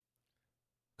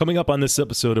Coming up on this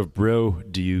episode of Bro,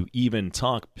 Do You Even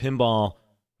Talk Pinball?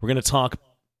 We're going to talk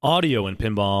audio and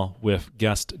pinball with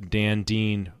guest Dan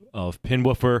Dean of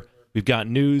Pinwoofer. We've got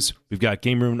news, we've got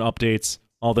game room updates,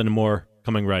 all that and more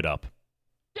coming right up.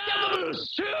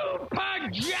 Super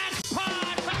Jackpot!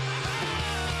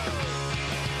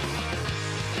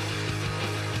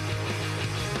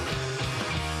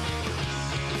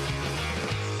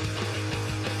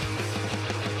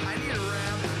 I need a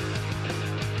ramp.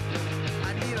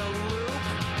 I need a loop.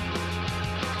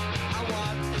 I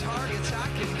want targets I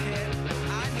can hit.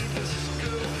 I need the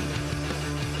scoop.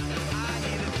 I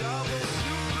need a double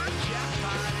super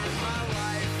jackpot in my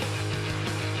life.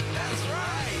 That's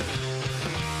right.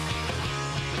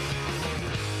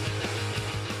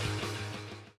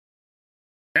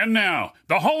 And now,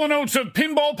 the Hall & Oates of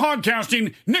pinball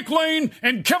podcasting, Nick Lane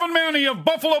and Kevin Manny of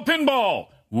Buffalo Pinball.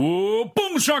 Whoa,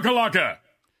 boom shakalaka!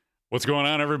 What's going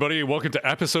on, everybody? Welcome to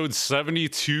episode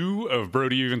 72 of Bro,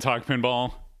 Do You Even Talk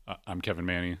Pinball? I'm Kevin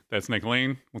Manny. That's Nick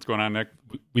Lane. What's going on, Nick?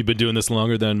 We've been doing this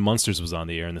longer than Munsters was on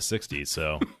the air in the 60s,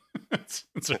 so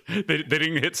They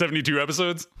didn't hit 72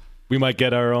 episodes? we might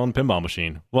get our own pinball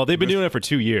machine. Well, they've been doing it for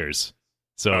 2 years,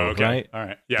 so, Okay. right? All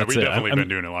right. Yeah, That's we've it. definitely I'm- been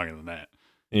doing it longer than that.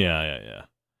 Yeah.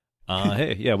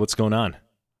 Hey, yeah, what's going on?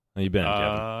 How you been,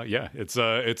 Kevin? Yeah,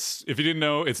 it's if you didn't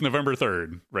know, it's November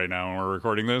 3rd right now when we're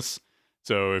recording this.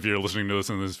 So if you're listening to this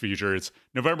in this future, it's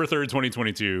November 3rd,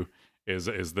 2022 is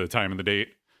the time and the date.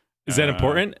 Is that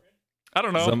important? I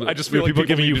don't know. Some- I just feel are like people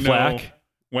giving need you to know flack?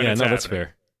 when Yeah, it's no, that's happening.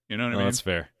 fair. You know what I No, mean? that's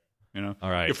fair. You know, All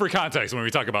right. For context, when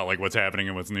we talk about like what's happening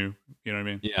and what's new, you know what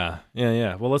I mean?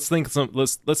 Yeah. Well, let's think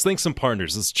some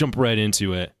partners. Let's jump right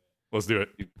into it. Let's do it.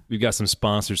 We've got some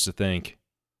sponsors to thank.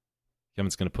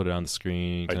 Kevin's going to put it on the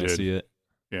screen. Can I did. see it?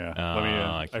 Yeah. Let me.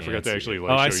 I I can't forgot to see actually. it.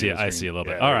 Like, Oh, I show see you it. the I screen. see a little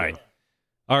bit. Yeah, All there you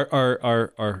right.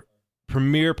 go. Our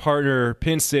premier partner,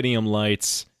 Pin Stadium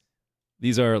Lights.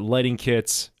 These are lighting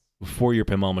kits for your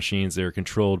pinball machines. They're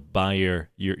controlled by your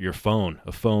phone.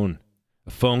 A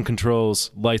phone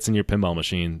controls lights in your pinball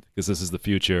machine because this is the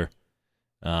future.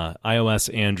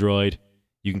 iOS, Android.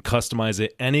 You can customize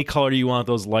it any color you want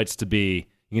those lights to be.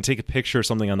 You can take a picture of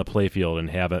something on the playfield and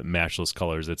have it match those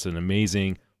colors. It's an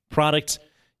amazing product.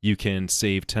 You can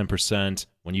save 10%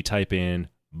 when you type in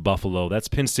Buffalo. That's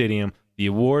Pin Stadium, the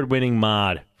award-winning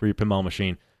mod for your pinball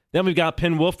machine. Then we've got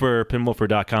Pinwoofer,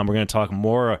 pinwoofer.com. We're going to talk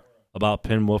more about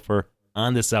Pinwoofer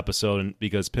on this episode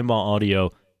because pinball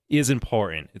audio is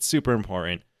important. It's super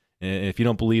important. And if you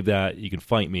don't believe that, you can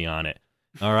fight me on it.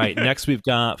 All right, next we've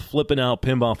got Flipping Out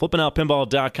Pinball,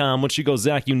 flippingoutpinball.com. Once you go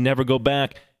Zach, you never go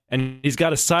back. And he's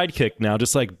got a sidekick now,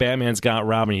 just like Batman's got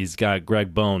Robin, he's got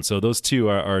Greg Bone. So those two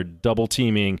are double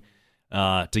teaming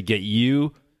to get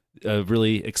you a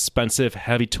really expensive,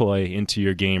 heavy toy into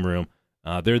your game room.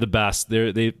 They're the best.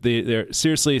 They're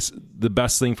seriously the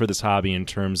best thing for this hobby in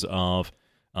terms of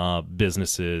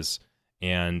businesses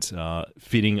and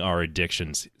feeding our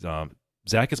addictions.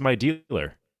 Zach is my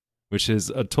dealer, which is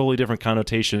a totally different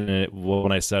connotation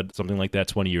when I said something like that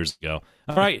 20 years ago.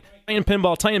 All right, Titan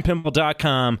Pinball,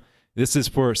 TitanPinball.com. This is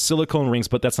for silicone rings,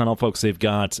 but that's not all, folks. They've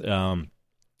got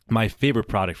my favorite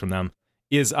product from them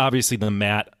is obviously the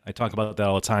mat. I talk about that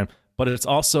all the time, but it's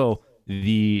also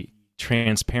the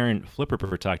transparent flipper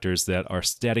protectors that are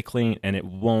static clean, and it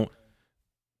won't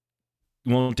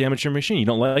damage your machine. You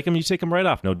don't like them, you take them right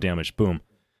off. No damage. Boom.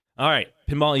 All right,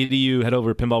 Pinball EDU. Head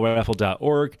over to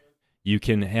pinballraffle.org. You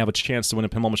can have a chance to win a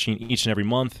pinball machine each and every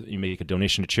month. You make a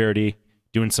donation to charity,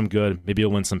 doing some good. Maybe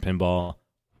you'll win some pinball.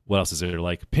 What else is there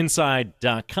like?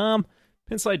 Pinside.com.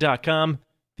 Pinside.com,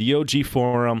 the OG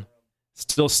forum,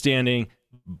 still standing.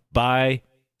 Buy,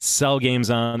 sell games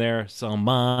on there, sell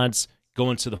mods,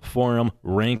 go into the forum,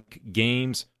 rank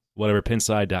games, whatever.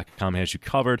 Pinside.com has you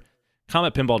covered.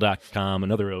 CometPinball.com,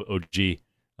 another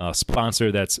OG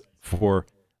sponsor that's for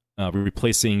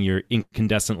replacing your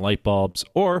incandescent light bulbs,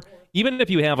 or even if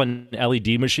you have an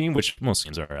LED machine, which most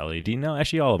games are LED now,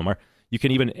 actually all of them are, you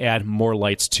can even add more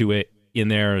lights to it in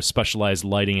there, specialized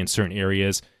lighting in certain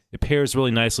areas. It pairs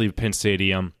really nicely with Pin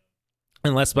Stadium.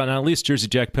 And last but not least, Jersey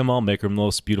Jack Pinball, maker of the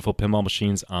most beautiful pinball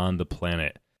machines on the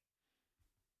planet.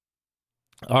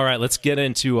 All right, let's get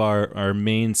into our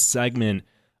main segment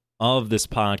of this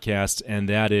podcast, and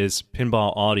that is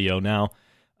pinball audio. Now,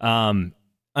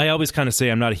 I always kind of say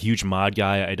I'm not a huge mod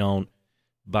guy. I don't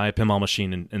buy a pinball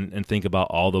machine and think about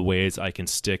all the ways I can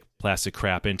stick plastic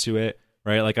crap into it,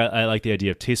 right? Like I like the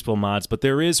idea of tasteful mods, but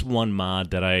there is one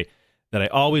mod that I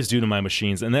always do to my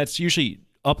machines, and that's usually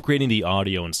upgrading the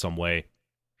audio in some way.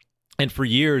 And for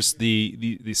years,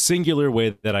 the singular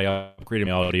way that I upgraded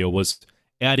my audio was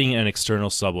adding an external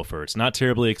subwoofer. It's not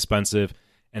terribly expensive,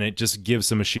 and it just gives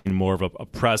the machine more of a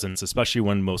presence, especially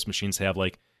when most machines have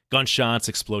like gunshots,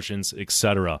 explosions,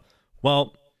 etc.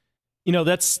 Well,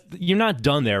 you're not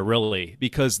done there really,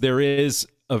 because there is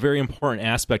a very important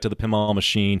aspect of the pinball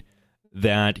machine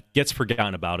that gets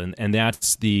forgotten about, and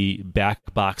that's the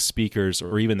back box speakers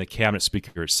or even the cabinet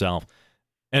speaker itself.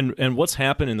 And what's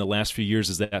happened in the last few years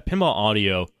is that pinball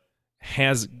audio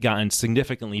has gotten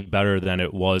significantly better than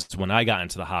it was when I got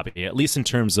into the hobby, at least in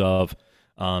terms of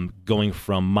going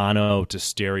from mono to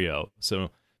stereo.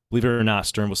 So believe it or not,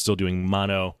 Stern was still doing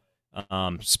mono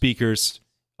speakers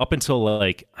up until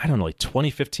like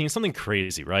 2015, something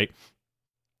crazy, right?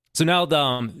 So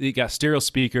now you got stereo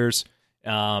speakers.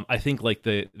 I think like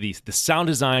the sound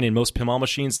design in most pinball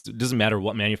machines, it doesn't matter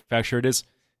what manufacturer it is,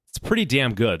 it's pretty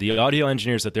damn good. The audio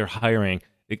engineers that they're hiring,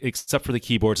 except for the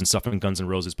keyboards and stuff in Guns N'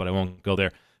 Roses, but I won't go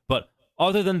there. But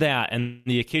other than that, and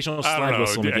the occasional slide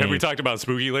whistle in the game. Have we talked about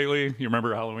Spooky lately? You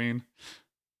remember Halloween?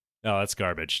 Oh, that's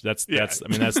garbage. That's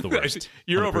the worst.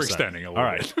 You're 100%. overextending a little all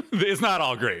right. bit. It's not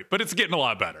all great, but it's getting a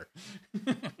lot better.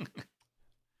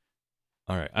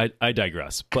 All right, I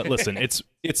digress. But listen,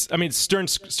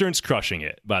 Stern's crushing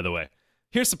it, by the way.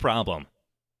 Here's the problem.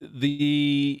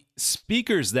 The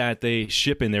speakers that they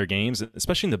ship in their games,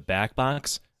 especially in the back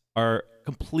box, are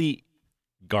complete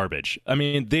garbage. I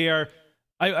mean, they are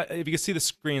if you can see the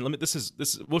screen,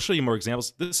 we'll show you more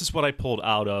examples. This is what I pulled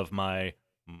out of my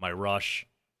Rush.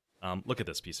 Look at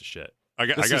this piece of shit. I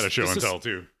got a show and tell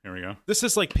too. Here we go. This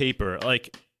is like paper.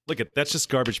 Like, that's just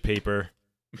garbage paper.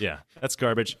 Yeah, that's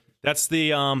garbage. That's the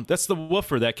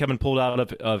woofer that Kevin pulled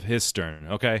out of his Stern.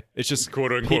 Okay, it's just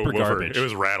quote unquote paper woofer. garbage. It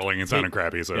was rattling and sounding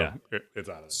crappy, so yeah. It's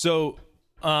out of it. So,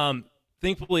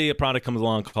 thankfully, a product comes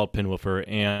along called Pinwoofer,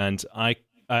 and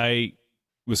I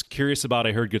was curious about.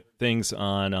 I heard good things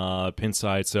on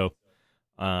Pinside, so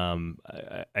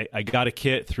I got a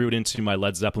kit, threw it into my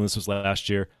Led Zeppelin. This was last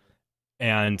year,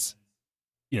 and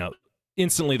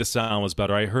instantly the sound was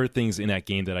better. I heard things in that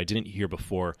game that I didn't hear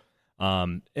before.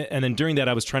 And then during that,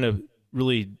 I was trying to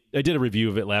I did a review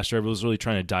of it last year. I was really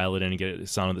trying to dial it in and get it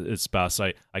sound its best.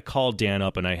 I called Dan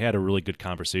up and I had a really good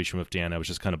conversation with Dan. I was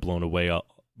just kind of blown away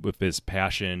with his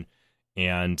passion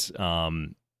and,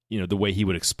 the way he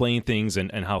would explain things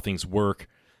and how things work.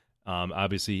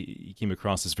 Obviously he came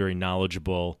across as very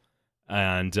knowledgeable,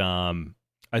 and,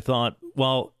 I thought,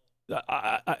 well,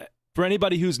 for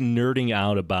anybody who's nerding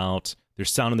out about their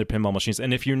sound in their pinball machines,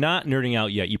 and if you're not nerding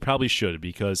out yet, you probably should,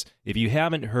 because if you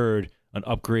haven't heard an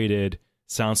upgraded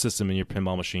sound system in your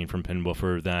pinball machine from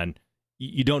Pinwoofer, then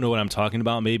you don't know what I'm talking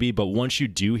about, maybe. But once you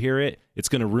do hear it, it's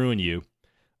going to ruin you.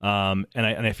 And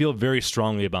I feel very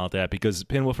strongly about that, because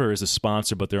Pinwoofer is a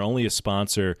sponsor, but they're only a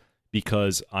sponsor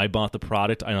because I bought the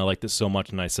product and I liked it so much,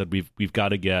 and I said we've got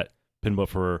to get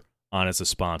Pinwoofer on as a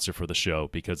sponsor for the show,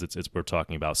 because it's what we're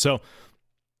talking about. So,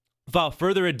 without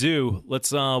further ado,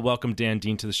 let's welcome Dan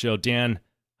Dean to the show. Dan,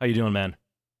 how you doing, man?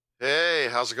 Hey,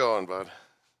 how's it going, bud?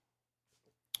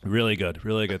 Really good.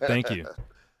 Thank you.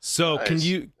 So,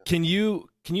 Nice. can you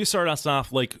start us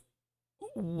off, like,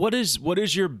 what's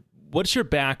your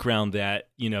background that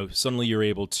suddenly you're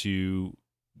able to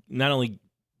not only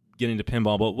get into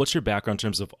pinball, but what's your background in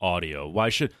terms of audio? Why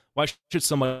should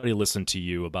somebody listen to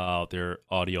you about their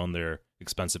audio on their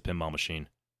expensive pinball machine?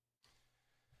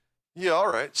 Yeah,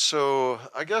 all right. So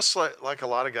I guess like a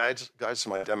lot of guys in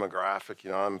my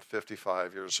demographic, I'm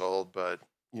 55 years old, but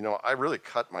I really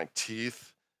cut my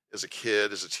teeth as a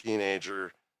kid, as a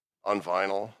teenager, on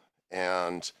vinyl,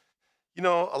 and a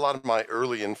lot of my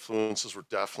early influences were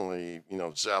definitely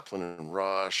Zeppelin and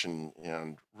Rush,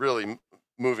 and really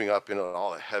moving up into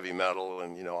all the heavy metal,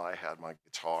 and I had my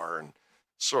guitar and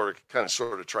sort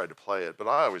of tried to play it, but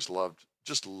I always loved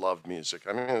music.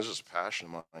 I mean, it was just a passion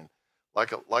of mine,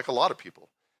 like a lot of people.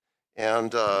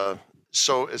 And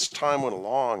so as time went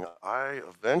along, I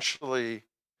eventually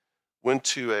went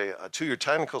to a 2-year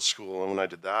technical school, and when I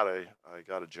did that, I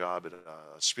got a job at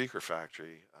a speaker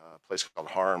factory, a place called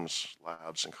Harms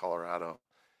Labs in Colorado.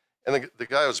 And the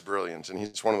guy was brilliant, and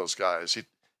he's one of those guys. He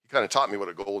kind of taught me what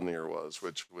a golden ear was,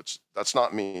 which that's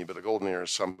not me, but a golden ear is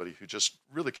somebody who just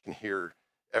really can hear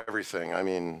everything. I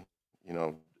mean,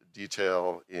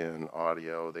 detail in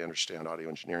audio. They understand audio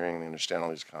engineering. They understand all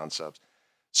these concepts.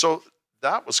 So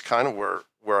that was kind of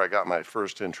where I got my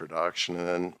first introduction.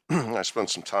 And then I spent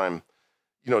some time,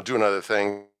 doing other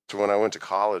things. So when I went to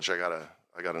college, I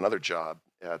got another job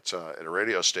at a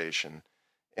radio station.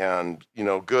 And,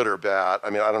 good or bad, I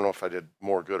mean, I don't know if I did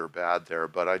more good or bad there,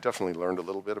 but I definitely learned a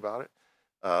little bit about it,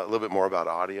 a little bit more about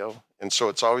audio. And so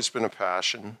it's always been a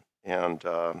passion. And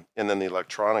then the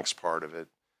electronics part of it,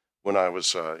 when I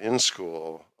was in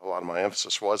school, a lot of my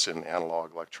emphasis was in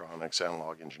analog electronics,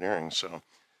 analog engineering. So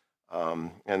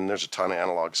And there's a ton of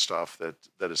analog stuff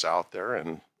that is out there,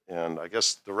 and I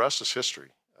guess the rest is history.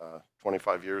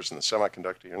 25 years in the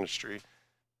semiconductor industry,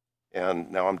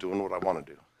 and now I'm doing what I want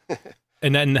to do.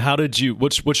 And then how did you,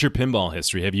 what's your pinball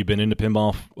history? Have you been into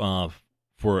pinball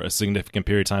for a significant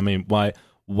period of time? I mean,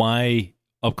 why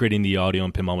upgrading the audio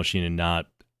and pinball machine and not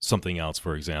something else,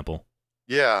 for example?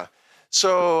 Yeah.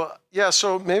 So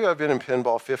maybe I've been in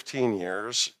pinball 15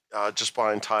 years, just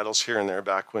buying titles here and there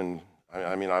back when,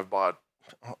 I mean, I've bought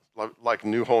like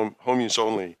new home use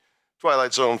only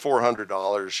Twilight Zone,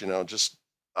 $400,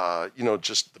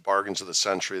 just the bargains of the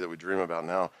century that we dream about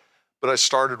now. But I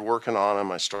started working on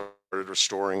them. I started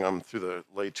restoring them through the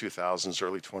late 2000s,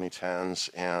 early 2010s.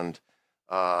 And,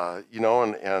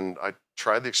 and I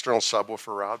tried the external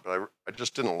subwoofer route, but I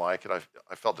just didn't like it.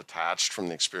 I felt detached from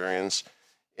the experience.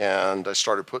 And I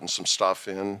started putting some stuff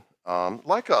in,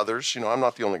 like others. I'm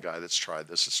not the only guy that's tried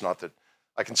this. It's not that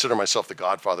I consider myself the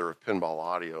godfather of pinball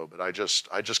audio, but I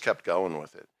just kept going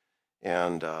with it.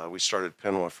 And we started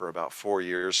Pinwoofer about 4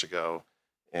 years ago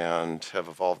and have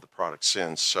evolved the product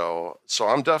since. So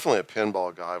I'm definitely a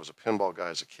pinball guy. I was a pinball guy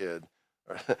as a kid,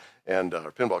 and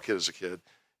a pinball kid as a kid.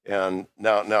 And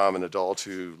now I'm an adult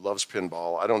who loves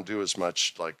pinball. I don't do as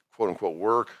much like quote unquote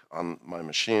work on my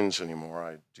machines anymore.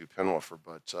 I do Pinwoofer,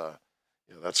 but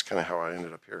that's kind of how I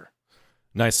ended up here.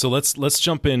 Nice. So let's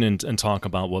jump in and talk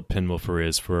about what Pinwoofer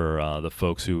is for the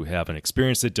folks who haven't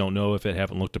experienced it, don't know if it,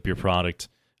 haven't looked up your product.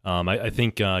 I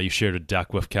think you shared a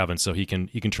deck with Kevin, so he can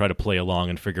try to play along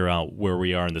and figure out where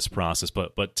we are in this process.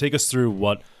 But take us through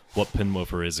what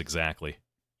Pinwoofer is exactly.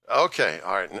 Okay.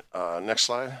 All right. Next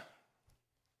slide.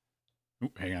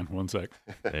 Ooh, hang on 1 sec.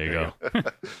 There you go.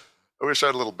 I wish I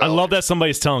had a little I bell. love that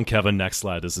somebody's telling Kevin next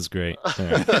slide. This is great.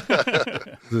 Right.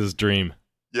 This is his dream.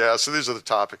 Yeah, so these are the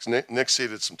topics. Nick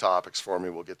seeded some topics for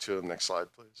me. We'll get to them. Next slide,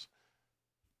 please.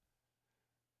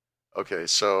 Okay,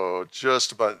 so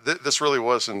just about this really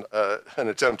wasn't an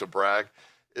attempt to brag.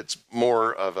 It's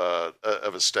more of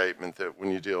a statement that when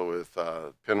you deal with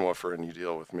Pinwoofer and you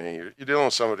deal with me, you're dealing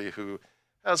with somebody who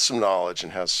has some knowledge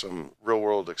and has some real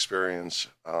world experience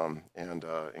and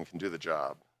can do the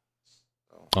job.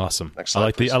 So, awesome. Next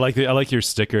slide, I like your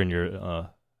sticker and your I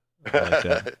like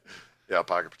that. Yeah,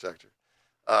 pocket protector.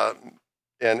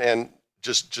 And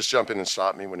just jump in and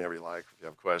stop me whenever you like if you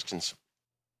have questions.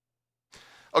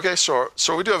 Okay, so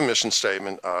we do have a mission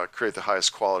statement: create the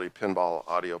highest quality pinball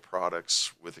audio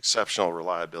products with exceptional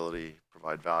reliability,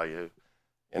 provide value,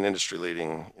 and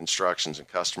industry-leading instructions and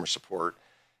customer support.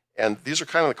 And these are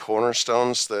kind of the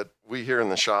cornerstones that we here in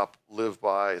the shop live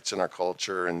by. It's in our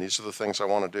culture, and these are the things I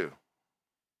want to do.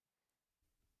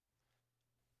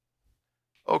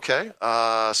 Okay,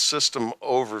 system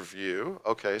overview.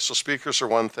 Okay, so speakers are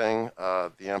one thing,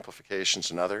 the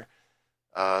amplification's another.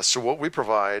 So what we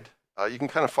provide, you can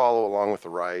kind of follow along with the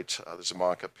right. There's a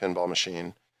mock-up pinball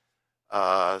machine.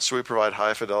 So we provide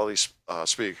high-fidelity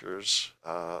speakers,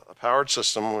 a powered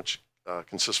system, which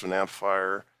consists of an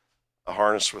amplifier, a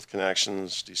harness with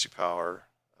connections, DC power,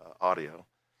 audio.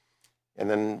 And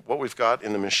then what we've got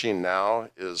in the machine now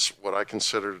is what I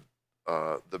consider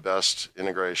the best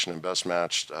integration and best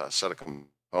matched set of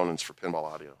components for pinball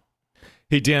audio.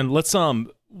 Hey Dan, let's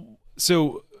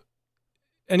so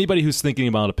anybody who's thinking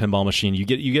about a pinball machine, you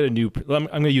get a new. I'm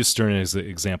going to use Stern as an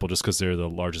example, just because they're the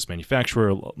largest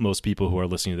manufacturer. Most people who are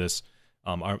listening to this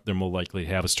they're more likely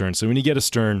to have a Stern. So when you get a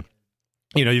Stern,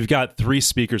 you've got 3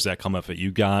 speakers that come with it.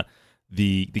 You got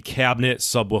the cabinet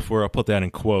subwoofer. I'll put that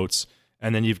in quotes,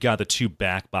 and then you've got the 2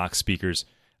 back box speakers.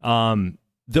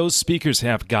 Those speakers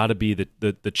have got to be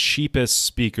the cheapest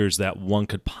speakers that one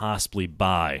could possibly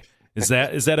buy. Is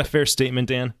that a fair statement,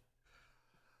 Dan?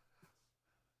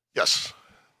 Yes.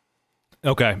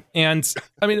 Okay. And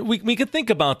I mean, we could think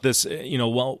about this,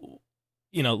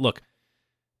 look,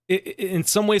 in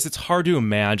some ways it's hard to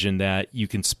imagine that you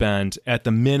can spend at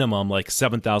the minimum like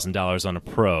 $7,000 on a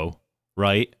Pro,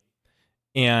 right?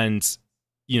 And,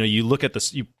 you look at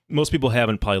this, most people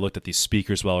haven't probably looked at these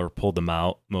speakers well or pulled them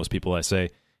out. Most people, I say.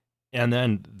 And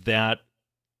then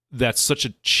that's such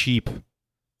a cheap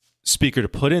speaker to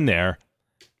put in there.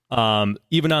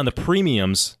 Even on the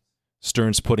premiums,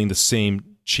 Stern's putting the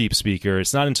same cheap speaker.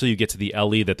 It's not until you get to the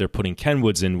LE that they're putting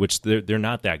Kenwoods in, which they're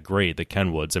not that great, the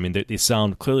Kenwoods. I mean, they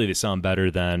sound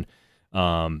better than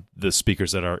the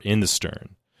speakers that are in the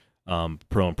Stern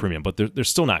Pro and Premium, but they're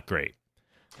still not great.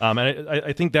 And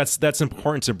I think that's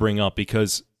important to bring up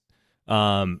because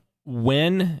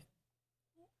when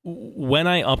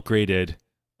I upgraded,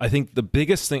 I think the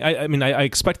biggest thing, I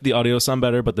expected the audio to sound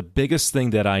better, but the biggest thing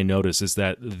that I noticed is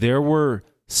that there were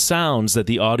sounds that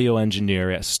the audio engineer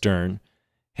at Stern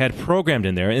had programmed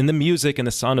in there, in the music and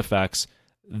the sound effects,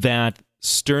 that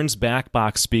Stern's back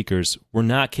box speakers were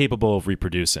not capable of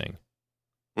reproducing.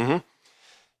 Mm-hmm.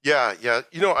 Yeah.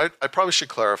 I probably should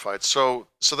clarify it. So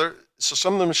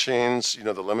some of the machines,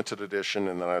 the limited edition,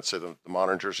 and then I'd say the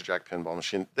modern Jersey Jack pinball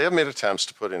machine, they have made attempts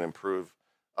to put in improved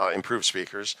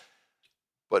speakers,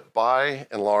 but by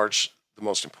and large, the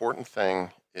most important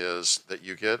thing is that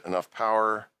you get enough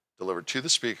power delivered to the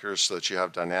speakers so that you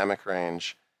have dynamic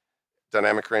range.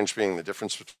 Dynamic range being the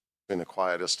difference between the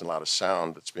quietest and loudest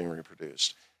sound that's being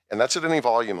reproduced. And that's at any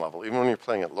volume level. Even when you're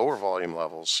playing at lower volume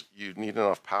levels, you need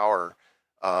enough power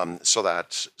so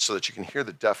that you can hear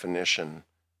the definition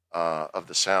of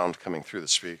the sound coming through the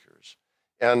speakers.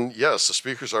 And yes, the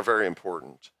speakers are very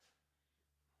important.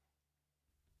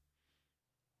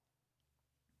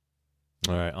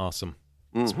 All right, awesome.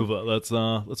 Let's move. Let's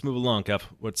move along, Kev.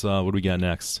 What do we got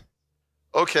next?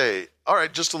 Okay, all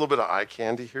right. Just a little bit of eye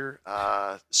candy here.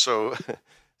 So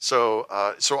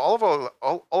all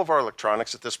of our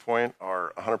electronics at this point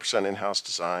are 100% in-house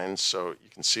designs. So you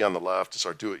can see on the left is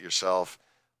our do-it-yourself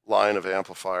line of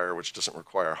amplifier, which doesn't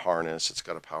require a harness. It's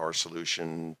got a power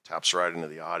solution, taps right into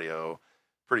the audio,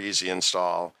 pretty easy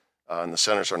install. And the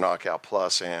center's our Knockout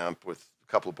Plus amp with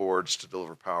a couple of boards to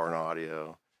deliver power and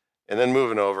audio. And then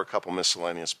moving over, a couple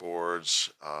miscellaneous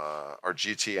boards, our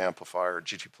GT amplifier,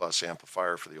 GT Plus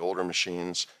amplifier for the older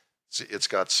machines. It's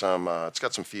got some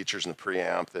features in the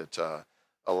preamp that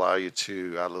allow you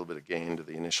to add a little bit of gain to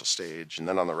the initial stage. And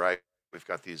then on the right, we've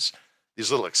got these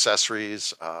little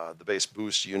accessories, the bass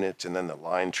boost unit, and then the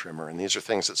line trimmer. And these are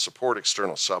things that support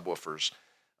external subwoofers.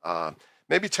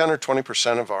 Maybe 10 or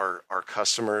 20% of our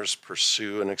customers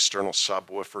pursue an external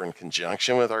subwoofer in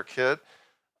conjunction with our kit.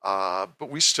 But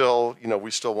we still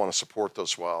want to support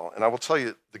those well. And I will tell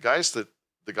you, the guys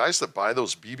that buy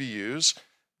those BBUs,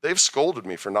 they've scolded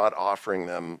me for not offering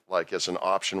them like as an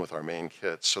option with our main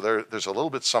kit. So there's a little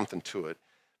bit something to it,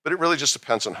 but it really just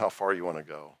depends on how far you want to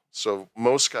go. So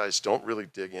most guys don't really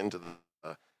dig into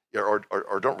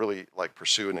or don't really like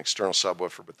pursue an external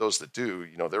subwoofer, but those that do,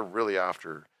 they're really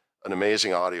after an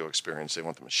amazing audio experience. They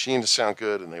want the machine to sound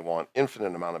good, and they want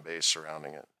infinite amount of bass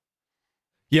surrounding it.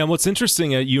 Yeah, and what's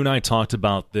interesting, you and I talked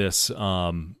about this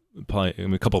probably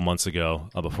a couple months ago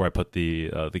before I put the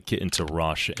kit into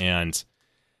Rush, and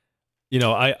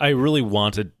I really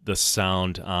wanted the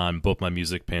sound on both my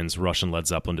music pins, Rush and Led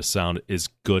Zeppelin, to sound as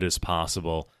good as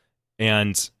possible,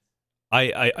 and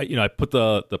I put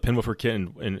the pinwoofer kit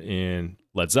in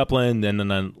Led Zeppelin,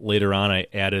 and then later on I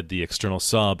added the external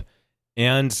sub,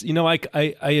 and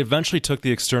I eventually took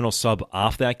the external sub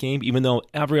off that game, even though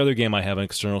every other game I have an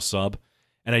external sub.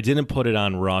 And I didn't put it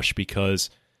on Rush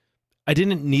because I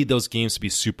didn't need those games to be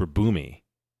super boomy.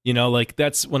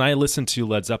 That's when I listen to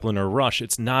Led Zeppelin or Rush,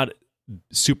 it's not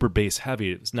super bass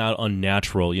heavy. It's not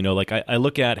unnatural. I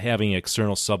look at having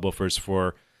external subwoofers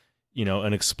for,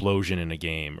 an explosion in a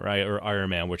game, right? Or Iron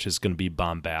Man, which is going to be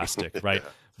bombastic, right?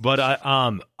 But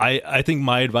I think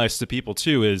my advice to people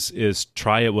too is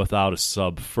try it without a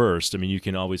sub first. I mean, you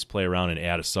can always play around and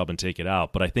add a sub and take it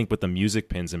out. But I think with the music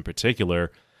pins in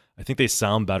particular, I think they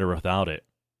sound better without it.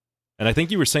 And I think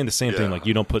you were saying the same thing, like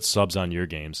you don't put subs on your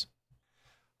games.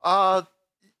 I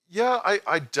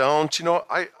don't.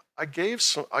 I gave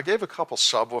a couple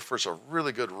subwoofers a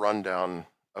really good rundown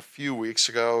a few weeks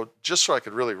ago, just so I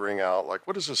could really ring out, like,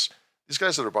 what is this? These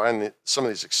guys that are buying some of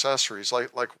these accessories,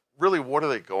 like really, what are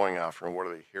they going after and what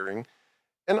are they hearing?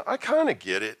 And I kind of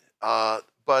get it.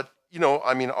 But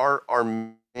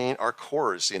our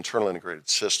core is the internal integrated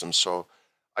system. So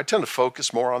I tend to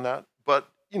focus more on that, but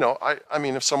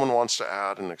if someone wants to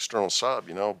add an external sub,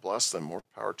 bless them, more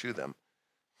power to them.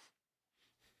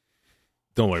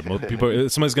 Don't worry,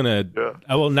 somebody's gonna. Yeah.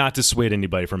 I will not dissuade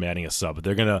anybody from adding a sub.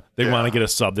 They want to get a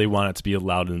sub. They want it to be as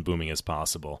loud and booming as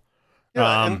possible.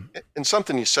 Yeah, and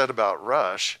something you said about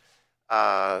Rush.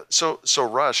 So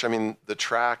Rush, the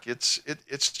track, it's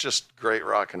just great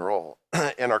rock and roll,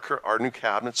 and our new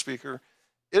cabinet speaker,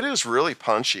 it is really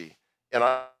punchy. And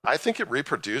I think it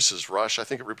reproduces Rush. I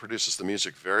think it reproduces the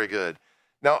music very good.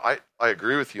 Now, I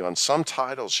agree with you on some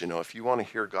titles. If you want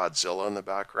to hear Godzilla in the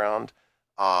background,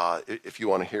 if you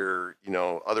want to hear,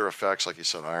 other effects, like you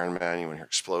said, Iron Man, you want to hear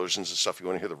explosions and stuff, you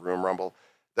want to hear the room rumble,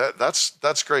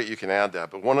 that's great. You can add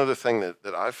that. But one other thing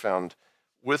that I've found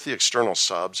with the external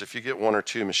subs, if you get one or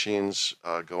two machines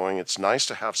going, it's nice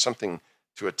to have something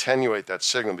to attenuate that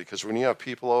signal, because when you have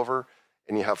people over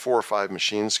and you have 4 or 5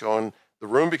 machines going, the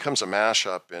room becomes a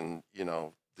mashup, and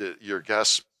your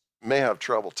guests may have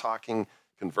trouble talking,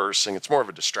 conversing. It's more of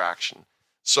a distraction.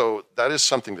 So that is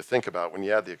something to think about when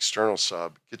you add the external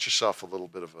sub. Get yourself a little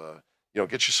bit of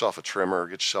get yourself a trimmer,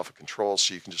 get yourself a control,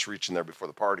 so you can just reach in there before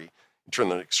the party turn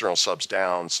the external subs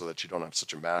down so that you don't have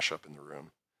such a mashup in the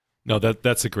room. No,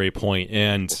 that's a great point.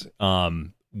 And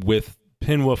with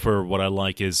Pinwoofer, what I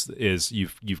like is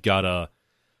you've got a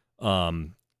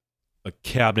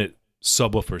cabinet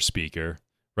subwoofer speaker,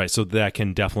 right? So that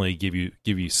can definitely give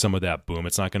you some of that boom.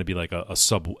 It's not going to be like a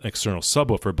external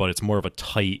subwoofer, but it's more of a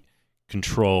tight,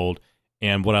 controlled.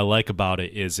 And what I like about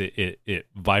it is it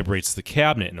vibrates the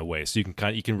cabinet in a way, so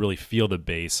you can really feel the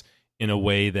bass in a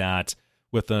way that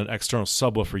with an external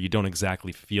subwoofer you don't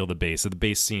exactly feel the bass. So the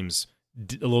bass seems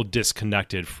a little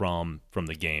disconnected from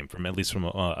the game, at least from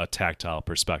a tactile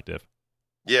perspective.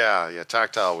 Yeah,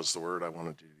 tactile was the word I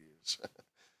wanted to use.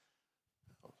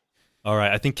 All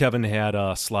right, I think Kevin had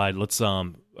a slide. Let's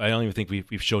I don't even think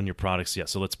we've shown your products yet,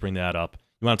 so let's bring that up.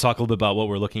 You want to talk a little bit about what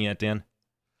we're looking at, Dan?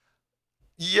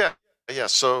 Yeah.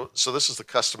 So this is the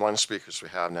custom line of speakers we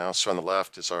have now. So on the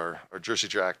left is our Jersey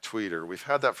Jack tweeter. We've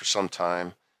had that for some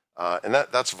time, and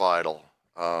that's vital.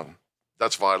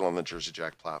 That's vital on the Jersey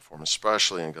Jack platform,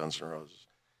 especially in Guns N' Roses.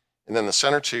 And then the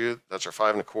center two, that's our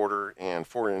 5 1/4 and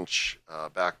 4-inch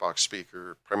back box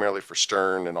speaker, primarily for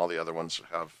Stern and all the other ones that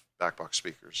have back box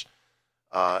speakers.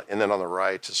 And then on the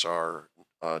right is our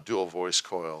dual voice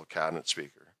coil cabinet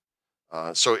speaker.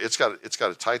 So it's got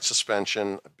a tight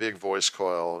suspension, a big voice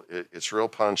coil. It's real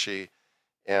punchy,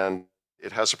 and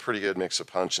it has a pretty good mix of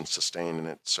punch and sustain in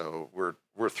it. So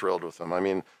we're thrilled with them. I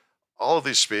mean, all of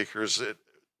these speakers,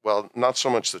 well, not so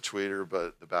much the tweeter,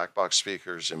 but the back box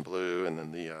speakers in blue and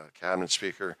then the cabinet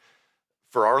speaker.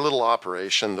 For our little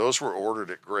operation, those were ordered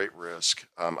at great risk.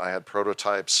 I had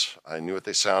prototypes. I knew what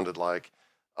they sounded like,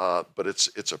 but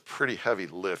it's a pretty heavy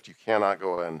lift. You cannot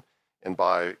go in and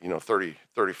buy 30,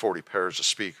 40 pairs of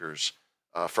speakers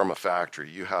from a factory.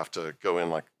 You have to go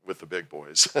in like with the big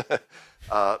boys.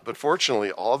 But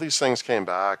fortunately, all these things came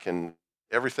back and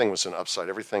everything was an upside.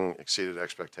 Everything exceeded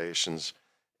expectations.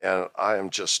 And I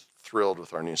am just thrilled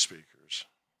with our new speakers.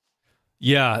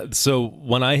 Yeah, so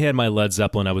when I had my Led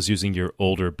Zeppelin, I was using your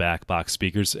older back box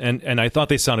speakers, and I thought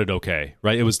they sounded okay,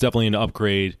 right? It was definitely an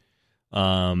upgrade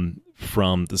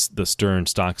from the Stern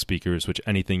stock speakers, which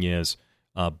anything is.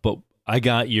 But I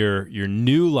got your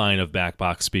new line of back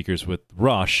box speakers with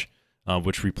Rush,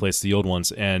 which replaced the old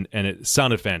ones, and it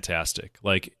sounded fantastic.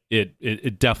 Like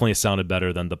it definitely sounded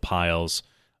better than the Piles,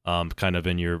 kind of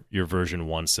in your version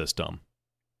 1 system.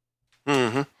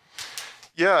 Mm-hmm.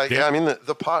 Yeah. I mean,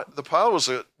 the Pile was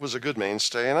a good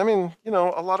mainstay, and I mean,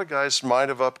 a lot of guys might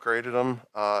have upgraded them,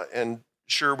 and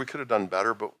sure we could have done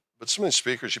better, but some of these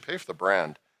speakers you pay for the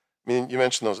brand. I mean, you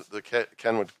mentioned the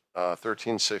Kenwood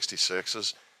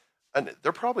 1366s, and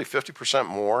they're probably 50%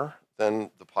 more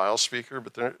than the Pile speaker,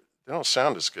 but they don't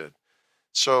sound as good.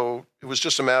 So it was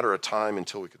just a matter of time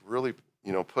until we could really,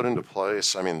 put into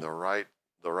place. I mean, the right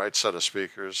set of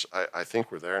speakers. I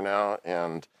think we're there now,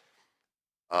 and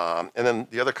then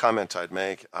the other comment I'd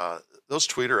make, those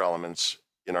tweeter elements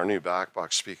in our new back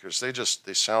box speakers,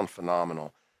 they sound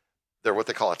phenomenal. They're what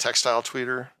they call a textile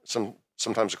tweeter.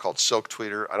 Sometimes they're called silk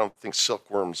tweeter. I don't think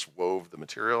silkworms wove the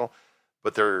material,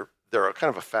 but they're a kind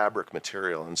of a fabric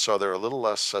material, and so they're a little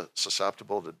less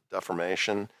susceptible to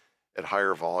deformation at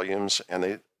higher volumes, and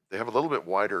they have a little bit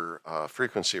wider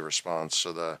frequency response.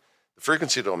 So the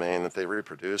frequency domain that they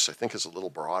reproduce, I think, is a little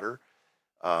broader.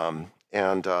 I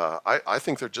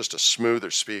think they're just a smoother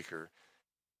speaker.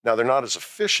 Now, they're not as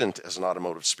efficient as an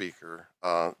automotive speaker,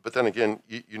 but then again,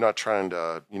 you're not trying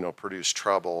to, produce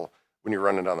trouble when you're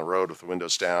running down the road with the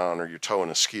windows down or you're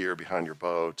towing a skier behind your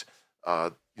boat.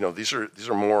 These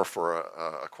are more for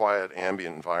a quiet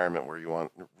ambient environment where you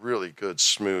want really good,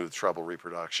 smooth treble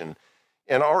reproduction.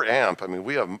 And our amp, I mean,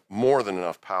 we have more than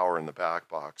enough power in the back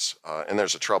box, and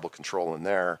there's a treble control in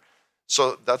there.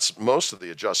 So that's most of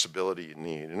the adjustability you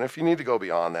need. And if you need to go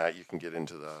beyond that, you can get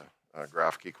into the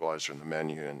graphic equalizer in the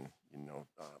menu and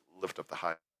lift up the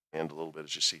high end a little bit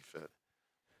as you see fit.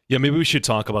 Yeah, maybe we should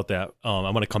talk about that.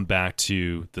 I'm going to come back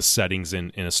to the settings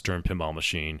in a Stern pinball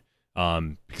machine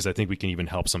because I think we can even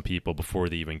help some people before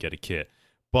they even get a kit.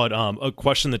 But a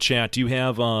question in the chat: do you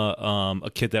have a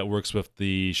kit that works with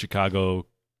the Chicago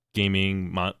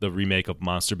Gaming, the remake of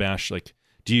Monster Bash? Like,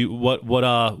 do you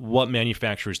what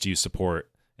manufacturers do you support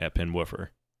at Pinwoofer?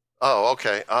 Oh,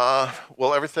 okay.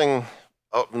 Well, everything.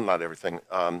 Oh, not everything.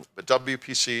 But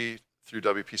WPC through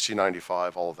WPC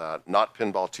 95, all of that. Not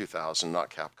Pinball 2000, not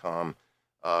Capcom.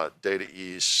 Data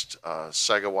East,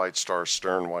 Sega White Star,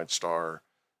 Stern White Star,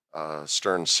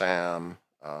 Stern Sam,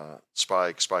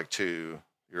 Spike 2,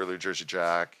 the earlier Jersey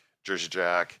Jack. As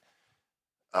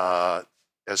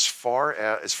far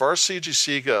as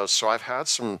CGC goes, so I've had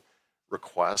some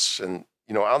requests, and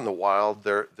out in the wild,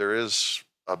 there is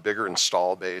a bigger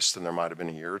install base than there might have been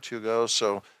a year or two ago.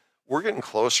 So we're getting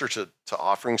closer to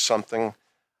offering something,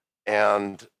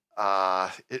 and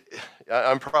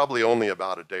I'm probably only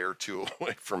about a day or two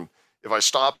away from. If I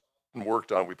stopped and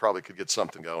worked on it, we probably could get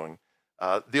something going.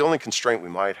 The only constraint we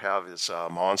might have is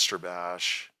Monster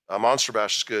Bash. Monster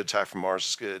Bash is good. Attack from Mars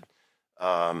is good.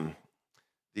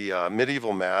 The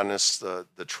Medieval Madness, the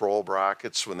troll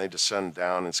brackets, when they descend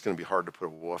down, it's going to be hard to put a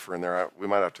woofer in there. We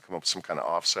might have to come up with some kind of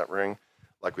offset ring,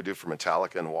 like we do for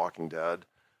Metallica and Walking Dead.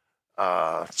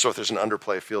 So if there's an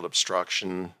underplay field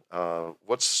obstruction,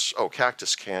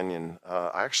 Cactus Canyon.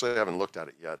 I actually haven't looked at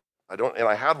it yet.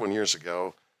 I had one years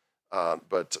ago,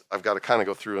 but I've got to kind of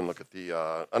go through and look at the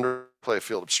underplay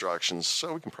field obstructions.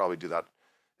 So we can probably do that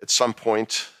at some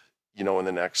point, in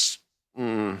the next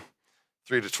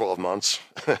 3 to 12 months.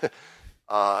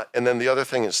 And then the other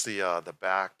thing is the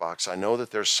back box. I know that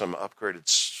there's some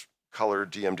upgraded color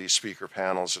DMD speaker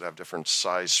panels that have different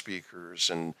size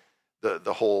speakers, and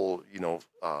the whole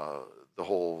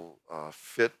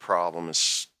fit problem is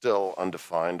still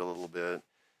undefined a little bit.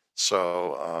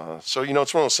 So it's one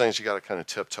of those things you got to kind of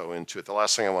tiptoe into it. The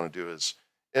last thing I want to do is,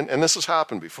 and this has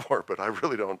happened before, but I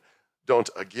really don't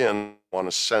again want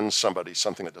to send somebody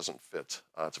something that doesn't fit.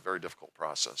 It's a very difficult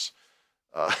process.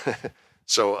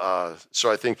 So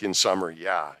I think in summary,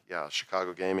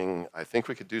 Chicago Gaming, I think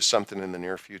we could do something in the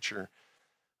near future.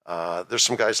 There's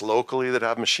some guys locally that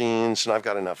have machines, and I've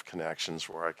got enough connections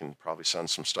where I can probably send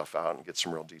some stuff out and get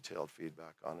some real detailed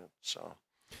feedback on it. So,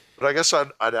 but I guess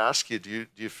I'd ask you, do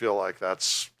you feel like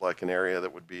that's like an area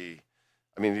that would be,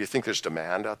 do you think there's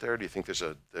demand out there? Do you think there's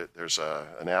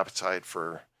an appetite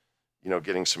for,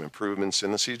 getting some improvements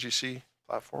in the CGC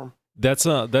platform? That's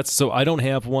so I don't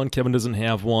have one. Kevin doesn't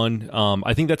have one.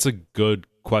 I think that's a good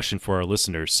question for our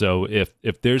listeners. So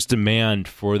if there's demand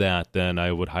for that, then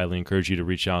I would highly encourage you to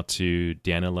reach out to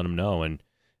Dan and let him know, and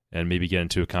maybe get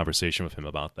into a conversation with him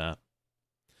about that.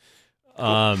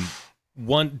 Dan,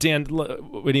 we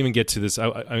didn't even get to this.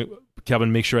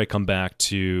 Kevin, make sure I come back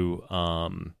to.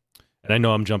 And I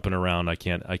know I'm jumping around. I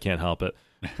can't help it.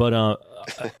 But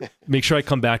make sure I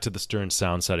come back to the Stern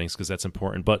sound settings, because that's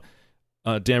important. But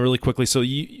Dan, really quickly, so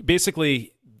you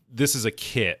basically, this is a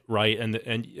kit, right?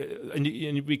 And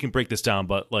we can break this down,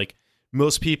 but like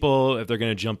most people, if they're going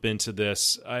to jump into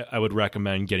this, I would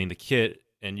recommend getting the kit.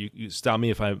 And you stop me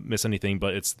if I miss anything,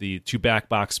 but it's the 2 back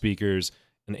box speakers,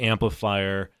 an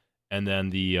amplifier, and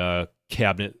then the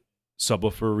cabinet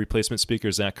subwoofer replacement speaker.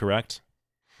 Is that correct?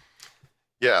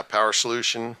 Yeah, power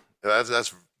solution.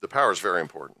 That's the power is very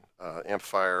important.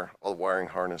 Amplifier, all the wiring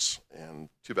harness, and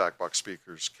 2 back box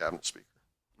speakers, cabinet speaker.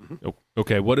 Mm-hmm.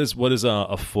 Okay, what is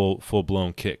a full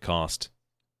blown kit cost?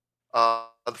 The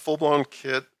full blown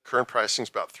kit current pricing is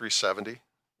about $370,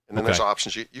 and then there's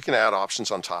options. You can add options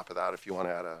on top of that if you want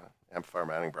to add a amplifier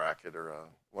mounting bracket or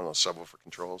one of those subwoofer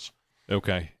controls.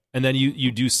 Okay, and then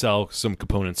you do sell some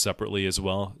components separately as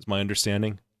well, is my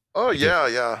understanding. Oh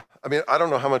yeah. I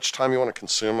don't know how much time you want to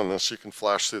consume on this. You can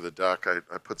flash through the deck.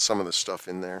 I put some of this stuff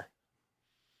in there.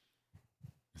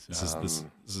 This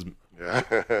is yeah.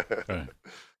 Okay.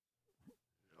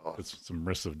 It's some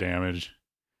risks of damage.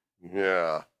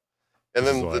 Yeah. And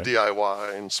then the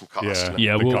DIY and some cost.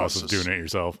 The cost of doing it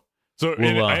yourself. So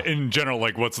in general,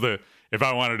 like if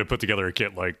I wanted to put together a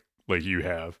kit like you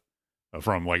have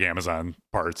from like Amazon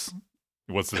parts,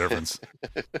 what's the difference?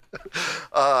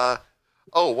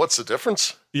 What's the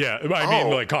difference? Yeah, I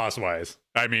mean like cost wise.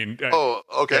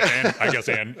 Okay. And I guess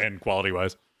and quality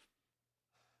wise.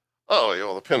 Oh, yeah,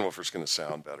 well, the pin woofer's going to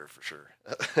sound better for sure.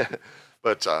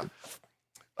 But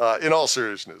in all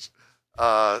seriousness,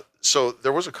 so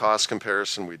there was a cost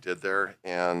comparison we did there.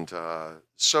 And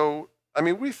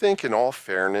we think in all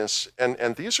fairness,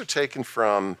 and these are taken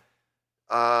from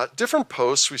different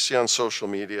posts we see on social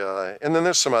media. And then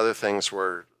there's some other things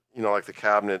where, like the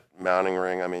cabinet mounting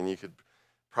ring. You could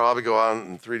probably go out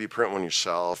and 3D print one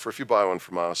yourself. Or if you buy one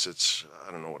from us, it's,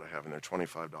 I don't know what I have in there,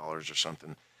 $25 or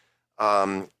something.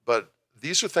 But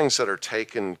these are things that are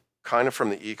taken kind of from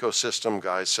the ecosystem.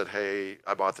 Guys said, hey,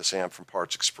 I bought this amp from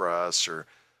Parts Express or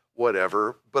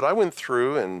whatever. But I went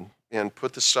through and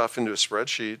put the stuff into a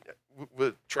spreadsheet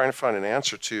with trying to find an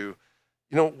answer to,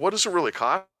 what does it really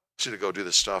cost you to go do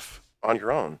this stuff on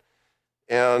your own?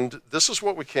 And this is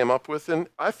what we came up with. And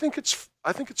I think it's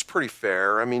pretty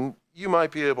fair. You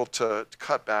might be able to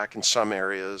cut back in some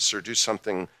areas or do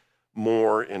something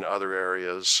more in other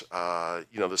areas.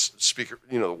 The speaker,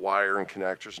 the wire and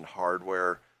connectors and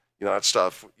hardware, that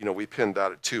stuff, we pinned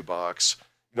that at $2.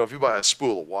 If you buy a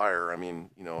spool of wire,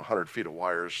 100 feet of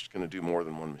wire is going to do more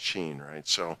than one machine, right?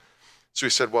 So we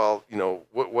said, well,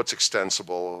 what's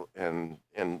extensible and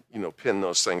pin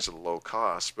those things at a low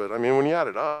cost. But when you add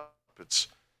it up, it's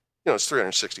it's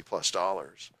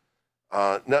 $360+.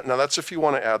 Now that's if you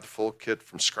want to add the full kit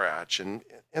from scratch, and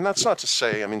that's not to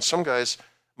say. I mean, some guys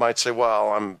might say, well,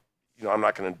 I'm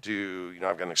not going to do,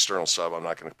 I've got an external sub. I'm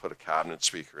not going to put a cabinet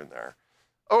speaker in there.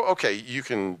 Oh, okay, you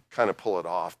can kind of pull it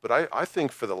off. But I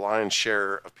think for the lion's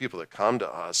share of people that come to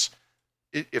us,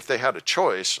 if they had a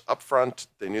choice up front,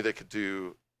 they knew they could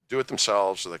do it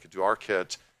themselves, or they could do our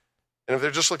kit. And if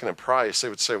they're just looking at price, they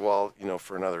would say, well,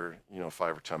 for another, $5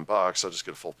 or $10, I'll just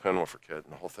get a full Pinwoofer kit,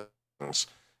 and the whole thing's,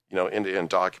 end-to-end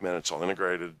documented. It's all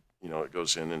integrated. It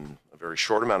goes in a very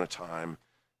short amount of time.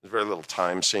 There's very little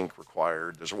time sync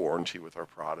required. There's a warranty with our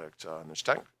product, and there's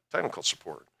technical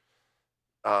support.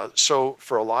 So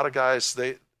for a lot of guys,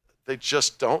 they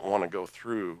just don't want to go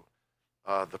through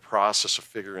the process of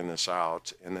figuring this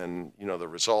out, and then the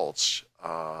results.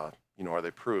 Are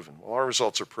they proven? Well, our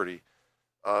results are pretty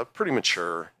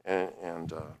mature,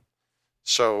 and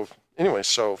so anyway,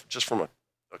 so just from a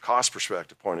cost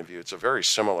perspective point of view, it's a very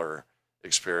similar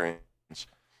experience.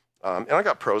 And I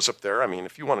got pros up there. I mean,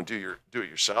 if you want to do it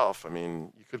yourself, I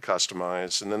mean, you could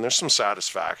customize, and then there's some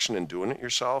satisfaction in doing it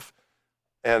yourself.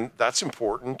 And that's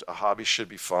important. A hobby should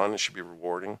be fun. It should be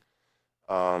rewarding.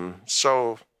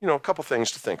 So, a couple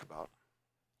things to think about.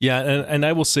 Yeah, and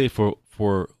I will say for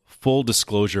full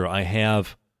disclosure, I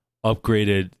have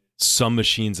upgraded some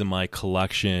machines in my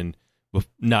collection with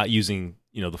not using,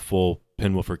 the full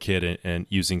Pinwoofer kit and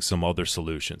using some other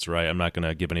solutions, right? I'm not going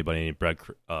to give anybody any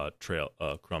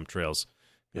crumb trails.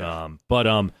 Yeah.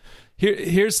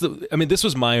 Here's this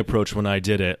was my approach when I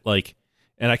did it,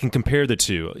 and I can compare the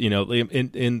two.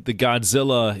 In the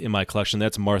Godzilla in my collection,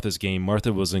 that's Martha's game.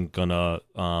 Martha wasn't gonna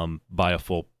buy a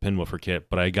full Pinwoofer kit,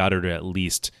 but I got her to at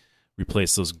least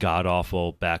replace those god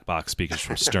awful back box speakers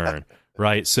from Stern,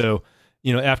 right? So,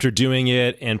 after doing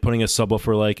it and putting a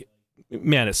subwoofer,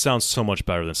 man, it sounds so much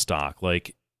better than stock.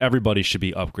 Everybody should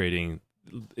be upgrading.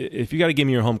 If you got to give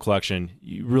me your home collection,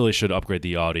 you really should upgrade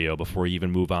the audio before you even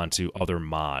move on to other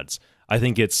mods. I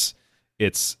think it's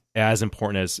as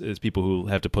important as people who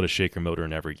have to put a shaker motor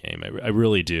in every game. I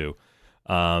really do.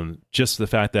 Just the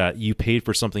fact that you paid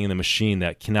for something in the machine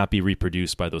that cannot be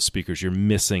reproduced by those speakers, you're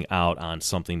missing out on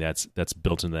something that's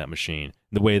built into that machine.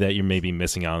 The way that you're maybe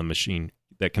missing out on a machine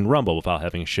that can rumble without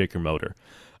having a shaker motor.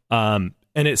 And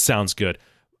it sounds good.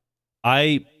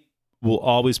 I will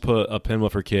always put a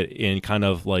Pinwoofer kit in kind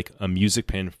of like a music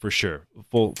pin for sure,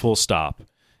 full stop.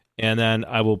 And then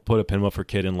I will put a Pinwoofer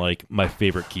kit in my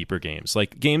favorite keeper games,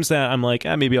 games that I'm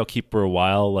maybe I'll keep for a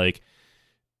while.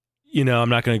 I'm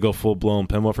not going to go full blown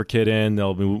Pinwoofer kit in.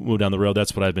 They'll move down the road.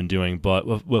 That's what I've been doing. But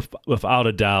without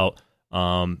a doubt,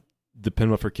 the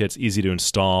Pinwoofer kit's easy to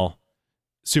install,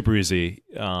 super easy.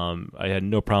 I had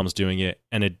no problems doing it,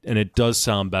 and it does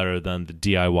sound better than the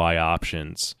DIY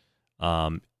options.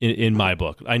 In my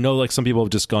book, I know some people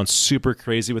have just gone super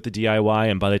crazy with the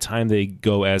DIY, and by the time they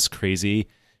go as crazy,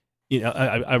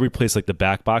 I replaced the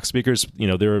back box speakers.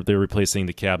 They're replacing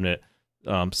the cabinet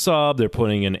sub. They're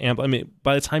putting an amp. I mean,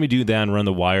 by the time you do that and run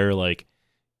the wire,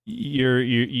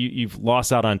 you've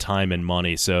lost out on time and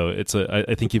money. So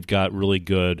I think you've got really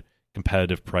good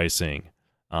competitive pricing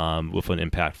with an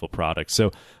impactful product.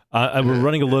 So we're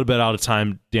running a little bit out of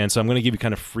time, Dan. So I'm going to give you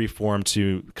kind of free form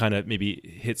to kind of maybe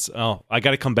hits. Oh, I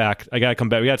got to come back. We got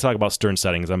to talk about Stern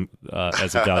settings. I'm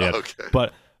as a Valiant, okay.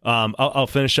 But. I'll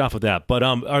finish off with that. But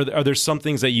are there some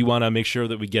things that you want to make sure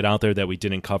that we get out there that we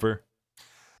didn't cover?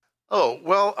 Oh,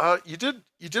 well, you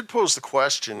did pose the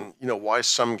question, why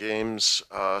some games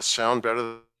sound better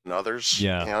than others.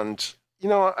 Yeah. And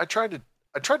I tried to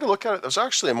look at it. It was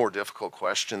actually a more difficult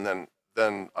question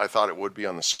than I thought it would be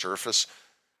on the surface.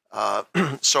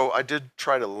 So I did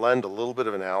try to lend a little bit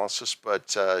of analysis,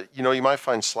 but you might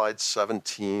find slide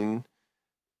 17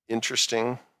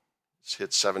 interesting. Let's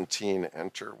hit 17,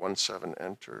 enter, 17,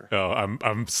 enter. Oh,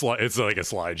 it's like a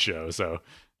slideshow, so.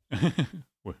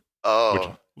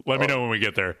 Let me know when we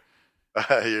get there.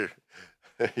 You're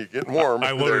getting warm. I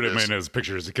loaded him in as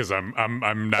pictures because I'm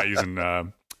not using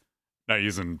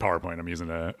PowerPoint. I'm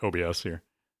using OBS here.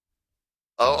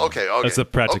 Oh, okay. That's a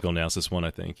practical analysis one,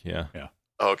 I think. Yeah.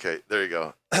 Okay, there you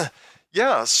go.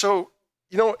 Yeah, so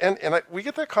we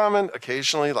get that comment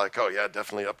occasionally, oh yeah,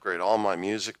 definitely upgrade all my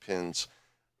music pins.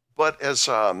 But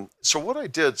so what I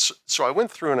did, so I went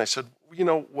through and I said,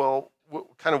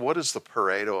 what is the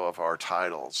Pareto of our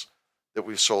titles that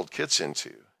we've sold kits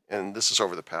into? And this is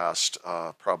over the past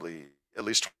probably at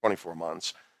least 24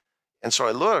 months. And so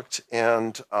I looked,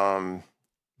 and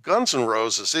Guns N'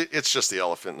 Roses, it's just the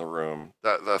elephant in the room.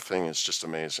 That thing is just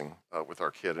amazing with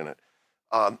our kit in it.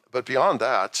 But beyond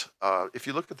that, if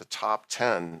you look at the top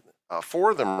 10,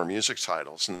 4 of them are music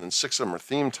titles, and then 6 of them are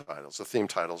theme titles. The theme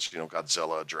titles,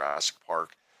 Godzilla, Jurassic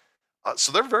Park.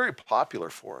 So they're very popular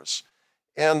for us.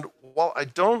 And while I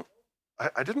didn't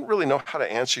really know how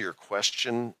to answer your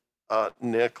question,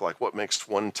 Nick, like what makes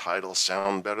one title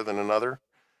sound better than another.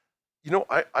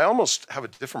 I almost have a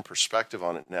different perspective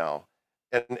on it now.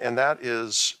 And that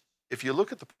is, if you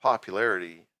look at the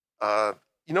popularity,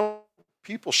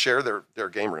 people share their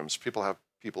game rooms. People have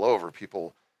people over.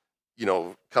 People,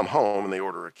 come home and they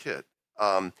order a kit.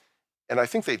 And I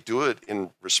think they do it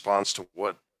in response to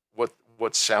what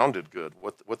sounded good,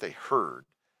 what they heard.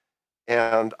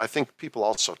 And I think people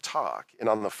also talk. And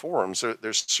on the forums,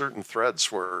 there's certain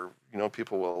threads where,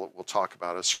 people will talk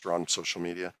about us or on social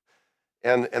media.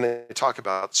 And they talk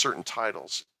about certain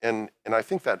titles. And I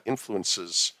think that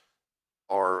influences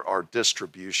our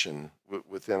distribution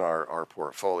within our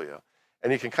portfolio.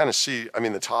 And you can kind of see,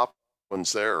 the top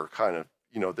ones there are kind of,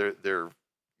 they're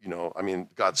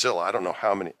Godzilla, I don't know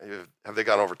how many, have they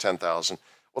gone over 10,000?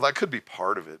 Well, that could be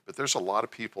part of it, but there's a lot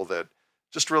of people that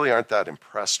just really aren't that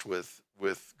impressed with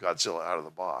Godzilla out of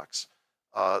the box.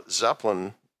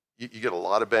 Zeppelin, you get a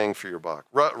lot of bang for your buck.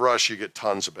 Rush, you get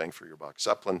tons of bang for your buck.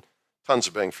 Zeppelin, tons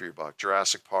of bang for your buck.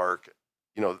 Jurassic Park,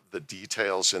 the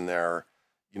details in there,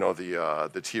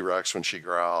 the T-Rex when she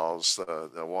growls,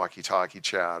 the walkie-talkie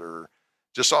chatter,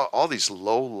 just all these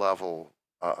low-level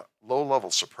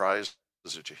surprises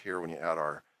that you hear when you add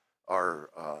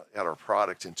our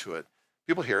product into it.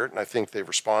 People hear it, and I think they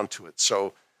respond to it.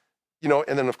 So,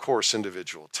 and then of course,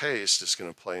 individual taste is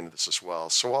going to play into this as well.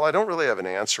 So while I don't really have an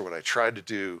answer, what I tried to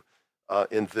do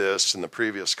in this and the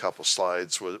previous couple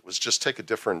slides was just take a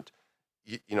different,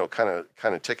 kind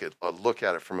of take a look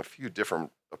at it from a few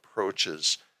different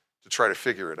approaches to try to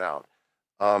figure it out.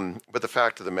 But the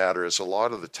fact of the matter is, a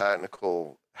lot of the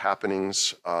technical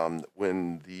happenings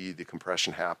when the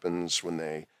compression happens, when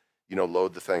they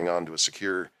load the thing onto a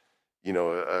secure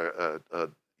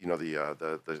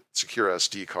the secure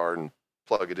SD card and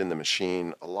plug it in the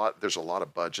machine. There's a lot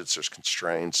of budgets, there's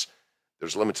constraints,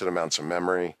 there's limited amounts of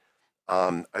memory.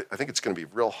 I think it's going to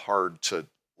be real hard to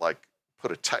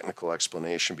put a technical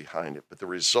explanation behind it, but the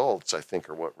results I think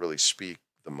are what really speak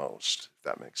the most, if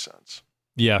that makes sense.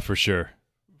 Yeah, for sure.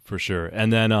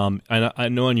 And then I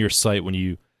know on your site, when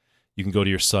you can go to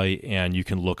your site and you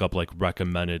can look up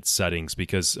recommended settings,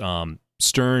 because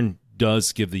Stern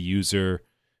does give the user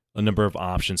a number of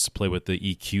options to play with the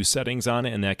EQ settings on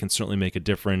it, and that can certainly make a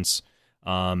difference.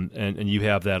 And you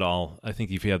have that all, I think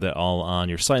you have that all on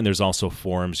your site. And there's also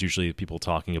forums, usually people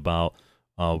talking about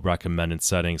recommended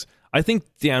settings. I think,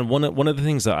 Dan, one of the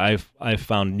things that I've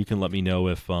found, and you can let me know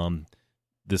if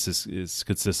this is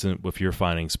consistent with your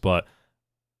findings, but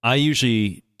I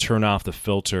usually turn off the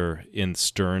filter in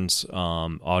Stern's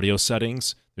audio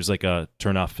settings. There's a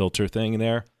turn off filter thing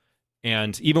there.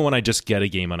 And even when I just get a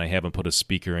game and I haven't put a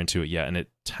speaker into it yet, and it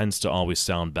tends to always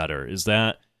sound better. Is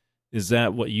that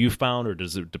what you found, or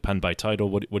does it depend by title?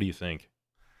 What do you think?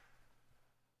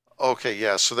 Okay,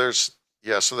 yeah. So there's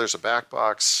a back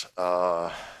box.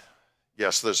 So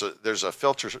there's a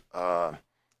filter, a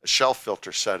shelf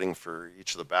filter setting for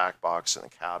each of the back box and the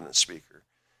cabinet speaker.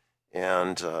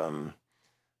 And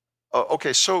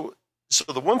okay, so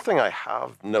the one thing I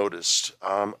have noticed,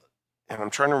 and I'm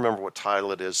trying to remember what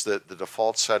title it is, that the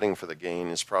default setting for the gain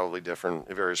is probably different.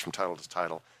 It varies from title to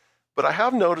title. But I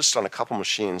have noticed on a couple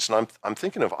machines, and I'm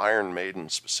thinking of Iron Maiden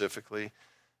specifically,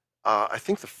 I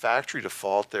think the factory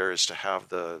default there is to have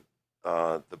the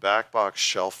back box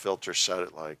shelf filter set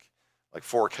at like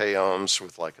 4K ohms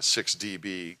with a 6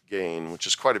 dB gain, which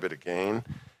is quite a bit of gain.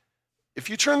 If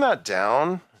you turn that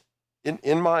down,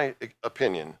 in my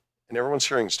opinion, and everyone's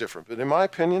hearing is different, but in my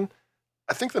opinion,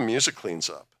 I think the music cleans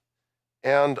up.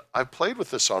 And I've played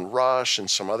with this on Rush and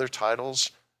some other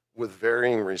titles with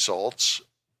varying results,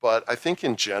 but I think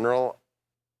in general,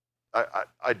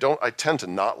 I tend to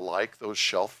not like those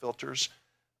shelf filters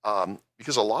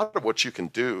because a lot of what you can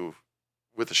do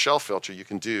with the shelf filter, you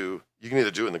can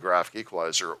either do it in the graphic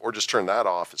equalizer or just turn that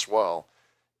off as well.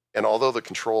 And although the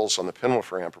controls on the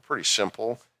Pinwoofer amp are pretty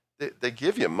simple, they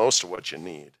give you most of what you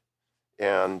need.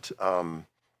 And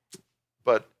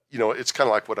but it's kind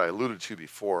of like what I alluded to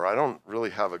before. I don't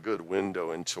really have a good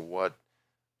window into what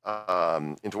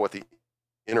the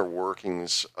inner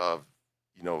workings of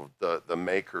the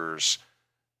makers'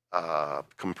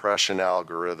 compression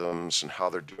algorithms and how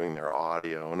they're doing their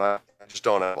audio, and I just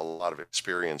don't have a lot of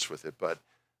experience with it. But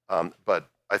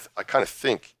I kind of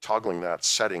think toggling that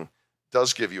setting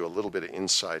does give you a little bit of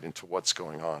insight into what's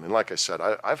going on. And like I said,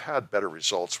 I've had better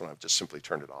results when I've just simply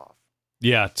turned it off.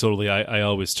 Yeah, totally. I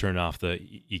always turn off the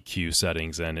EQ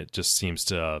settings, and it just seems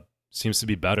to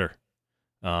be better.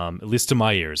 at least to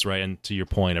my ears, right? And to your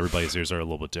point, everybody's ears are a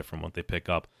little bit different what they pick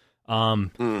up.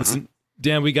 Listen,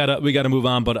 Dan, we gotta move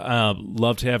on, but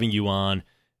loved having you on.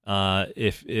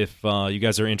 If you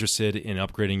guys are interested in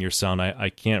upgrading your sound, I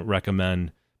can't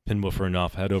recommend Pinwoofer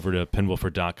enough. Head over to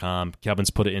pinwoofer.com.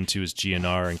 Kevin's put it into his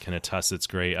GNR and can attest it's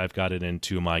great. I've got it in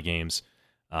 2 of my games.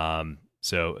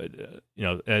 So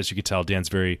as you can tell, Dan's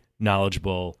very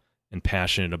knowledgeable and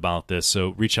passionate about this. So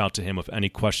reach out to him with any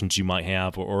questions you might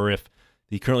have, or if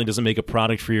he currently doesn't make a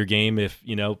product for your game, if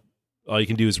all you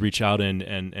can do is reach out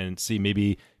and see,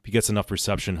 maybe if he gets enough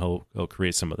reception, he'll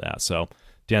create some of that. So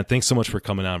Dan, thanks so much for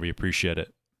coming on. We appreciate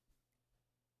it.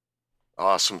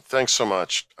 Awesome. Thanks so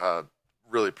much.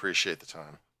 Really appreciate the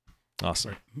time.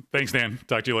 Awesome. Thanks, Dan.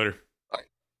 Talk to you later. All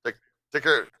right. Take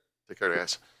care. Take care,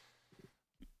 guys.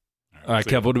 All right,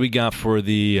 Kev, what do we got for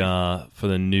the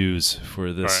news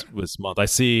for this month? I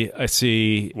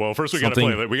see. Well, first we got to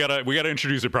play it. We got to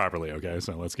introduce it properly. Okay,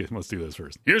 so let's do this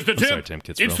first. Here's the tip. Sorry, Tim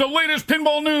Kitzrow. It's the latest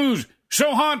pinball news.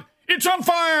 So hot, it's on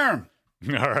fire.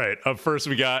 All right. Up first,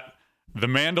 we got The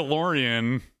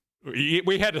Mandalorian.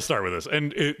 We had to start with this,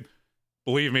 and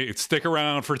believe me, stick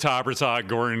around for Topper Talk.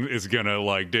 Gordon is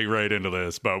gonna dig right into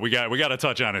this, but we got to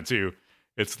touch on it too.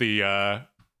 It's the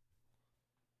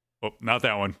not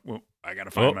that one. Well, I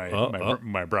gotta find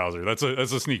my browser. That's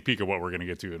a sneak peek of what we're gonna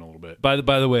get to in a little bit. By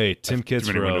the way, Tim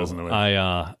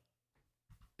Kitzrow,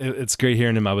 it's great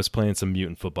hearing him. I was playing some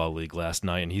Mutant Football League last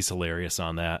night, and he's hilarious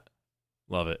on that.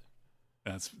 Love it.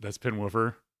 That's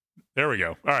Pinwoofer. There we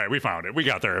go. All right, we found it. We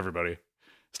got there, everybody.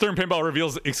 Stern Pinball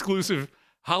reveals exclusive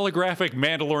holographic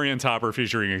Mandalorian topper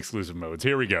featuring exclusive modes.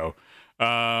 Here we go.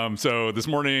 So this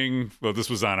morning, this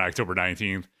was on October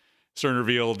 19th. Stern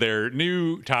revealed their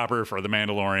new topper for the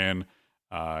Mandalorian,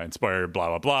 inspired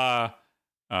blah, blah,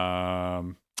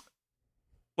 blah.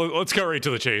 Let's go right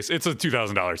to the chase. It's a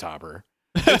 $2,000 topper.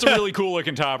 It's a really cool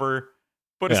looking topper,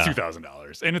 but it's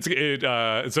 $2,000.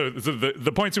 And so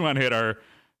the points we want to hit are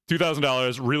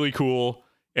 $2,000, really cool,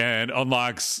 and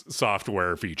unlocks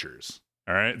software features.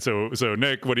 All right. So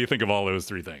Nick, what do you think of all those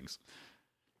 3 things?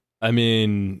 I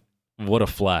mean, what a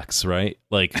flex, right?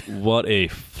 What a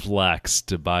flex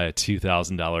to buy a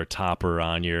 $2,000 topper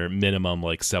on your minimum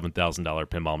 $7,000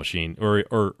 pinball machine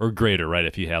or greater, right?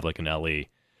 If you have an LE,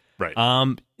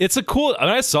 right? It's a cool. I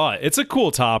mean, I saw it. It's a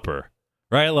cool topper,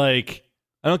 right?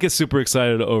 I don't get super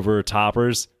excited over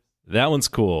toppers. That one's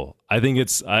cool. I think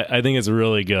it's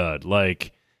really good.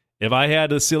 If I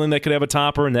had a ceiling that could have a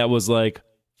topper and that was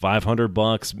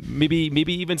 $500,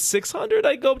 maybe even $600,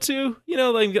 I'd go to.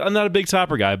 I'm not a big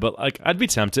topper guy, but I'd be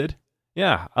tempted.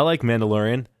 Yeah, I like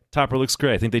Mandalorian. Topper looks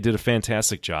great. I think they did a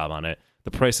fantastic job on it.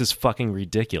 The price is fucking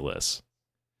ridiculous.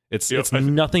 It's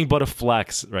nothing but a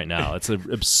flex right now. It's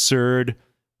an absurd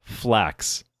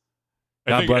flex.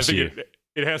 God bless you.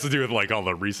 It has to do with all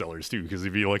the resellers too, because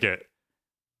if you look at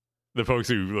the folks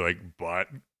who bought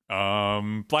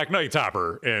Black Knight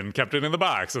topper and kept it in the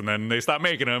box, and then they stopped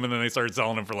making them, and then they started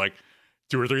selling them for $2,000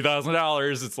 or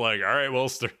 $3,000. It's all right, well,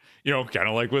 kind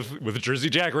of like with Jersey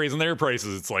Jack raising their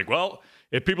prices. It's well,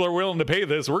 if people are willing to pay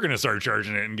this, we're going to start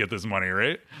charging it and get this money,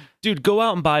 right? Dude, go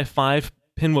out and buy 5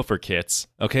 Pinwoofer kits.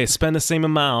 Okay, spend the same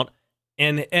amount,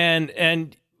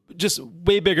 and just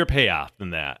way bigger payoff than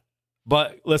that.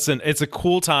 But listen, it's a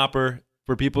cool topper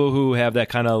for people who have that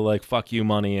kind of fuck you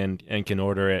money and can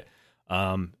order it.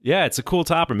 It's a cool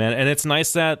topper, man, and it's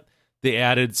nice that they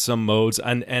added some modes.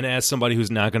 And as somebody who's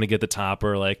not going to get the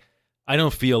topper, I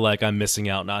don't feel like I'm missing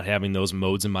out not having those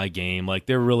modes in my game.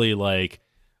 They're really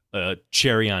a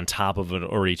cherry on top of an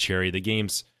already cherry. The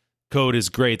game's code is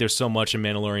great. There's so much in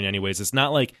Mandalorian, anyways. It's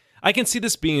not I can see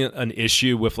this being an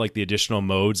issue with the additional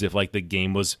modes if the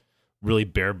game was really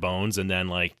bare bones, and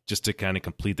then just to kind of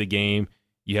complete the game,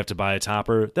 you have to buy a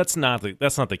topper. That's not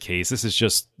the case. This is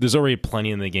just, there's already plenty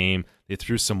in the game. They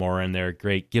threw some more in there.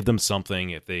 Great. Give them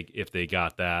something if they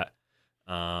got that.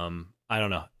 I don't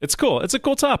know. It's cool. It's a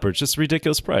cool topper. It's just a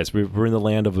ridiculous price. We're in the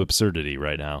land of absurdity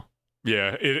right now.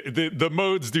 Yeah. The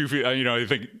modes do feel, I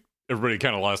think everybody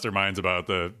kind of lost their minds about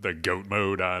the goat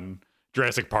mode on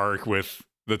Jurassic Park with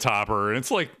the topper. And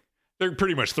it's they're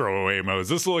pretty much throwaway modes.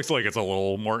 This looks like it's a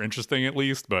little more interesting at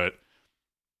least, but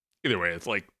either way, it's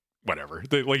whatever.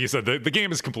 Like you said, the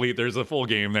game is complete. There's a full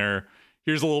game there.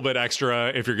 Here's a little bit extra.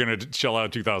 If you're going to shell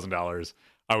out $2,000,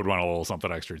 I would want a little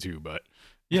something extra too. But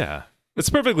yeah, it's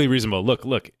perfectly reasonable.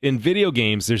 Look, in video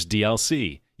games, there's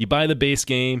DLC. You buy the base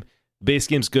game. Base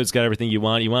game's good. It's got everything you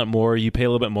want. You want more. You pay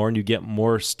a little bit more, and you get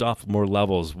more stuff, more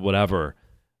levels, whatever.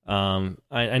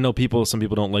 I know some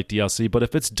people don't like DLC, but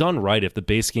if it's done right, if the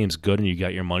base game's good and you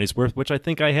got your money's worth, which I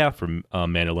think I have from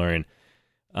Mandalorian,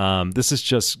 This is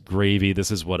just gravy.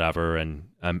 This is whatever, and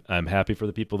I'm happy for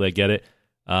the people that get it.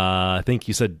 I think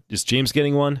you said, is James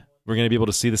getting one? We're going to be able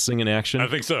to see this thing in action? I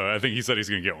think so. I think he said he's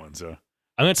going to get one. So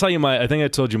I'm going to tell you I think I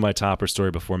told you my topper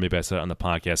story before. Maybe I said it on the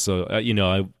podcast. So,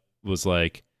 I was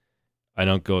like, I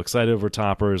don't go excited over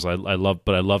toppers. I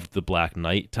loved the Black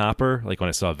Knight topper, like when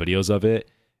I saw videos of it.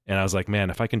 And I was like,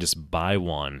 man, if I can just buy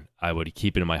one, I would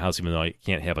keep it in my house, even though I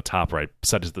can't have a topper. I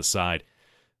set it to the side.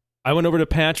 I went over to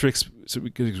Patrick's,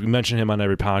 because we mention him on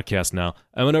every podcast now.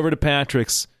 I went over to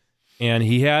Patrick's, and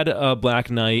he had a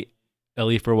Black Knight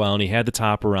LE for a while, and he had the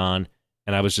topper on,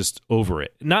 and I was just over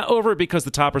it. Not over it because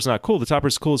the topper's not cool. The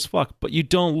topper's cool as fuck, but you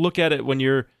don't look at it when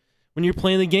you're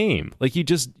playing the game. Like, you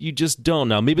just don't.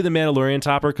 Now, maybe the Mandalorian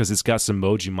topper, because it's got some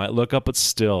modes you might look up, but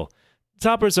still,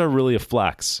 toppers are really a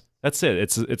flex. That's it.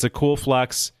 It's a cool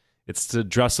flex. It's to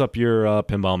dress up your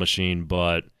pinball machine,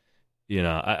 but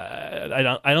I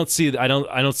don't see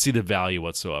the value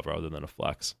whatsoever other than a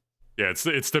flex. yeah,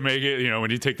 it's to make it,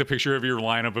 when you take the picture of your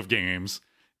lineup of games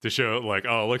to show like,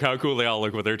 oh, look how cool they all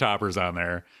look with their toppers on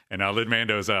there. And now that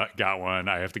Mando's got one,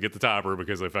 I have to get the topper,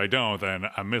 because if I don't, then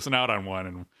I'm missing out on one.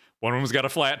 And one of them's got a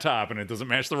flat top and it doesn't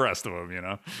match the rest of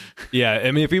them, Yeah,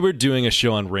 I mean, if we were doing a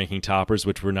show on ranking toppers,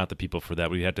 which we're not the people for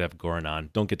that, we had to have Goran on.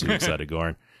 Don't get too excited,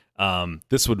 Goran.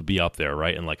 This would be up there,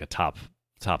 right? In like a top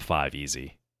 5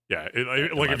 easy. Yeah,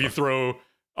 like if you throw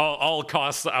all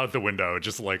costs out the window,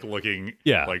 just like looking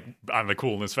like on the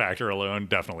coolness factor alone,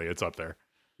 definitely it's up there.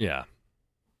 Yeah.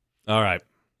 All right.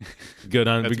 Good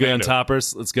on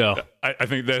toppers. Let's go. I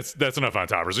think that's enough on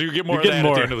toppers. So you get more of that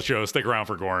at the end of the show. Stick around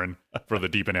for Goran for the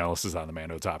deep analysis on the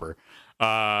Mando topper.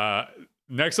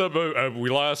 Next up, we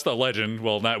lost a legend.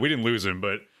 Well, we didn't lose him,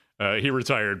 but he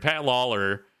retired. Pat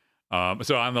Lawler.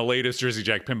 So on the latest Jersey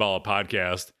Jack Pinball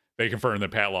podcast, they confirmed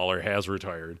that Pat Lawler has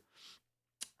retired.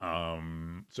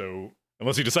 So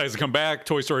unless he decides to come back,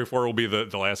 Toy Story 4 will be the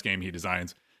last game he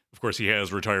designs. Of course, he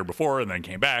has retired before and then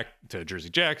came back to Jersey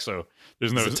Jack, so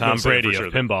there's no Tom Brady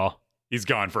of pinball. He's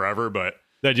gone forever, but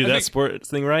did I do that sports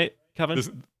thing right,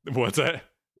 Kevin? What's that?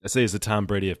 I say he's the Tom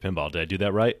Brady of pinball. Did I do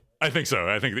that right? I think so.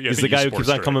 I think he's the guy who keeps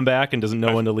on coming back and doesn't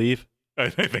know when to leave. I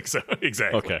think so.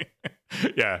 Exactly. Okay.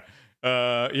 Yeah.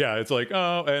 Yeah. It's like,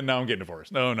 oh, and now I'm getting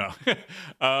divorced. No.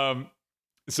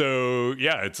 So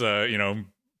yeah, it's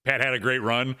Pat had a great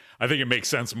run. I think it makes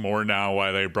sense more now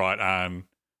why they brought on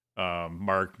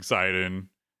Mark Seiden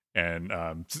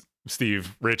and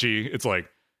Steve Ritchie. It's like,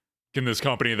 can this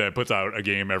company that puts out a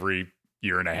game every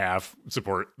year and a half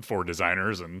support 4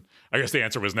 designers? And I guess the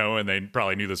answer was no, and they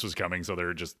probably knew this was coming, so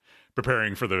they're just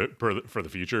preparing for the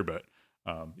future. But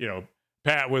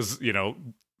Pat was,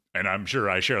 and I'm sure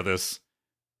I share this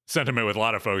sentiment with a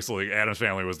lot of folks. Like, Addams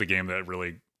Family was the game that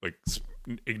really like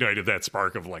ignited that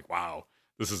spark of like, wow,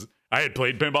 I had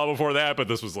played pinball before that, but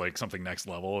this was like something next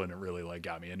level, and it really like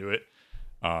got me into it.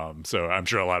 So I'm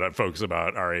sure a lot of folks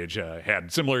about our age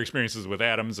had similar experiences with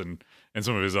Addams and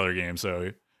some of his other games.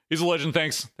 So he's a legend.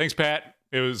 Thanks, Pat.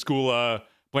 It was cool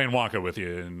playing Wonka with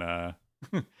you in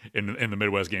the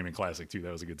Midwest Gaming Classic too.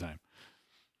 That was a good time.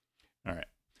 All right.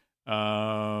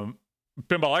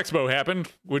 Pinball Expo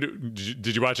happened.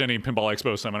 Did you watch any Pinball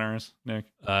Expo seminars, Nick?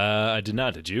 I did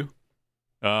not. Did you?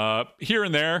 Here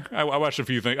and there, I watched a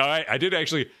few things. I did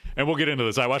actually, and we'll get into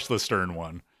this. I watched the Stern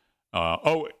one.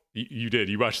 You did.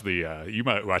 You watched you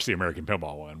might watch the American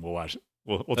Pinball one. We'll watch.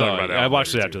 We'll talk about that. I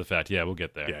watched it after the fact. Yeah, we'll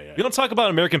get there. Yeah. We don't talk about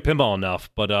American Pinball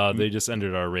enough, but they just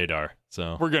entered our radar.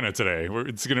 So we're gonna today.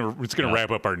 It's gonna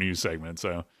wrap up our news segment.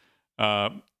 So,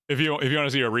 if you want to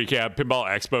see a recap, Pinball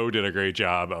Expo did a great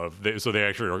job so they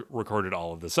actually recorded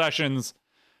all of the sessions.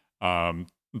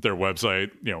 Their website,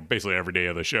 basically every day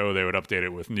of the show, they would update it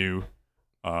with new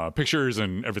pictures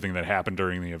and everything that happened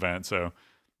during the event. So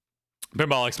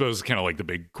Pinball Expo is kind of like the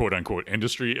big quote unquote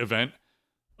industry event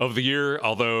of the year.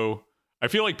 Although I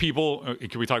feel like people,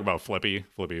 can we talk about Flippy?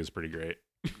 Flippy is pretty great.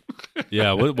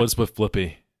 Yeah. What's with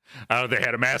Flippy? They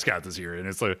had a mascot this year, and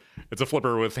it's a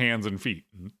flipper with hands and feet.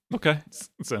 Okay.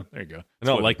 So there you go. I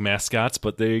don't like mascots,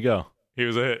 but there you go. He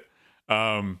was a hit.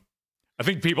 I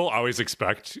think people always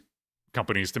expect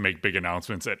companies to make big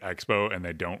announcements at Expo, and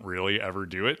they don't really ever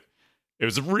do it. It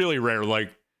was really rare.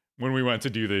 Like when we went to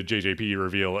do the JJP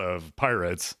reveal of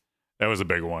Pirates, that was a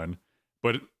big one.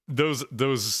 But those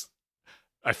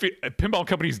I feel pinball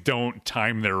companies don't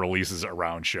time their releases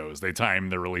around shows. They time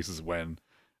their releases when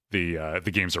the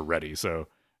games are ready. So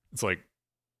it's like,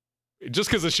 just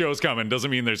because the show's coming doesn't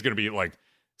mean there's going to be like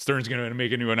Stern's going to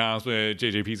make a new announcement,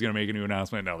 JJP's going to make a new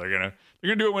announcement. No, they're going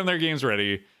to do it when their game's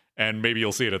ready, and maybe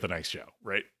you'll see it at the next show,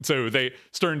 right? So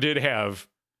Stern did have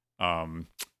the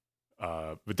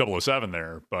 007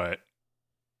 there, but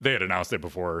they had announced it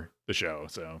before the show.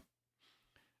 So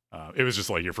it was just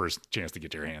like your first chance to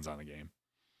get your hands on the game.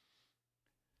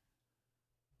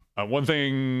 One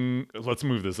thing, let's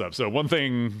move this up. So one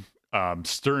thing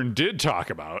Stern did talk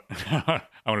about, I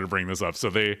wanted to bring this up. So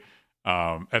they,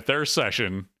 at their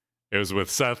session, it was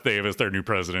with Seth Davis, their new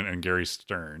president, and Gary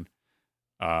Stern.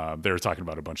 They were talking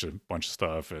about a bunch of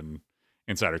stuff and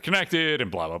Insider Connected and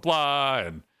blah, blah, blah.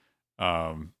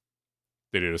 And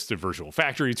they did a virtual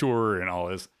factory tour and all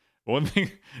this. One thing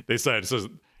they said, so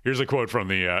here's a quote from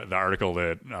the article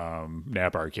that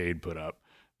Nap Arcade put up.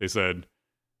 They said,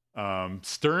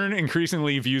 Stern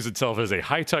increasingly views itself as a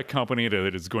high-tech company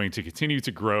that is going to continue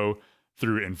to grow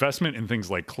through investment in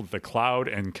things like the cloud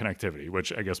and connectivity,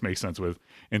 which I guess makes sense with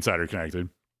Insider Connected.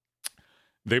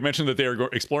 They mentioned that they are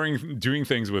exploring doing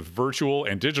things with virtual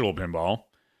and digital pinball,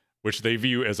 which they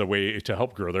view as a way to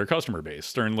help grow their customer base.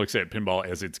 Stern looks at pinball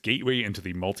as its gateway into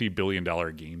the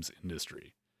multi-billion-dollar games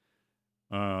industry.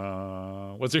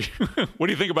 What do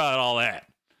you think about all that?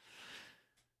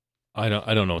 I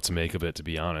don't know what to make of it, to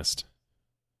be honest.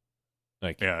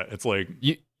 Like, yeah, it's like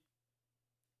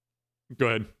go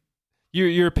ahead.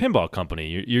 You're a pinball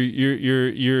company.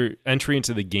 Your entry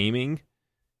into the gaming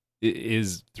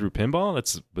is through pinball.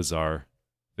 That's a bizarre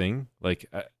thing. Like,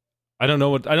 I don't know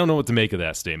what to make of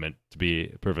that statement, to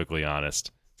be perfectly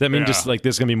honest. Does that mean just like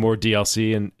there's gonna be more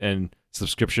DLC and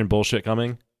subscription bullshit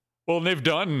coming? Well, they've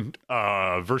done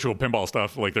virtual pinball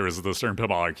stuff. Like there was the Stern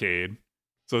Pinball Arcade.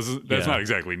 So that's not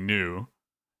exactly new.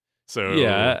 So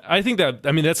yeah, I think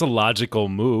that's a logical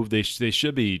move. They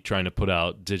should be trying to put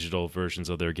out digital versions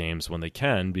of their games when they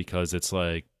can, because it's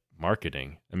like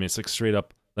marketing. I mean, it's like straight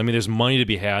up. I mean, there's money to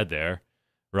be had there,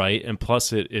 right? And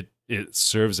plus, it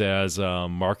serves as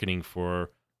marketing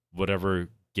for whatever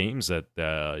games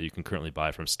that you can currently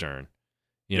buy from Stern.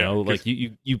 You know, like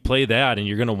you play that, and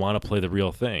you're gonna want to play the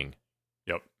real thing.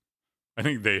 Yep, I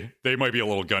think they might be a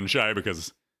little gun shy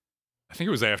because I think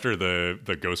it was after the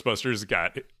Ghostbusters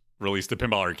got released to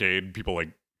Pinball Arcade, people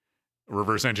like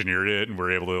reverse engineered it and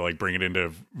were able to like bring it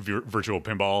into virtual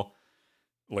pinball,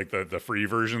 like the free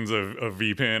versions of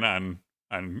VPin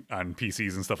on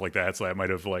PCs and stuff like that. So that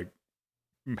might have like,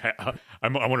 I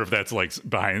wonder if that's like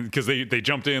behind, because they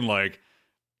jumped in like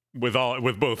with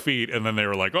both feet, and then they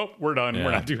were like, oh, we're done. Yeah.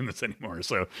 We're not doing this anymore.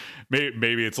 So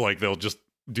maybe it's like they'll just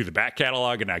do the back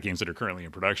catalog and not games that are currently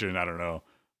in production. I don't know.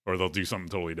 Or they'll do something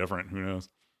totally different. Who knows?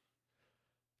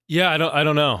 Yeah, I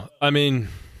don't know. I mean,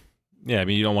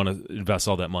 you don't want to invest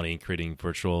all that money in creating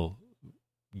virtual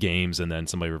games and then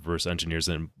somebody reverse engineers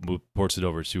and ports it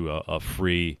over to a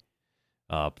free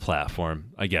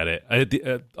platform. I get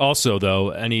it. Also,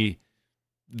 though,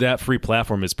 that free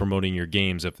platform is promoting your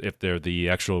games if they're the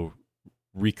actual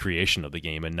recreation of the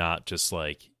game and not just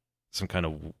like some kind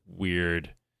of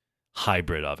weird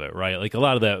hybrid of it, right? Like a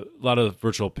lot of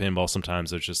virtual pinball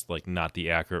sometimes it's just like not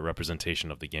the accurate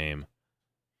representation of the game.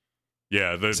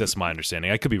 Yeah, that's my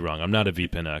understanding. I could be wrong. I'm not a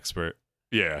VPin expert.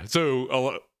 Yeah,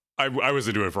 so I was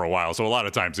into it for a while. So a lot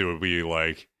of times it would be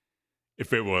like,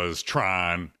 if it was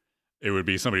Tron, it would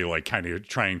be somebody like kind of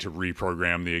trying to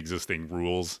reprogram the existing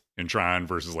rules in Tron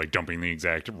versus like dumping the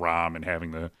exact ROM and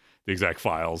having the exact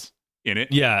files in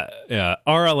it. Yeah.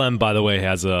 RLM, by the way,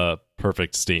 has a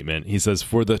perfect statement. He says,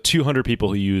 for the 200 people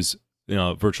who use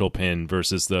virtual pin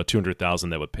versus the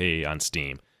 200,000 that would pay on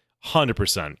Steam,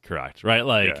 100% correct, right?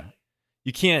 Like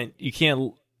you can't.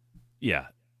 Yeah,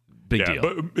 big deal.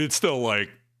 But it's still like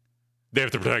they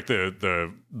have to protect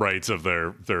the rights of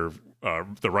their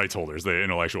the rights holders, the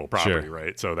intellectual property, sure.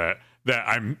 Right? So that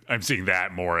I'm seeing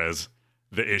that more as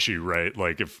the issue, right?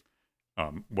 Like if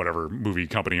whatever movie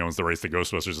company owns the rights to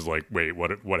Ghostbusters is like, wait,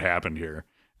 what happened here?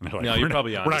 And they're like, no, we're not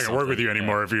going to work with you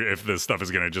anymore if this stuff is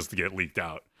going to just get leaked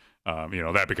out.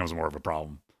 That becomes more of a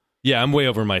problem. Yeah, I'm way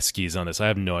over my skis on this. I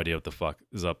have no idea what the fuck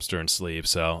is up Stern's sleeve,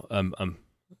 so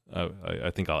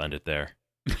I think I'll end it there.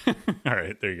 All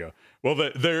right, there you go. Well,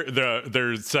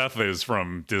 their Seth is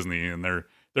from Disney, and they're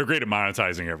great at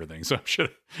monetizing everything. So I'm sure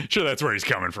that's where he's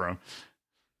coming from.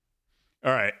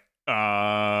 All right.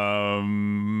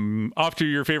 Off to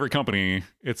your favorite company.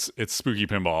 It's Spooky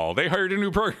Pinball. They hired a new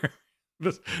program.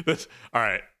 This all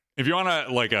right. If you want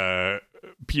to like a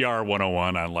PR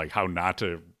 101 on like how not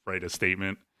to write a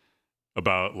statement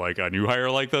about like a new hire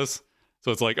like this.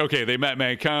 So it's like, okay, they met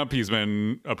Matt Kemp. He's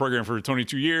been a programmer for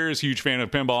 22 years. Huge fan of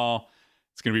pinball.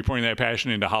 It's going to be pouring that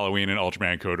passion into Halloween and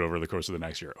Ultraman Code over the course of the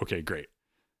next year. Okay, great.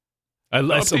 Oh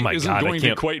my isn't God, going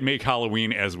to quite make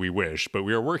Halloween as we wish, but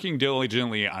we are working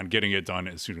diligently on getting it done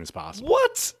as soon as possible.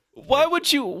 What? Why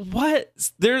would you? What?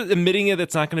 They're admitting it.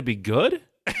 That's not going to be good.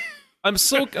 I'm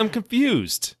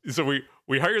confused. So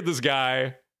we hired this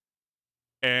guy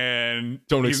and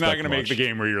Don't he's not expect going to make the much.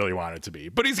 game where you really want it to be.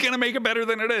 But he's going to make it better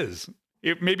than it is.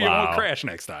 Maybe it Wow. won't crash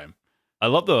next time. I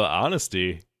love the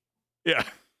honesty. Yeah.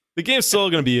 The game's still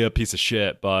going to be a piece of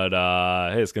shit, but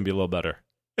hey, it's going to be a little better.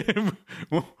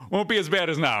 Won't be as bad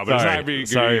as now, but it's Sorry. not going to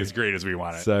Sorry. be as great as we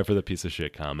want it. Sorry for the piece of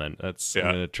shit comment. That's Yeah.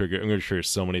 I'm going to trigger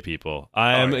so many people.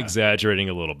 I am yeah. exaggerating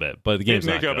a little bit, but the Hit game's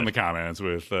Nick not up good. in the comments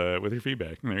with your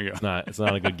feedback. There you go. It's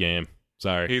not a good game.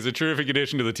 Sorry. He's a terrific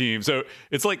addition to the team. So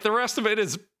it's like the rest of it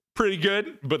is pretty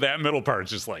good, but that middle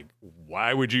part's just like,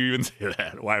 why would you even say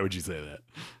that? Why would you say that?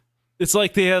 It's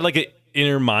like they had like an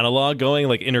inner monologue going,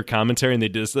 like inner commentary, and they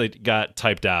just like got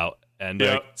typed out and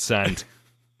Yep. like sent.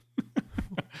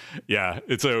 Yeah,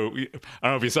 it's I don't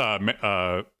know if you saw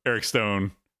Eric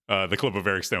Stone, the clip of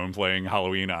Eric Stone playing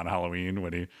Halloween on Halloween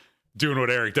when he doing what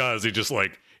Eric does. He just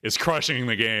like is crushing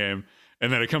the game,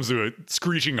 and then it comes to a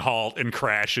screeching halt and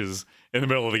crashes in the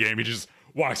middle of the game. He just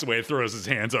walks away, throws his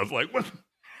hands up, like what?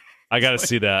 I got to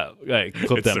see that. Like,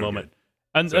 clip It's that so moment.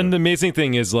 good. And the amazing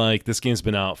thing is, like, this game's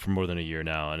been out for more than a year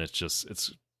now, and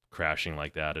it's crashing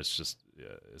like that. It's just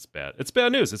it's bad. It's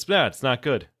bad news. It's bad. It's not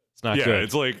good. It's not Yeah, good.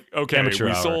 it's like okay, Amateur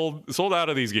we hour. sold out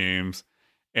of these games,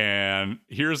 and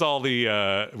here's all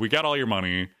the we got all your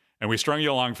money, and we strung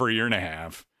you along for a year and a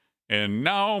half, and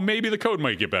now maybe the code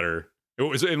might get better. It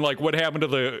was and like what happened to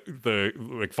the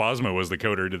like Phosmo was the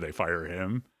coder. Did they fire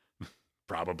him?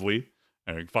 Probably.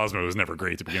 I mean, Phosmo was never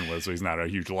great to begin with, so he's not a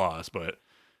huge loss, but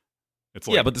it's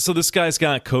like Yeah, but so this guy's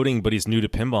got coding, but he's new to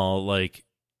pinball. Like,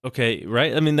 okay,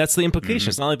 right? I mean, that's the implication.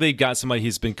 It's not like they got somebody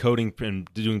who's been coding and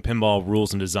doing pinball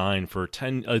rules and design for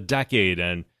a decade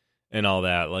and all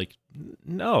that. Like,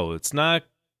 no, it's not.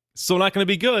 Still not going to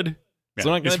be good. yeah,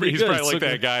 Still not going to be he's good. probably It's like still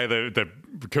that guy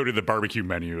that coded the barbecue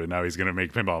menu, and now he's going to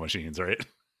make pinball machines, right?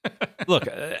 Look,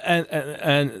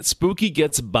 and Spooky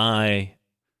gets by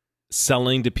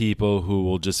selling to people who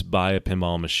will just buy a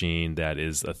pinball machine that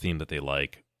is a theme that they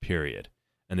like, period.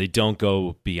 And they don't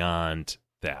go beyond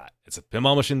that. It's a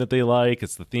pinball machine that they like.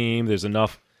 It's the theme. There's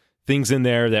enough things in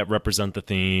there that represent the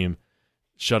theme.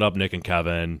 Shut up, Nick and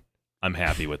Kevin. I'm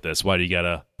happy with this. Why do you got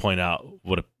to point out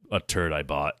what a turd I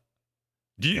bought?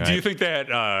 Do you think that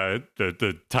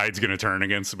the tide's going to turn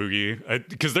against Spooky?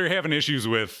 Because they're having issues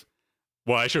with.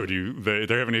 Well, I showed you.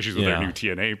 They're having issues with their new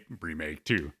TNA remake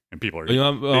too, and people are. You know,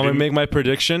 I'm going to make my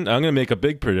prediction. I'm going to make a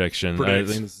big prediction. Predict.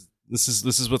 I think this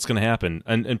is what's going to happen.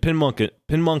 And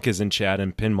Pinmonk is in chat,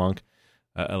 and Pinmonk,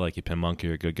 I like you, Pinmonk.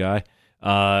 You're a good guy.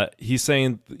 He's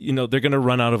saying, they're going to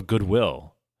run out of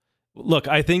goodwill. Look,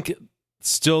 I think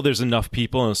still there's enough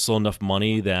people and still enough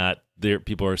money that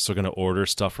people are still going to order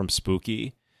stuff from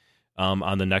Spooky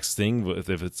on the next thing if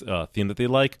it's a theme that they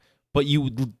like. But you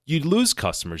lose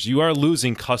customers. You are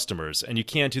losing customers, and you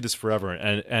can't do this forever.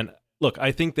 And look,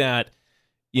 I think that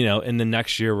in the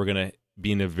next year we're going to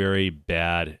be in a very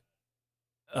bad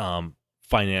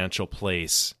financial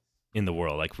place in the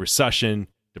world, like recession,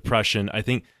 depression. I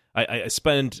think I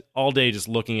spend all day just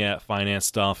looking at finance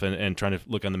stuff and trying to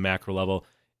look on the macro level.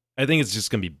 I think it's just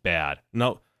going to be bad.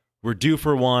 No, we're due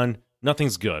for one.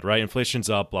 Nothing's good, right? Inflation's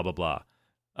up, blah, blah, blah.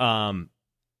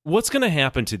 What's going to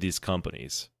happen to these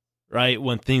companies, right,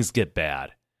 when things get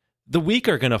bad? The weak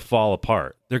are going to fall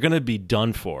apart. They're going to be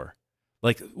done for.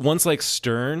 Like, ones like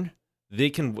Stern, they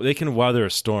can weather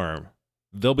a storm.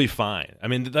 They'll be fine. I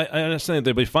mean, I understand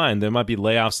they'll be fine. There might be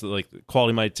layoffs that, like, the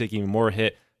quality might take even more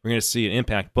hit. We're going to see an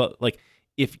impact. But, like,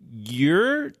 if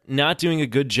you're not doing a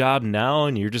good job now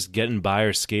and you're just getting by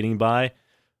or skating by,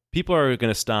 people are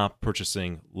going to stop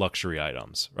purchasing luxury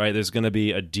items, right? There's going to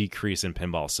be a decrease in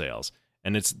pinball sales.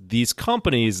 And it's these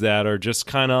companies that are just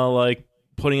kind of like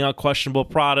putting out questionable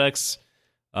products.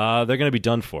 They're going to be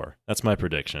done for. That's my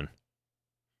prediction.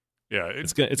 Yeah,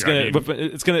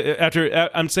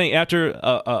 after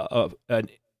a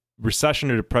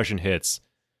recession or depression hits,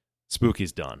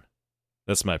 Spooky's done.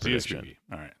 That's my prediction. CSPB.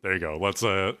 All right, there you go. Let's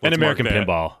and mark American that.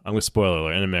 Pinball. I'm going to spoiler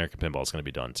alert. And American Pinball is going to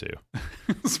be done too.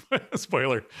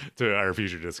 Spoiler to our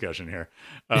future discussion here.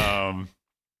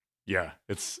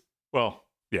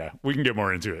 Yeah, we can get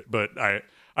more into it, but I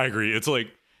agree. It's like,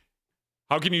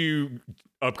 how can you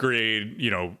upgrade,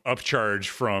 upcharge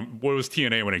from what was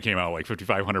TNA when it came out, like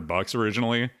 $5,500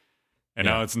 originally, and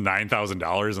now it's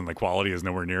 $9,000, and the quality is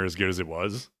nowhere near as good as it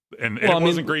was, and it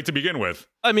wasn't great to begin with.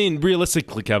 I mean,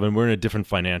 realistically, Kevin, we're in a different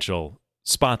financial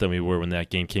spot than we were when that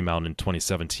game came out in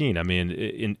 2017. I mean,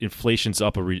 inflation's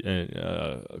up,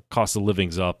 cost of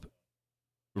living's up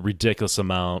a ridiculous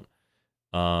amount.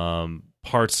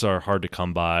 Parts are hard to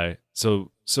come by.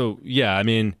 So yeah, I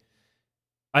mean,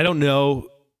 I don't know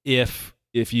if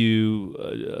you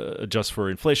adjust for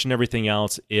inflation and everything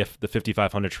else, if the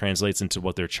 5,500 translates into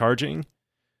what they're charging.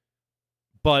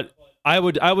 But I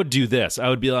would do this. I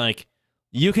would be like,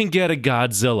 you can get a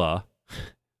Godzilla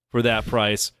for that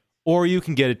price, or you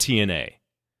can get a TNA.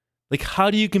 Like,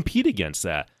 how do you compete against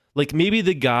that? Like, maybe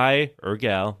the guy or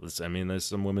gal, I mean, there's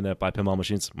some women that buy pinball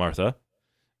machines, Martha.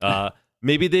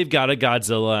 Maybe they've got a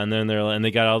Godzilla, and then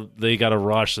they got a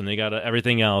Rush, and they got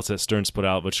everything else that Stearns put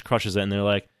out, which crushes it, and they're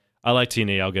like, I like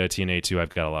TNA, I'll get a TNA too. I've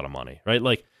got a lot of money, right?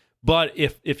 Like, but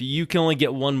if you can only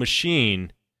get one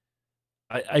machine,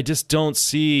 I just don't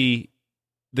see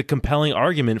the compelling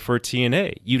argument for a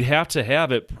TNA. You'd have to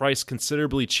have it priced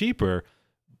considerably cheaper.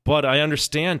 But I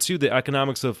understand, too, the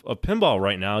economics of pinball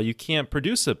right now. You can't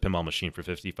produce a pinball machine for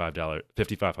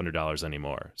 $5,500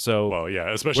 anymore. So, well,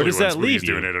 yeah, especially when Spookie's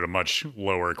doing it at a much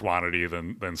lower quantity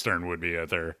than Stern would be at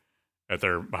their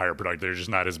higher product. They're just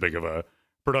not as big of a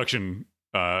production.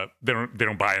 They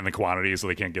don't buy in the quantity, so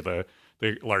they can't get the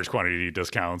large quantity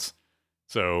discounts.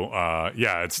 So,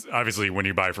 yeah, it's obviously when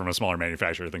you buy from a smaller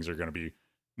manufacturer, things are going to be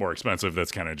more expensive.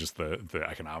 That's kind of just the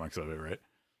economics of it, right?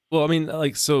 Well, I mean,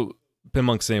 like, so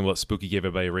Pinmonk's saying, well, Spooky gave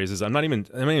everybody raises. I'm not even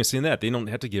saying that. They don't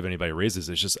have to give anybody raises.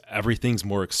 It's just everything's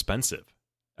more expensive.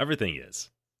 Everything is.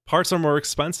 Parts are more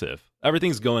expensive.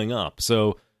 Everything's going up.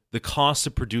 So the cost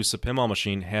to produce a pinball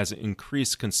machine has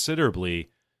increased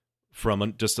considerably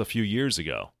from just a few years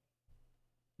ago.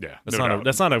 Yeah,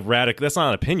 that's not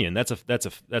an opinion. That's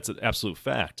an absolute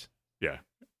fact. Yeah,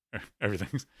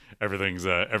 everything's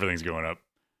going up.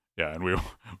 Yeah, and we've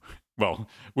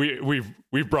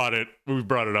brought it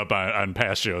up on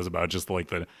past shows about just like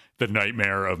the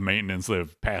nightmare of maintenance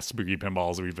of past Spooky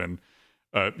pinballs we've been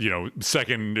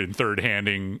second and third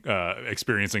handing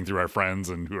experiencing through our friends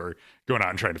and who are going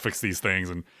out and trying to fix these things,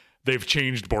 and they've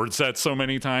changed board sets so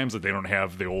many times that they don't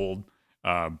have the old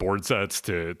board sets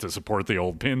to support the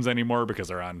old pins anymore because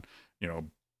they're on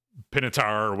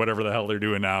Pinatar or whatever the hell they're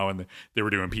doing now, and they were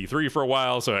doing P3 for a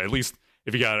while. So at least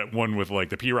if you got one with like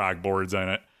the P-Rock boards on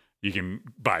it, you can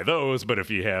buy those. But if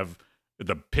you have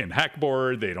the Pin Heck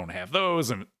board, they don't have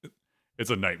those, and it's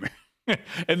a nightmare.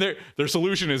 And their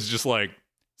solution is just like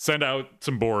send out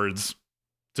some boards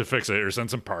to fix it, or send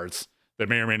some parts that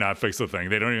may or may not fix the thing.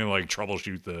 They don't even like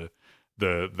troubleshoot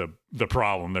the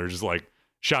problem. They're just like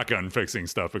shotgun fixing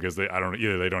stuff because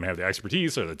either they don't have the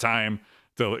expertise or the time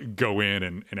to go in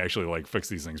and actually like fix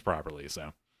these things properly.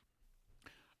 So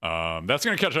that's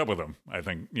going to catch up with them, I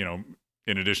think.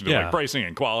 In addition to like pricing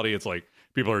and quality, it's like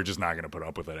people are just not going to put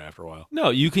up with it after a while. No,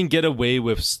 you can get away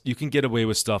with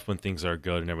stuff when things are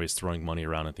good and everybody's throwing money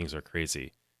around and things are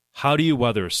crazy. How do you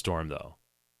weather a storm, though?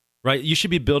 Right? You should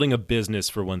be building a business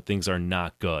for when things are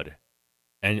not good,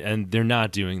 and they're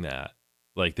not doing that.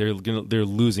 Like they're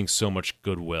losing so much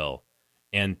goodwill,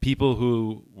 and people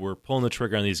who were pulling the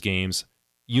trigger on these games,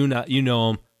 you know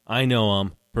them, I know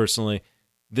them personally.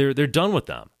 They're done with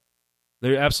them.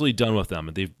 They're absolutely done with them,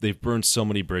 and they've burned so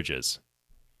many bridges.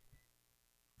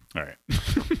 All right,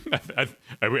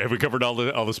 have we covered all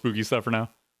the spooky stuff for now?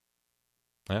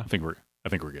 Yeah, I think we're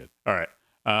good. All right.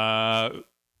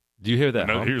 Do you hear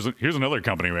that? Here's another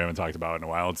company we haven't talked about in a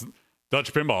while. It's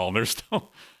Dutch Pinball, and they're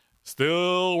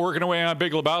still working away on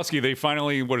Big Lebowski. They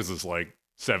finally, what is this, like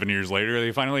 7 years later?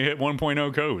 They finally hit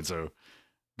 1.0 code. So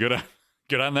good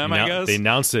on them, I guess. They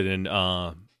announced it in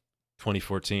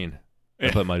 2014. I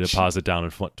put my deposit down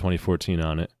in 2014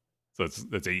 on it. So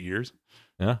that's 8 years.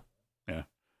 Yeah. Yeah.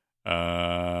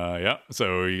 Yeah.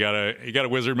 So you got a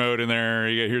wizard mode in there.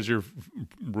 Here's your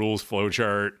rules flow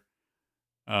chart.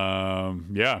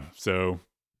 Yeah. So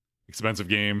expensive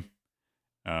game.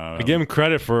 I give him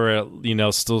credit for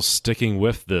still sticking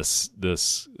with this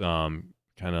kind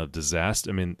of disaster.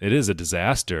 I mean, it is a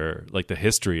disaster, like the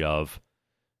history of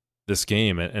this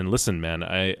game. And listen, man,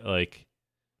 I like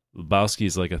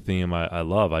Lebowski's like a theme I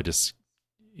love. I just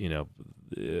the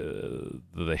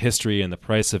history and the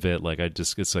price of it, like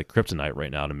it's like kryptonite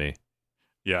right now to me.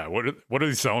 Yeah. What are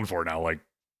they selling for now? Like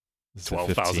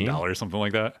 $12,000, something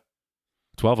like that.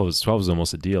 12 is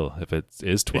almost a deal. If it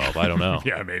is 12, I don't know.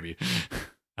 Yeah, maybe.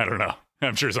 I don't know.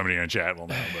 I'm sure somebody in the chat will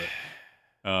know.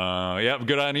 But yeah,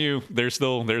 good on you. They're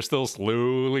still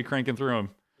slowly cranking through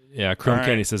them. Yeah, Chrome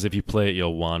Candy says if you play it,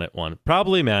 you'll want it one.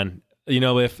 Probably, man.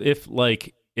 If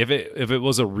it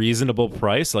was a reasonable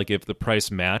price, like if the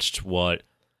price matched what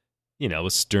a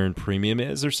Stern Premium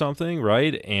is or something,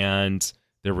 right? And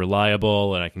they're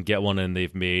reliable, and I can get one, and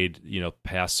they've made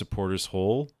past supporters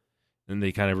whole. And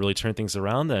they kind of really turn things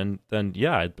around, then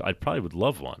yeah, I probably would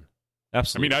love one.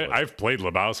 Absolutely. I mean, I've played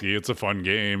Lebowski. It's a fun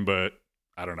game, but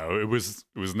I don't know. It was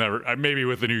never. Maybe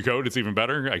with the new code, it's even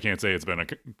better. I can't say it's been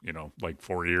like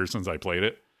 4 years since I played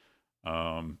it.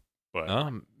 But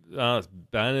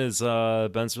Ben's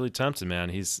really tempted,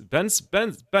 man. Ben.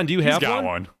 Do you have one? He's got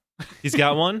one. He's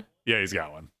got one. Yeah, he's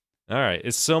got one. All right,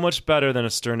 it's so much better than a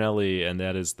Sternelli, and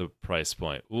that is the price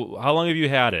point. How long have you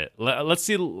had it? Let's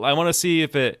see. I want to see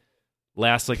if it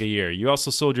lasts like a year. You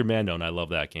also sold your Mando, and I love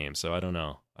that game, so I don't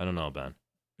know, Ben.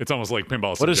 It's almost like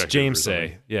pinball. What does Subjective James or something.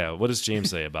 say? Yeah, what does James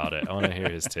say about it? I want to hear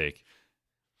his take.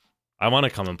 I want to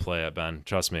come and play it, Ben.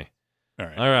 Trust me. All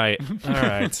right. All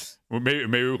right. Well, maybe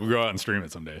we'll go out and stream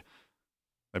it someday.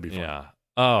 That'd be fun. Yeah.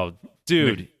 Oh,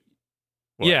 dude.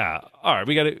 What? Yeah. All right,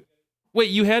 we got to. Wait,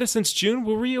 you had it since June?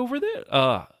 Were we over there?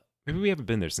 Maybe we haven't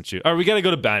been there since June. All right, we got to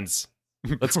go to Ben's.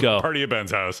 Let's go. Party at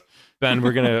Ben's house. Ben,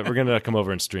 we're gonna come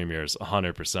over and stream yours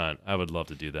 100%. I would love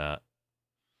to do that.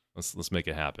 Let's make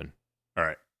it happen. All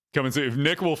right. Come and see if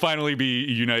Nick will finally be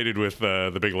united with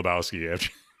the Big Lebowski after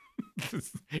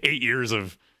 8 years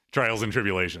of trials and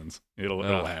tribulations. It'll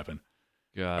happen.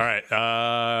 God. All right.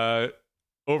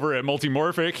 Over at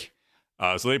Multimorphic,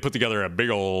 so they put together a big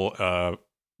old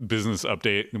business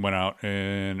update that went out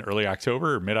in early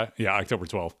October, October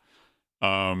 12th.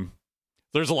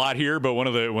 There's a lot here, but one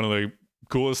of the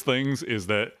coolest things is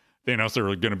that they announced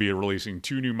they're going to be releasing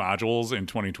 2 new modules in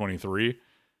 2023.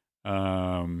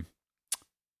 I'm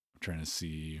trying to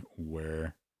see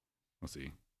where. Let's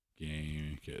see,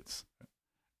 game kits.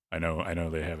 I know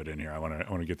they have it in here. I want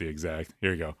to get the exact.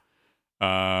 Here you go.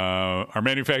 Our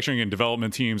manufacturing and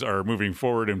development teams are moving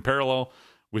forward in parallel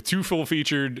with 2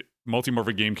 full-featured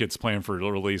Multimorphic game kits planned for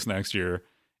release next year,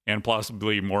 and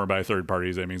possibly more by third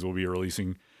parties. That means we'll be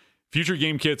releasing future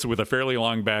game kits with a fairly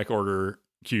long back order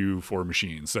queue for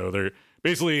machines. So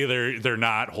they're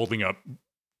not holding up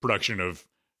production of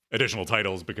additional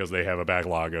titles because they have a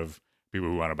backlog of people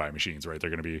who want to buy machines, right?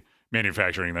 They're going to be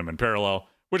manufacturing them in parallel,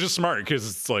 which is smart because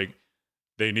it's like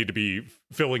they need to be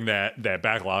filling that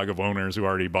backlog of owners who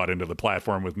already bought into the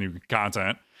platform with new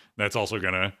content. That's also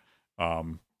going to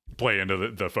play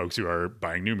into the folks who are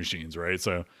buying new machines, right?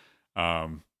 So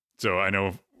I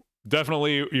know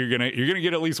definitely you're gonna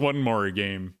get at least one more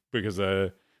game because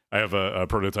I have a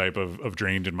prototype of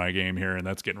Drained in my game here, and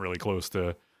that's getting really close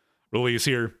to release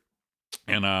here.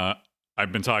 And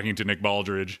I've been talking to Nick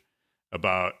Baldridge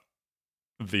about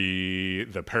the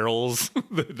perils,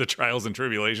 the trials and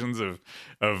tribulations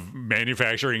of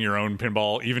manufacturing your own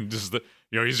pinball. Even just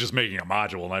he's just making a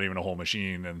module, not even a whole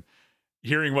machine, and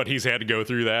hearing what he's had to go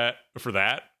through I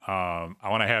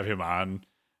want to have him on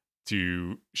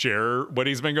to share what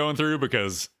he's been going through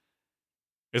because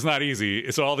it's not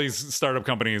easy. So all these startup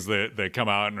companies that come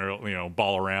out and are,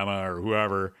 Ballerama or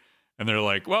whoever, and they're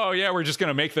like, well, yeah, we're just going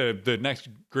to make the next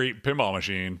great pinball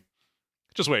machine.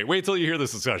 Just wait till you hear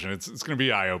this discussion. It's going to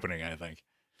be eye-opening, I think.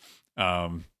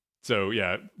 So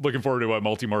yeah, looking forward to what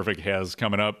Multimorphic has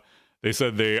coming up. They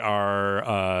said they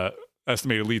are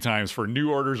estimated lead times for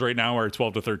new orders right now are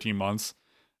 12 to 13 months.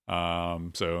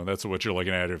 So that's what you're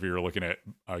looking at if you're looking at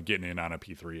getting in on a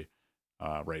P3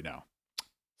 right now.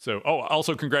 So,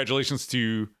 also congratulations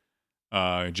to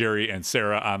Jerry and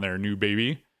Sarah on their new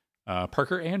baby.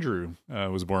 Parker Andrew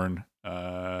was born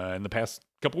in the past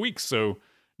couple weeks. So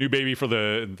new baby for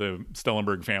the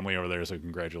Stellenberg family over there. So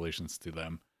congratulations to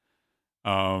them.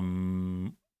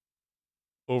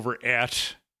 Over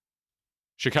at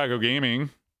Chicago Gaming,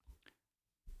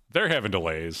 they're having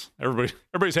delays.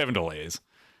 Everybody's having delays.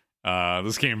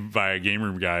 This came via Game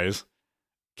Room guys.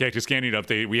 Cactus Canyon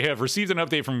update. We have received an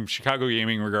update from Chicago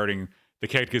Gaming regarding the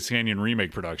Cactus Canyon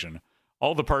remake production.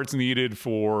 All the parts needed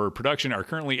for production are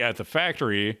currently at the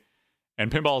factory, and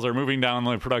pinballs are moving down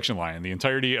the production line. The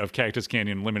entirety of Cactus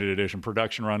Canyon limited edition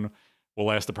production run will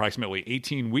last approximately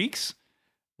 18 weeks,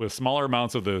 with smaller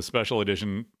amounts of the special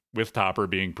edition with topper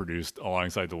being produced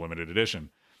alongside the limited edition.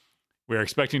 We are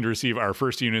expecting to receive our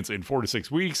first units in 4 to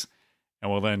 6 weeks, and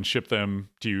will then ship them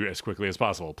to you as quickly as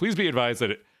possible. Please be advised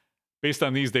that based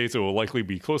on these dates, it will likely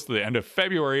be close to the end of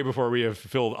February before we have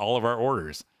fulfilled all of our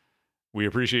orders. We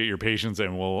appreciate your patience,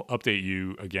 and we'll update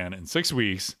you again in 6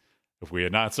 weeks if we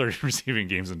had not started receiving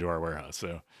games into our warehouse.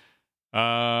 So,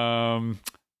 yeah,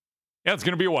 it's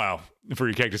going to be a while for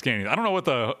your Cactus Canyon. I don't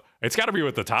know it's got to be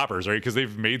with the toppers, right? Because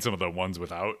they've made some of the ones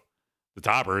without the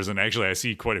toppers, and actually I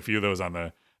see quite a few of those on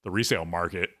the resale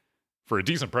market for a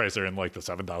decent price. They're in like the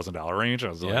 $7,000 range. I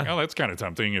was like, oh, that's kind of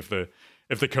tempting. If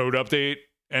the code update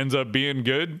ends up being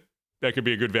good, that could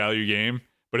be a good value game.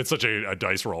 But it's such a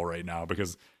dice roll right now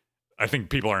because I think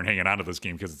people aren't hanging on to this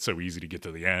game because it's so easy to get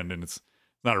to the end, and it's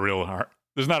not a real hard.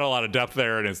 There's not a lot of depth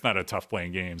there, and it's not a tough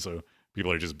playing game, so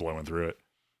people are just blowing through it.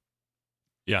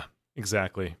 Yeah,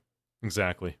 exactly.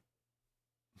 All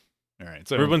right,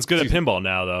 so everyone's good at pinball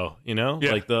now, though.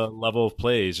 Yeah. Like the level of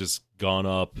play has just gone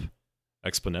up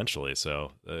exponentially.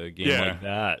 So a game like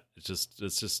that, it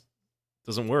just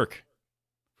doesn't work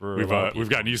for We've a lot of we've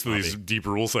people gotten used to in the these hobby. deep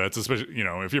rule sets, especially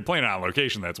if you're playing on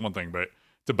location, that's one thing. But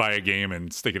to buy a game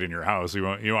and stick it in your house, you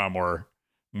want more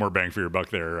bang for your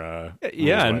buck there.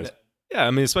 Yeah, rules-wise. and yeah.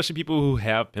 I mean, especially people who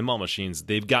have pinball machines,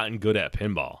 they've gotten good at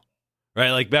pinball,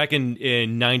 right? Like back in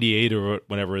 '98 or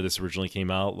whenever this originally came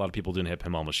out, a lot of people didn't have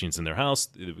pinball machines in their house.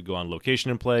 They would go on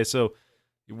location and play, so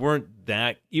they weren't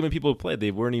that. Even people who played,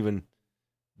 they weren't even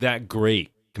that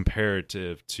great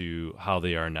comparative to how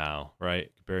they are now,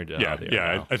 right? Compared to how they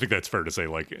are now. I think that's fair to say.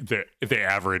 Like the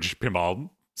average pinball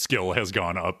skill has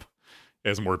gone up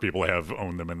as more people have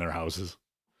owned them in their houses.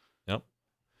 Yep.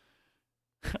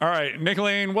 All right, Nick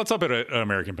Lane, what's up at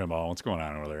American Pinball? What's going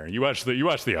on over there? You watched the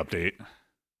update.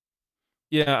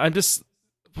 Yeah, I'm just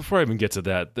before I even get to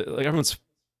that, like everyone's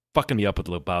fucking me up with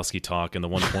the Lebowski talk and the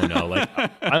 1.0. Like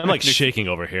I'm like shaking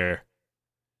over here.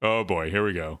 Oh boy, here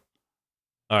we go.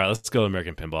 All right, let's go to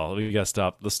American Pinball. We gotta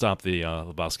stop. Let's stop the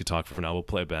Lebowski talk for now. We'll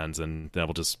play Ben's, and that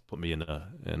will just put me in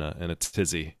a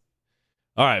tizzy.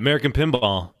 All right, American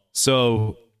Pinball.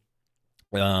 So,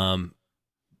 I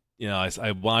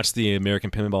watched the American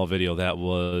Pinball video. That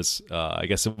was, I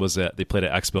guess it was they played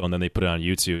at Expo, and then they put it on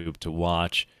YouTube to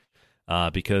watch,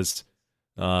 because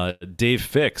Dave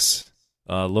Fix,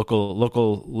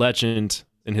 local legend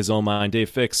in his own mind, Dave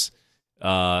Fix,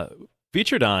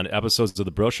 featured on episodes of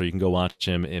the Bro Show. You can go watch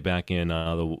him back in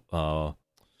the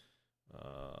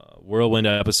Whirlwind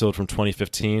episode from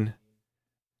 2015.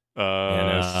 The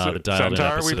Dialed In Centaur,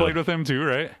 we episode. played with him too,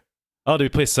 right? Oh, did we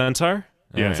play Centaur?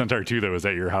 Yeah, All right. Centaur 2 that was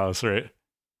at your house, right?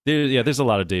 There's a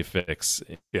lot of Dave Fix.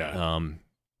 Yeah.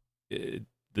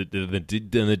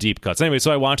 The deep cuts. Anyway,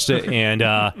 so I watched it, and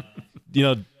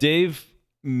Dave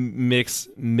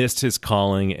missed his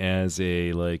calling as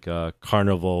a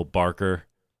carnival barker.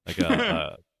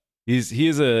 He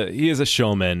is a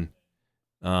showman.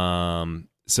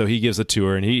 So he gives a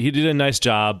tour, and he did a nice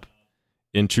job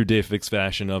in true Dave Fix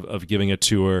fashion of giving a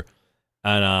tour.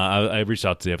 And I reached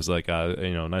out to Dave. I was like,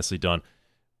 nicely done.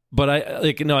 But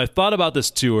I thought about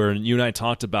this tour, and you and I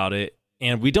talked about it,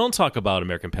 and we don't talk about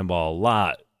American Pinball a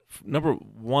lot. Number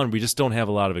one, we just don't have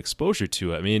a lot of exposure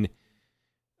to it. I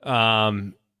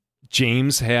mean,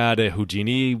 James had a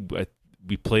Houdini.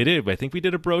 We played it. I think we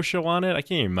did a Bro Show on it. I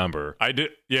can't even remember. I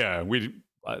did. Yeah, I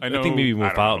know. I think maybe I don't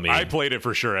without know. me. I played it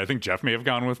for sure. I think Jeff may have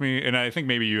gone with me, and I think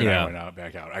maybe you and I went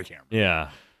back out. I can't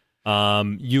remember.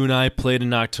 Yeah. You and I played in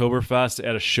Oktoberfest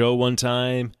at a show one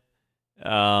time.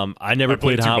 I never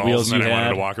played two Hot balls, Wheels. and You then I had.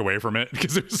 wanted to walk away from it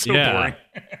because it was so boring.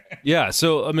 Yeah.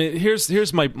 So I mean,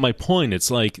 here's my point.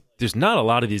 It's like there's not a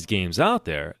lot of these games out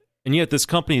there, and yet this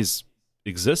company's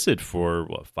existed for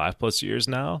 5+ years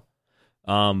now.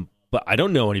 But I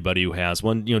don't know anybody who has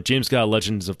one. James got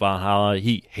Legends of Valhalla.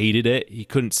 He hated it. He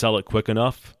couldn't sell it quick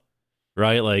enough.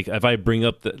 Right? Like if I bring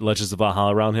up the Legends of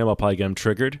Valhalla around him, I'll probably get him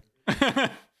triggered.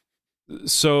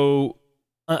 So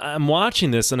I'm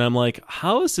watching this and I'm like,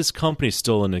 how is this company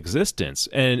still in existence?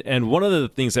 And one of the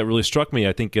things that really struck me,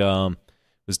 I think,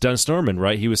 was Dennis Norman,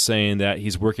 right? He was saying that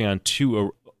he's working on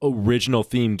 2 original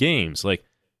theme games. Like,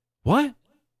 what?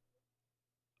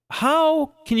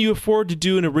 How can you afford to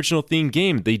do an original theme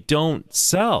game? They don't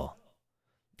sell.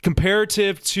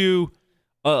 Comparative to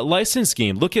a licensed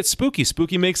game, look at Spooky.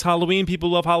 Spooky makes Halloween. People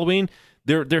love Halloween.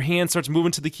 Their hand starts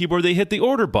moving to the keyboard. They hit the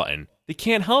order button. They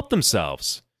can't help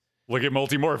themselves. Look at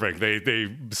Multimorphic.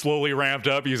 They slowly ramped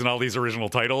up using all these original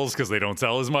titles because they don't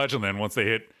sell as much, and then once they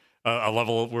hit a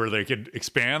level where they could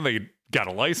expand, they got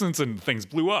a license and things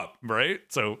blew up, right?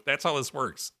 So that's how this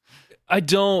works. I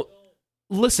don't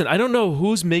know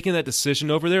who's making that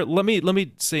decision over there. Let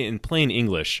me say in plain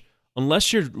English,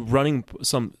 unless you're running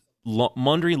some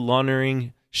money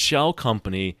laundering shell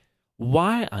company,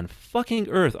 why on fucking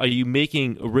earth are you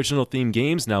making original theme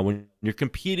games now when you're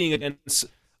competing against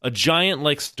a giant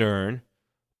like Stern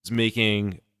who's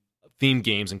making theme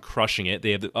games and crushing it?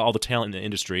 They have all the talent in the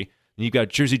industry. And you've got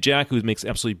Jersey Jack, who makes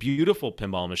absolutely beautiful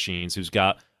pinball machines, who's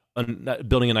got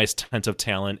building a nice tent of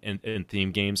talent in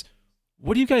theme games.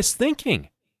 What are you guys thinking?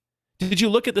 Did you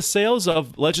look at the sales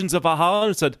of Legends of Valhalla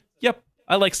and said, "Yep,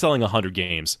 I like selling 100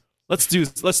 games. Let's do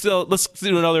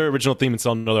another original theme and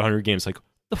sell another 100 games." Like,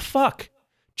 the fuck?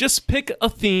 Just pick a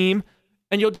theme,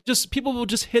 and people will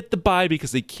just hit the buy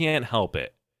because they can't help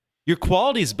it. Your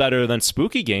quality is better than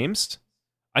Spooky games.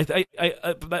 I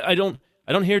don't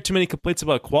hear too many complaints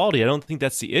about quality. I don't think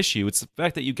that's the issue. It's the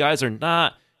fact that you guys are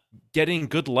not getting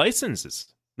good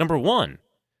licenses. Number one.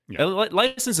 Yeah.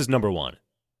 License is number one.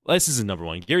 License is number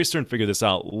one. Gary Stern figured this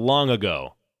out long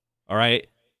ago. All right?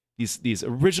 These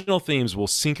original themes will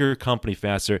sink your company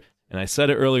faster. And I said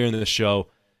it earlier in the show,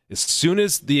 as soon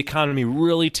as the economy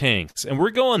really tanks, and we're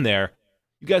going there,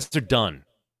 you guys are done.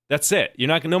 That's it. You're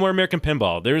not no more American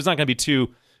Pinball. There's not going to be 2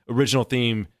 original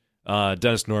theme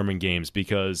Dennis Norman games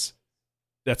because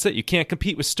that's it. You can't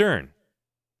compete with Stern.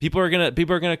 People are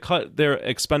gonna cut their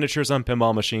expenditures on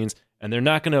pinball machines, and they're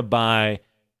not gonna buy,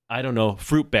 I don't know,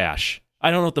 Fruit Bash.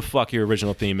 I don't know what the fuck your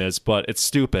original theme is, but it's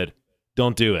stupid.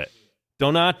 Don't do it.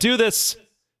 Do not do this.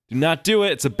 Do not do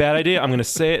it. It's a bad idea. I'm gonna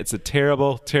say it. It's a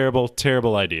terrible, terrible,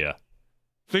 terrible idea.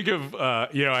 Think of,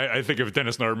 I think of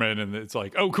Dennis Norman, and it's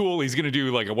like, oh, cool, he's going to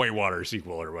do like a Whitewater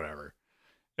sequel or whatever.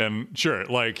 And sure,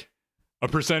 like a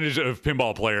percentage of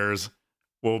pinball players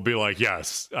will be like,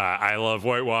 yes, I love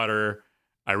Whitewater.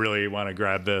 I really want to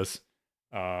grab this.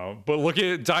 But look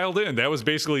at Dialed In. That was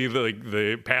basically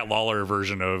the Pat Lawler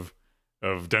version of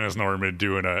Dennis Norman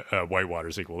doing a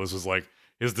Whitewater sequel. This was like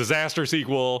his disaster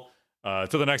sequel to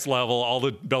the next level. All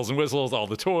the bells and whistles, all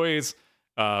the toys.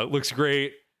 Looks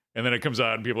great. And then it comes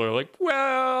out and people are like,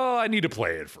 well, I need to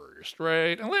play it first,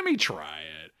 right? And let me try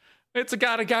it. It's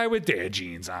got a guy with dad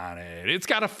jeans on it. It's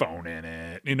got a phone in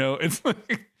it. It's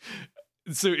like,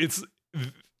 so it's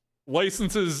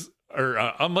licenses or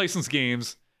unlicensed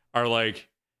games are like,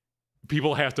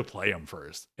 people have to play them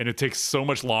first. And it takes so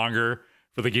much longer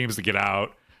for the games to get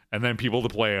out and then people to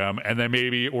play them. And then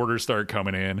maybe orders start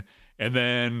coming in. And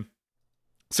then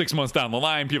 6 months down the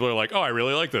line, people are like, oh, I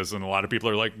really like this. And a lot of people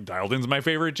are like, Dialed In's my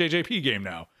favorite JJP game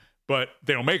now. But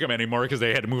they don't make them anymore because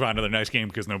they had to move on to the next game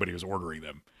because nobody was ordering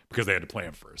them because they had to play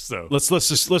them first. So let's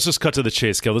just cut to the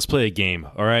chase, Kel. Let's play a game.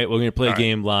 All right, we're gonna play a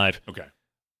game live. Okay.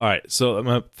 All right.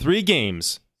 So 3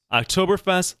 games: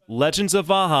 Oktoberfest, Legends of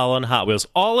Valhalla, and Hot Wheels.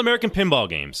 All American pinball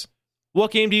games.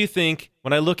 What game do you think,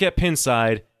 when I look at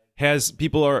Pinside, has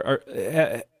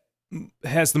the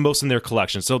most in their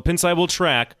collection? So Pinside will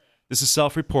track. This is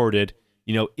self-reported.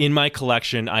 In my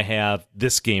collection, I have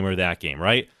this game or that game,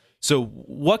 right? So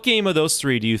what game of those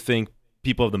 3 do you think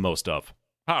people have the most of?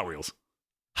 Hot Wheels.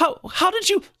 How did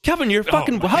you, Kevin,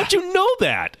 how did you know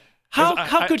that?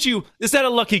 How could you, is that a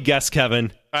lucky guess,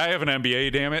 Kevin? I have an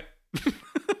MBA, damn it.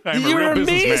 You're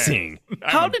amazing.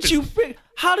 How did you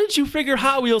figure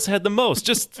Hot Wheels had the most?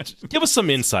 Just give us some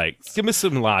insight. Give us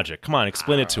some logic. Come on,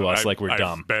 explain it to us like we're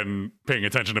dumb. I've been paying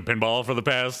attention to pinball for the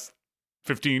past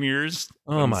 15 years.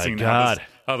 Oh my God.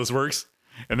 How this works.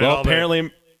 And then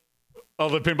apparently all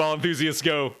the pinball enthusiasts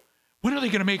go, when are they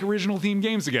going to make original theme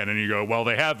games again? And you go, well,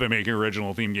 they have been making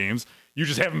original theme games. You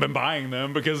just haven't been buying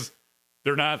them because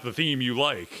they're not the theme you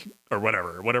like or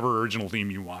whatever original theme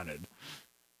you wanted.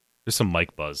 There's some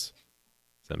mic buzz.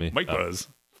 Is that me? Mic buzz.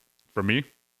 From me?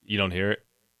 You don't hear it?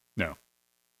 No.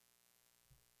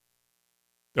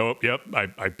 Oh, yep.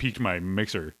 I peaked my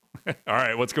mixer. All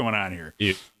right, what's going on here?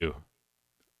 Ew.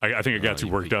 I think I got too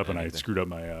worked up and I screwed up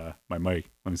my my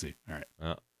mic. Let me see. All right.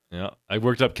 Yeah. I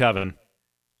worked up Kevin.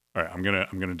 All right, I'm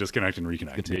gonna disconnect and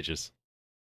reconnect. Contagious.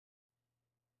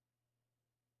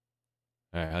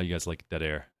 All right, how you guys like dead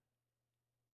air?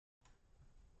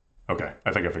 Okay,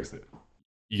 I think I fixed it.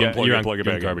 You're on plug it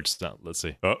back garbage stuff. Let's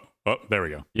see. Oh, there we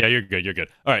go. Yeah, you're good.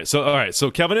 All right,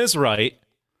 so Kevin is right.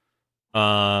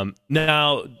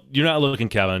 Now you're not looking,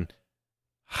 Kevin.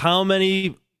 How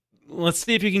many? Let's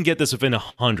see if you can get this within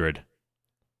 100.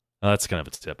 That's kind of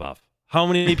a tip off. How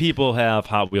many people have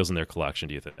Hot Wheels in their collection,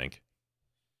 do you think?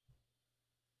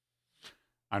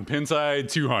 On Pinside,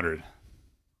 200.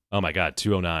 Oh my God,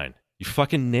 209. You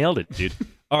fucking nailed it, dude.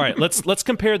 All right, let's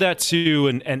compare that to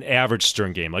an average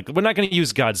Stern game. Like, we're not going to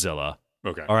use Godzilla.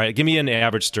 Okay. All right, give me an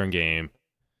average Stern game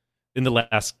in the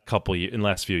last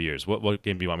few years. What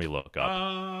game do you want me to look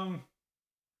up?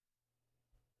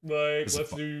 Let's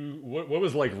do what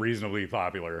was like reasonably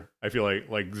popular. I feel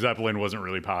like Zeppelin wasn't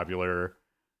really popular.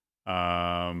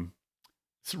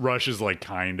 Rush is like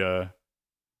kinda.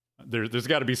 There's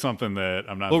got to be something that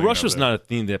I'm not. Well, Rush was not a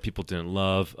theme that people didn't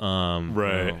love.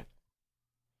 Right.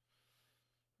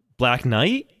 Black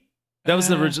Knight. That was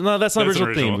the original. No, that's not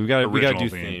original theme. We got to do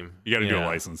theme. You got to do a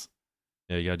license.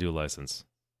 Yeah, you got to do a license.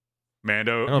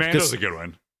 Mando's a good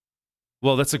one.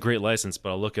 Well, that's a great license, but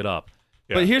I'll look it up.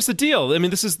 Yeah. But here's the deal. I mean,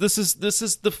 this is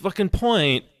the fucking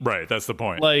point. Right, that's the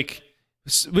point. Like,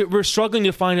 we're struggling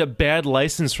to find a bad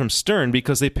license from Stern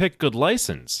because they pick good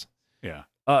license. Yeah.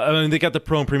 I mean, they got the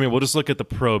Pro and Premium. We'll just look at the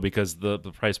Pro because the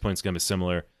price point's going to be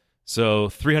similar. So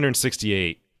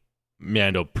 368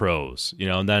 Mando Pros,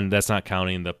 and then that's not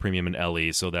counting the Premium and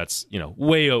LE. So that's,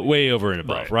 way over and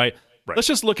above, right? Let's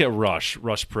just look at Rush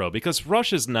Pro, because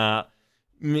Rush is not,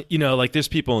 like there's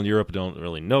people in Europe who don't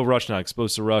really know Rush, not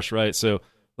exposed to Rush, right? So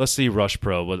let's see Rush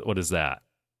Pro. What is that?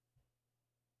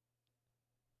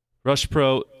 Rush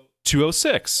Pro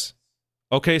 206.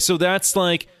 Okay, so that's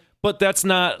like, but that's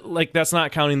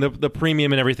not counting the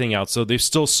premium and everything else. So they've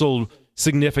still sold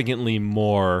significantly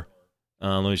more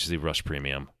Let me just see Rush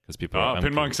Premium because people.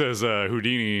 Pinmonk says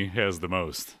Houdini has the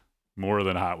most, more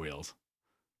than Hot Wheels.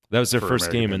 That was their first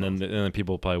American game, and then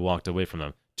people probably walked away from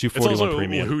them. It's 241 also,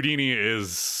 Premium. Houdini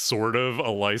is sort of a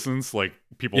license. Like,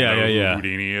 people Yeah, know yeah. who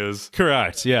Houdini is.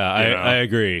 Correct. Yeah, I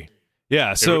agree.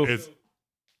 Yeah, so It's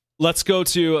let's go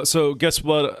to. So guess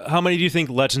what? How many do you think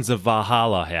Legends of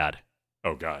Valhalla had?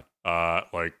 oh god,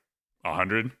 like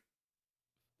 100.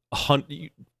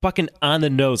 Fucking on the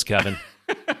nose, Kevin.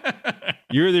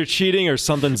 You're either cheating or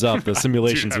something's up. The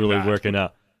simulation's I'm really not. working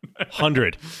out.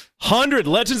 100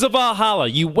 Legends of Valhalla.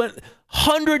 You went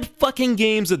 100 fucking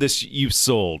games of this you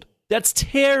sold. That's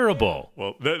terrible.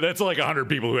 Well, that's like 100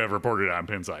 people who have reported on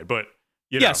Pinside, but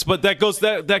Yes, but that goes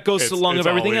along it's with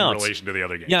everything all in else. relation to the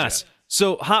other games. Yes.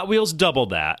 So Hot Wheels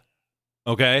doubled that.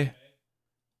 Okay.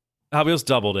 Hot Wheels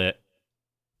doubled it.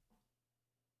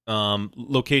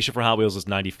 Location for Hot Wheels is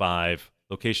 95.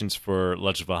 Locations for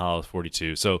Legend of Valhalla is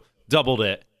 42. So doubled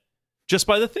it just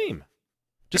by the theme.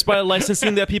 Just by a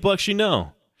licensing that people actually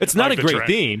know. It's not like a the great trend.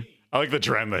 theme. I like the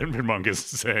trend that Pinmonk is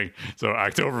saying. So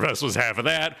Oktoberfest was half of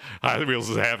that. Hot Wheels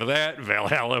was half of that.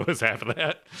 Valhalla was half of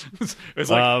that. It's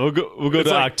like We'll go it's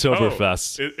to like,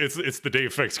 Oktoberfest. oh, it's the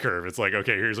Dave Fix curve. It's like,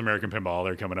 okay, here's American Pinball.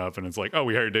 They're coming up, and it's like, oh,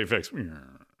 we hired Dave Fix.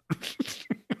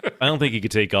 I don't think you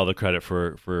could take all the credit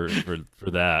for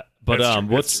that. But That's true.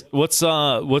 what's We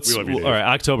love you, Dave. all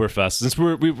right, Oktoberfest. Since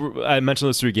I mentioned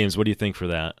those three games, what do you think for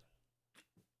that?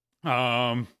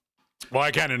 Well,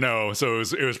 I kind of know. So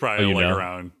it was probably you like know?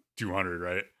 around 200,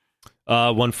 right?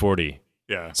 140.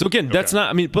 Yeah. So again, that's not.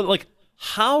 I mean, but like,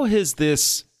 how is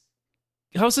this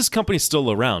company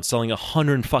still around, selling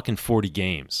 140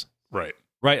 games? Right.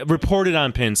 Right, reported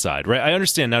on Pinside. Right, I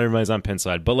understand not everybody's on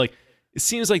Pinside, but like, it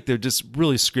seems like they're just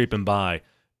really scraping by.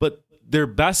 But their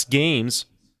best games,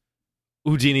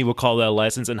 Houdini will call that a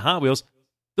license, and Hot Wheels,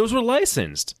 those were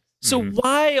licensed. So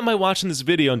why am I watching this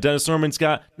video and Dennis Norman's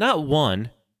got not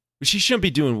one, which he shouldn't be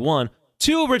doing one,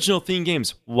 2 original theme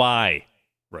games? Why?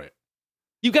 Right.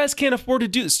 You guys can't afford to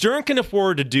do. Stern can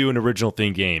afford to do an original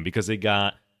theme game because they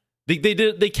can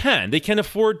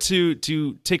afford to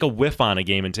take a whiff on a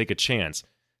game and take a chance.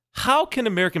 How can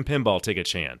American Pinball take a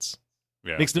chance?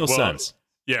 Yeah. Makes no sense.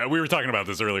 Yeah, we were talking about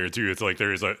this earlier too. It's like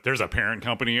there's a parent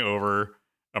company over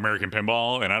American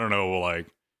Pinball, and I don't know, like,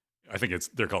 I think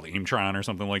they're called Aimtron or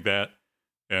something like that.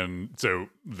 And so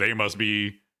they must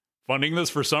be funding this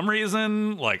for some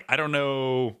reason. Like, I don't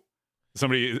know.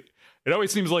 It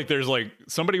always seems like there's like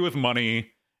somebody with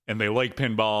money and they like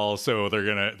pinball, so they're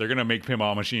gonna make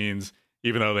pinball machines,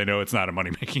 even though they know it's not a money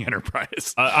making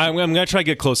enterprise. I'm gonna try to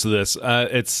get close to this.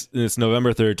 It's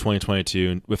November 3rd,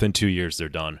 2022. And within 2 years, they're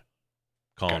done.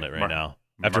 Calling it right now.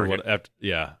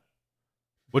 Yeah.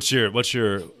 What's your?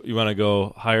 You want to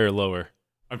go higher or lower?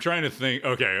 I'm trying to think.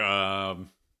 Okay.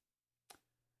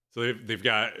 So they've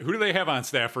got, who do they have on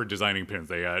staff for designing pins?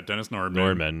 They got Dennis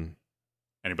Norman.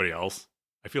 Anybody else?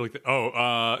 I feel like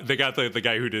they got the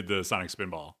guy who did the Sonic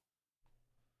Spinball.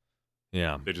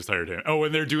 Yeah. They just hired him. Oh,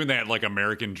 and they're doing that like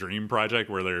American Dream project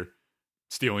where they're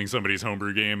stealing somebody's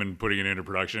homebrew game and putting it into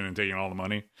production and taking all the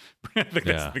money. I think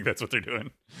that's what they're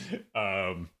doing.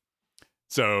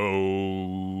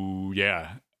 So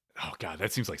yeah. Oh god,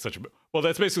 that seems like such a, well,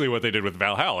 that's basically what they did with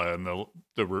Valhalla, and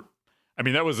I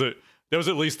mean, that was at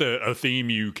least a theme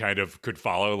you kind of could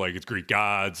follow. Like, it's Greek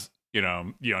gods, you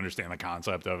know, you understand the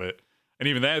concept of it, and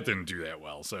even that didn't do that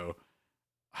well. So,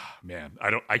 man,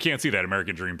 I can't see that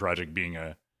American Dream project being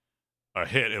a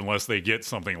hit unless they get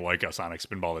something like a Sonic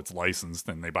Spinball that's licensed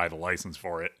and they buy the license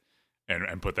for it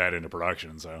and put that into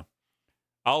production. So,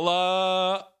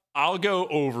 I'll go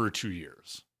over 2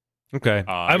 years. Okay.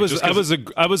 I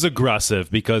was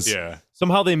aggressive because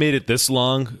somehow they made it this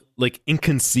long, like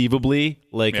inconceivably.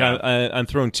 Like, I'm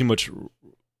throwing too much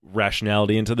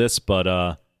rationality into this, but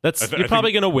you're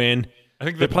probably gonna win. I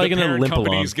think they're probably gonna limp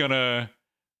company's along.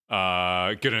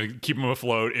 gonna keep them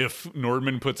afloat. If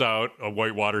Nordman puts out a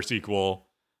Whitewater sequel,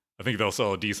 I think they'll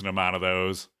sell a decent amount of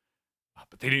those.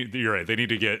 But you're right. They need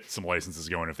to get some licenses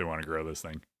going if they want to grow this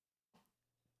thing.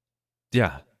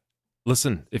 Yeah.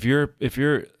 Listen, if you're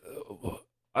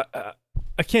I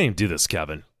can't even do this,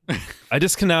 Kevin. I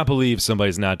just cannot believe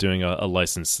somebody's not doing a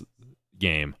licensed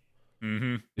game.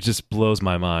 Mm-hmm. It just blows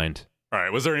my mind. All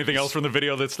right. Was there anything else from the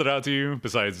video that stood out to you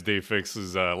besides Dave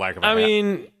Fix's lack of? I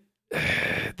mean,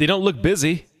 they don't look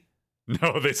busy.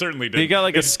 No, they certainly didn't. They got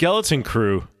like a skeleton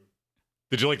crew.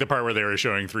 Did you like the part where they were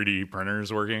showing 3D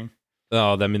printers working?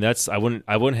 Oh, I mean, I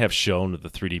wouldn't have shown the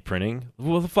 3D printing.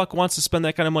 Who the fuck wants to spend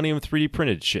that kind of money on 3D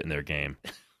printed shit in their game?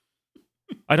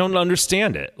 I don't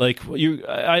understand it. Like,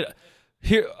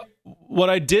 what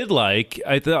I did like,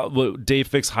 I thought what Dave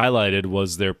Fix highlighted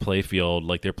was their playfield.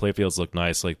 Like their playfields look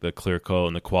nice, like the clear coat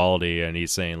and the quality. And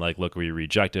he's saying like, look, we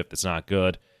reject it if it's not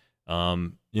good.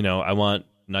 I want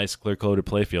nice clear coated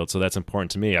playfield, so that's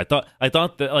important to me. I thought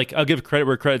that, like, I'll give credit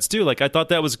where credit's due. Like I thought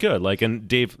that was good. Like, and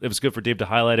Dave, it was good for Dave to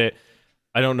highlight it.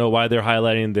 I don't know why they're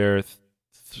highlighting their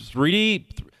 3D.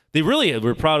 They really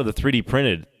were proud of the 3D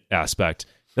printed aspect.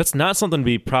 That's not something to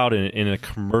be proud in a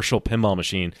commercial pinball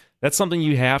machine. That's something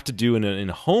you have to do in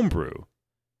a homebrew.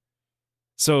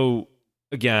 So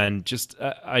again, just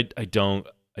I don't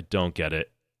get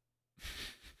it.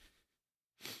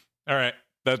 All right,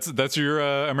 that's your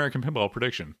American Pinball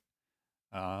prediction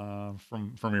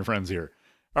from your friends here.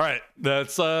 All right,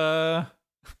 that's it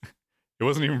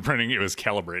wasn't even printing; it was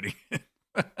calibrating.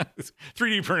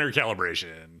 3D printer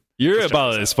calibration. You're Just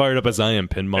about as fired up as I am,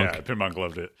 Pinmonk. Yeah, Pinmonk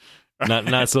loved it.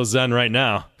 Not so zen right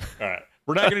now. All right,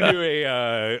 we're not going to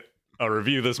do a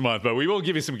review this month, but we will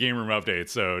give you some game room updates.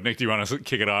 So, Nick, do you want to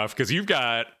kick it off? Because you've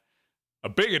got a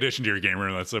big addition to your game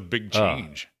room. That's a big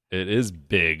change. It is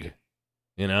big.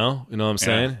 You know what I'm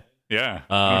saying? Yeah.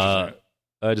 I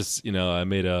just, I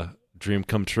made a dream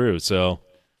come true. So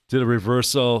did a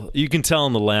reversal. You can tell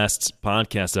in the last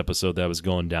podcast episode that I was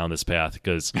going down this path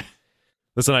because,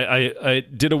 listen, I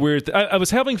did a weird I was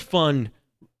having fun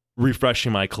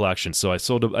refreshing my collection. So I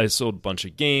sold a bunch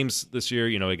of games this year.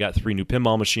 I got 3 new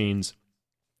pinball machines.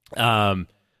 I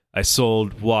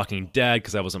sold Walking Dead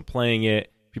because I wasn't playing it.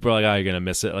 People are like, "Oh, you're gonna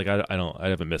miss it." Like, I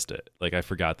haven't missed it. Like, I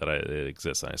forgot that it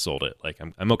exists and I sold it. Like,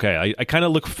 I'm okay. I kind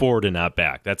of look forward and not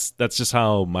back. That's just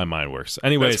how my mind works.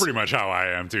 Anyways, that's pretty much how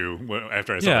I am too.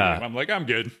 After I saw the game, I'm like, I'm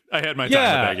good. I had my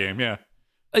time with that game.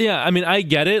 Yeah. I mean, I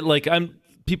get it. Like,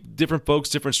 different folks,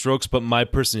 different strokes, but my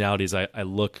personality is I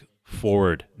look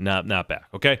forward, not back.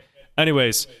 Okay.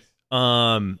 Anyways,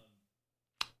 I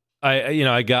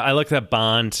like that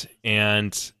Bond,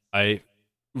 and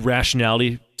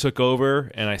rationality took over,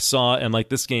 and I saw, and like,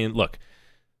 this game, look,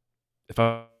 if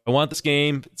I want this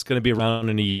game, it's going to be around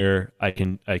in a year. I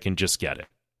can just get it,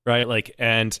 right? Like,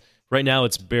 and right now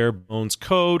it's bare bones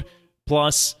code.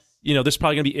 Plus, there's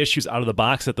probably going to be issues out of the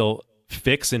box that they'll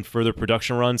fix in further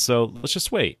production runs. So let's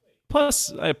just wait.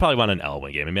 Plus, I probably want an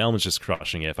Elwin game. I mean, Elwin's just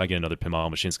crushing it. If I get another pinball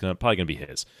machine, it's probably going to be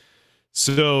his.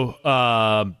 So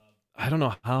I don't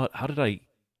know how did I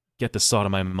get this thought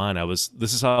in my mind.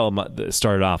 This is how it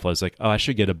started off. I was like, oh, I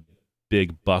should get a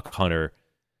big buck hunter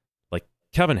like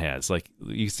Kevin has. Like,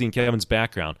 you've seen Kevin's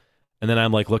background. And then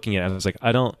I'm like looking at it, I was like,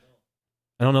 I don't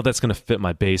know if that's gonna fit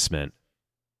my basement.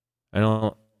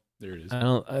 There it is.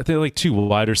 I think like too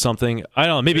wide or something. I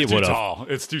don't know, maybe it would have.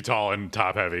 It's too tall and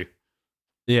top heavy.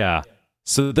 Yeah.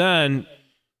 So then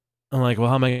I'm like, well,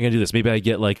 how am I gonna do this? Maybe I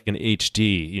get like an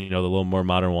HD, the little more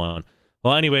modern one.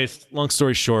 Well, anyways, long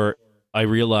story short, I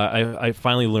realized I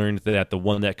finally learned that the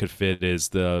one that could fit is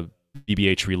the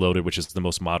BBH Reloaded, which is the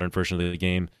most modern version of the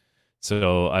game.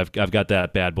 So I've got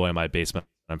that bad boy in my basement.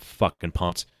 I'm fucking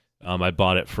pumped. I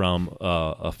bought it from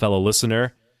a fellow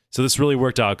listener, so this really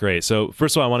worked out great. So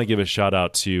first of all, I want to give a shout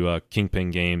out to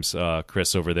Kingpin Games,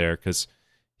 Chris over there, because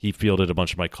he fielded a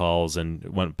bunch of my calls and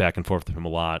went back and forth with him a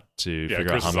lot to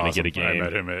figure out how I'm going to get a game. I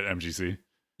met him at MGC.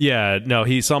 Yeah, no,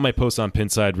 he saw my post on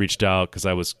Pinside, reached out because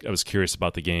I was curious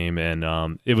about the game,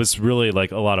 and it was really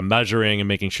like a lot of measuring and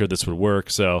making sure this would work.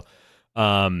 So,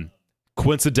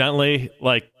 coincidentally,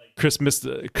 like Chris missed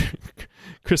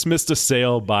a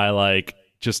sale by like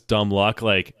just dumb luck.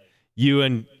 Like, you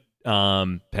and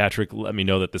Patrick let me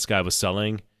know that this guy was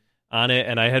selling on it,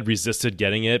 and I had resisted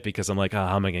getting it because I'm like,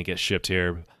 how am I gonna get shipped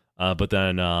here? But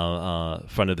then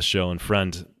friend of the show and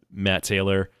friend Matt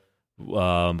Taylor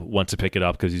went to pick it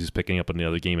up because he's picking up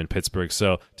another game in Pittsburgh.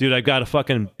 So, dude, I got a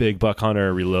fucking big buck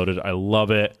hunter Reloaded. I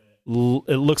love it.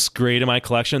 It looks great in my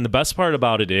collection. The best part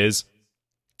about it is,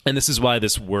 and this is why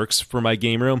this works for my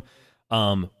game room,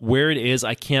 where it is,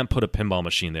 I can't put a pinball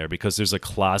machine there because there's a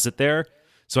closet there.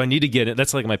 So I need to get it.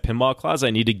 That's like my pinball closet.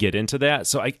 I need to get into that.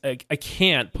 So I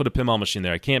can't put a pinball machine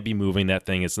there. I can't be moving that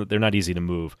thing. They're not easy to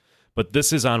move. But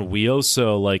this is on wheels,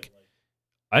 so like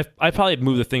I probably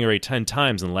moved the thing already 10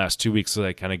 times in the last 2 weeks, so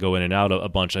I kind of go in and out a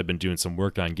bunch. I've been doing some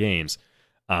work on games.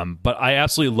 But I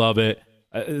absolutely love it.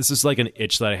 This is like an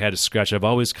itch that I had to scratch. I've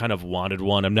always kind of wanted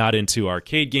one. I'm not into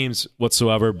arcade games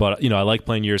whatsoever, but I like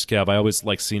playing Years Cav. I always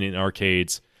like seeing it in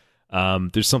arcades.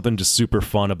 There's something just super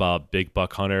fun about Big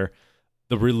Buck Hunter.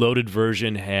 The Reloaded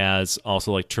version has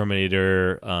also like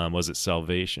Terminator, was it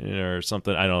Salvation or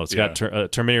something? I don't know. It's got a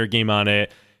Terminator game on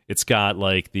it. It's got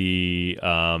like the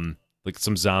like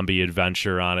some zombie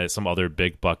adventure on it, some other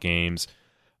big buck games.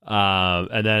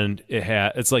 And then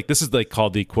it's like, this is like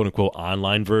called the quote unquote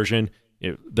online version.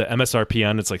 the MSRP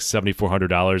on it's like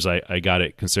 $7,400. I got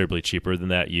it considerably cheaper than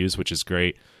that used, which is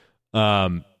great.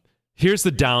 Here's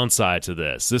the downside to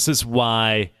this. This is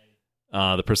why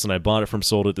the person I bought it from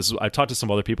sold it. I've talked to some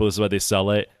other people. This is why they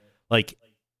sell it. Like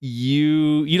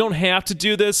you don't have to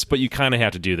do this, but you kind of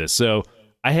have to do this. So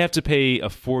I have to pay a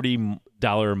 $40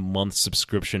 a month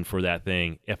subscription for that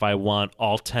thing if I want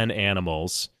all 10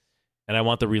 animals. And I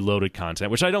want the reloaded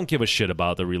content, which I don't give a shit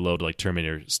about the reload like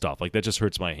Terminator stuff. Like that just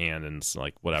hurts my hand, and it's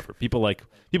like whatever. People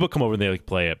come over and they like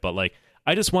play it, but like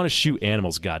I just want to shoot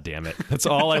animals. God damn it, that's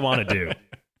all I want to do.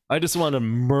 I just want to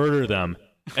murder them,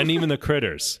 and even the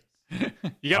critters.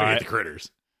 You gotta get the critters.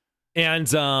 And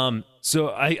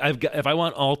so I've got, if I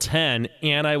want all 10,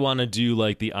 and I want to do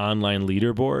like the online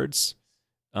leaderboards,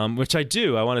 which I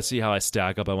do. I want to see how I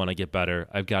stack up. I want to get better.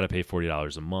 I've got to pay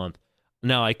 $40 a month.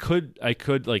 Now I could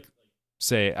like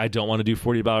say I don't want to do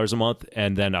 $40 a month,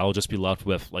 and then I'll just be left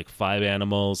with like 5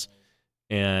 animals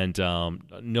and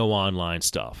no online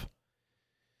stuff.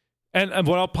 And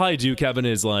what I'll probably do, Kevin,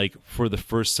 is like for the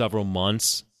first several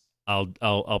months,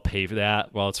 I'll pay for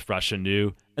that while it's fresh and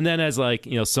new, and then as like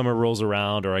summer rolls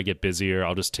around or I get busier,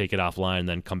 I'll just take it offline and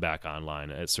then come back online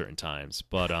at certain times.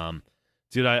 But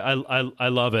dude, I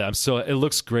love it. It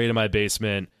looks great in my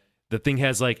basement. The thing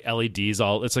has like LEDs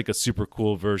it's like a super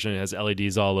cool version. It has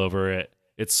LEDs all over it.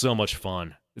 It's so much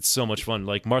fun.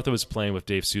 Like Martha was playing with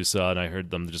Dave Sousa, and I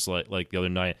heard them just like the other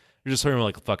night. I just heard him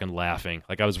like fucking laughing.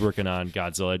 Like I was working on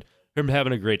Godzilla. I heard him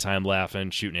having a great time laughing,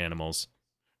 shooting animals.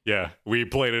 Yeah, we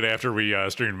played it after we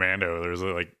streamed Mando. There was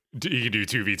like you could do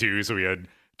 2v2, so we had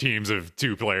teams of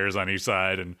 2 players on each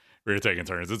side, and we were taking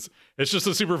turns. It's just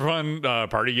a super fun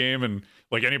party game, and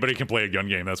like anybody can play a gun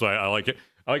game. That's why I like it.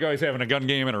 I like always having a gun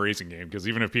game and a racing game, because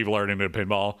even if people aren't into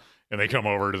pinball and they come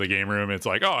over to the game room, it's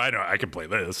like, oh, I know I can play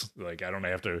this. Like I don't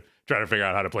have to try to figure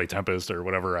out how to play Tempest or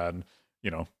whatever on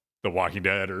The Walking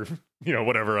Dead or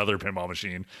whatever other pinball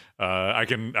machine. I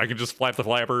can just flap the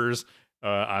flappers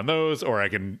on those, or I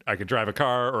can drive a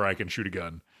car, or I can shoot a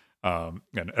gun.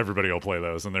 And everybody will play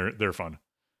those, and they're fun.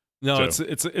 No, so.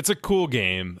 it's a cool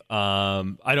game.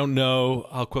 I don't know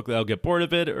how quickly I'll get bored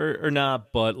of it or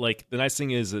not, but like the nice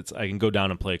thing is I can go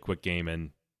down and play a quick game,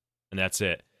 and that's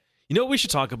it. You know what we should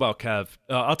talk about, Kev?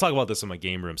 I'll talk about this in my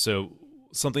game room. So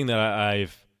something that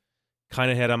I've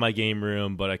kind of had on my game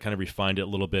room, but I kind of refined it a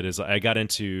little bit, is I got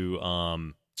into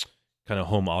kind of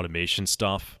home automation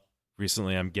stuff.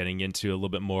 Recently I'm getting into a little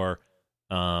bit more.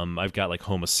 I've got like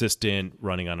Home Assistant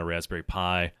running on a Raspberry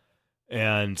Pi,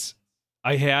 and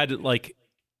I had like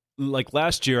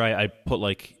last year I put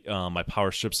like my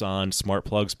power strips on smart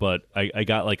plugs, but I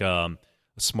got like a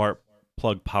smart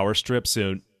plug power strip.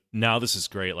 So now this is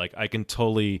great. Like I can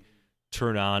totally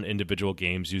turn on individual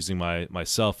games using my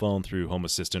cell phone through Home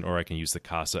Assistant, or I can use the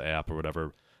Casa app or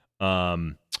whatever.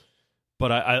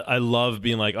 But I love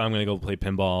being like, I'm going to go play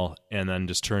pinball and then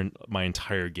just turn my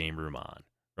entire game room on,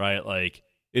 right? Like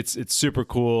it's super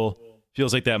cool.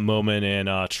 Feels like that moment in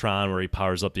Tron where he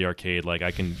powers up the arcade. Like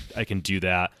I can do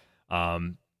that.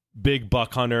 Big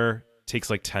Buck Hunter takes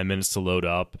like 10 minutes to load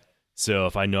up. So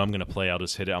if I know I'm going to play, I'll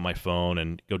just hit it on my phone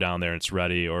and go down there and it's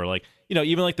ready. Or like,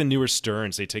 even like the newer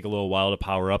Sterns, they take a little while to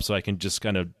power up, so I can just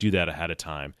kind of do that ahead of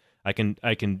time. I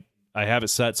have it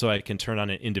set so I can turn on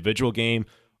an individual game,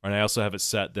 and I also have it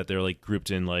set that they're like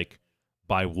grouped in like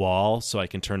by wall, so I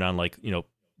can turn on like,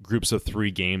 groups of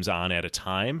 3 games on at a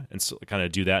time, and so kind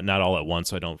of do that, not all at once,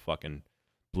 so I don't fucking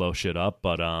blow shit up.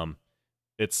 But I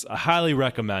highly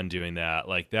recommend doing that.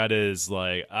 Like that is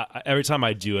like every time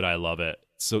I do it, I love it.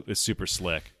 So it's super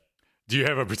slick. Do you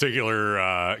have a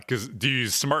particular do you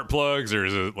use smart plugs, or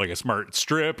is it like a smart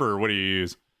strip, or what do you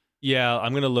use? Yeah,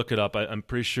 I'm gonna look it up. I'm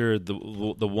pretty sure the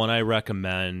one I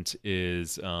recommend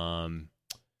is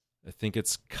I think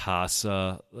it's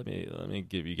Casa. Let me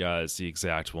give you guys the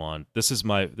exact one. This is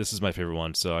my favorite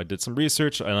one. So I did some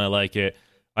research and I like it.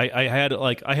 I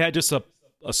had just a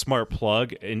smart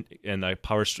plug and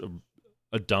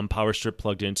a dumb power strip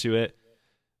plugged into it,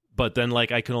 but then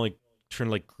like I can only turn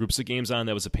like groups of games on.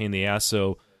 That was a pain in the ass.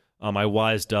 So I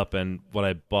wised up, and what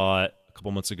I bought a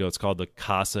couple months ago, it's called the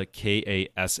Casa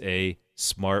KASA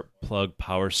Smart Plug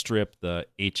Power Strip, the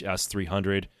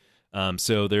HS300.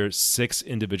 So there's 6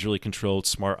 individually controlled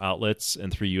smart outlets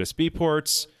and 3 USB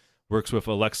ports. Works with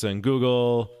Alexa and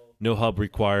Google. No hub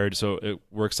required, so it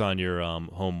works on your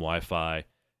home Wi-Fi.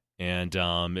 And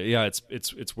yeah,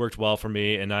 it's worked well for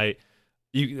me. And I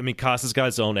mean, Casa's got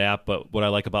its own app, but what I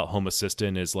like about Home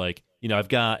Assistant is like, I've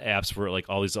got apps for like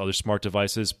all these other smart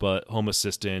devices, but Home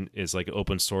Assistant is like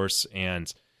open source,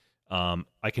 and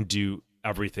I can do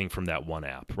everything from that one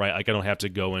app, right? Like I don't have to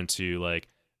go into like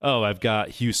oh, I've got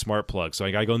Hue Smart Plug, so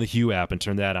I got to go in the Hue app and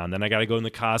turn that on. Then I got to go in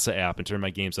the Casa app and turn my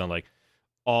games on. Like,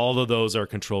 all of those are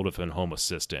controlled within Home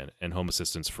Assistant, and Home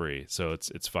Assistant's free, so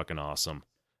it's fucking awesome.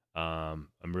 I'm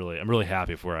really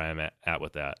happy with where I am at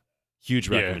with that. Huge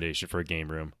recommendation for a game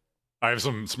room. I have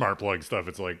some smart plug stuff.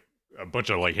 It's like a bunch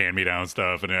of like hand-me-down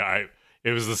stuff, and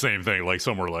it was the same thing. Like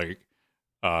some were like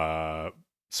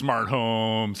smart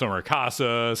home, some are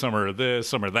Casa, some are this,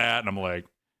 some are that, and I'm like,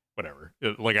 whatever.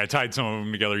 Like I tied some of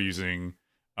them together using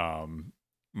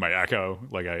my Echo.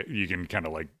 Like you can kind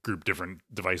of like group different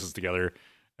devices together,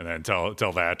 and then tell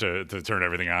that to turn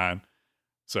everything on.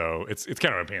 So it's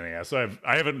kind of a pain in the ass. So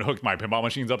I haven't hooked my pinball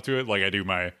machines up to it. Like I do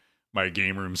my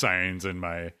game room signs and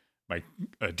my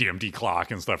DMD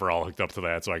clock and stuff are all hooked up to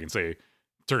that, so I can say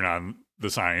turn on the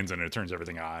signs and it turns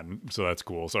everything on. So that's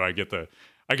cool. So I get the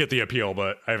appeal,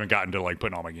 but I haven't gotten to like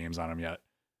putting all my games on them yet.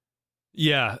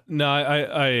 Yeah, no,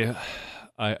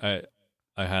 I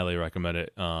highly recommend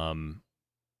it.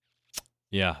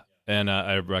 Yeah, and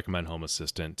I recommend Home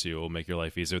Assistant too. It'll make your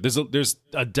life easier. There's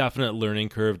a definite learning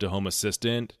curve to Home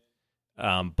Assistant,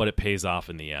 but it pays off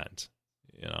in the end.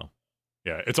 You know.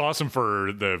 Yeah, it's awesome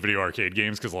for the video arcade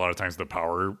games because a lot of times the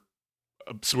power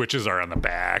switches are on the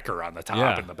back or on the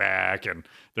top and the back, and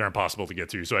they're impossible to get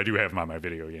to. So I do have them on my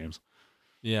video games.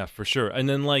 Yeah, for sure. And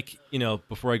then, like, you know,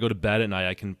 before I go to bed at night,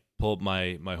 I can pull up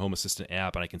my Home Assistant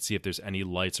app and I can see if there's any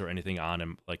lights or anything on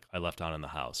them, like I left on in the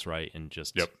house, right? And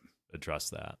just address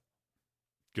that.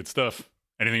 Good stuff.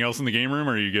 Anything else in the game room,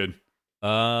 or are you good?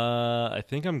 I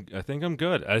think I'm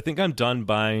good. I think I'm done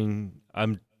buying.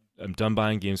 I'm done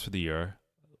buying games for the year.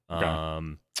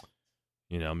 Okay.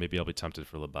 You know, maybe I'll be tempted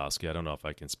for Lebowski. I don't know if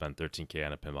I can spend $13K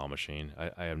on a pinball machine.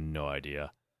 I have no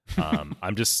idea.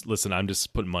 I'm just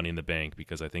putting money in the bank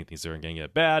because I think things are going to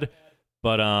get bad.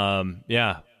 But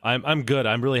yeah, I'm good.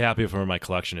 I'm really happy with where my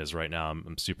collection is right now.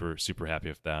 I'm super happy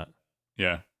with that.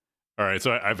 Yeah. All right.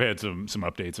 So I've had some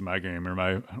updates in my game room.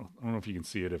 I don't know if you can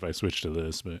see it if I switch to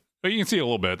this, but you can see a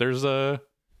little bit. There's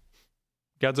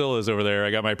Godzilla's over there.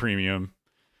 I got my premium.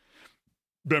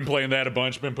 Been playing that a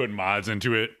bunch. Been putting mods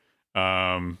into it.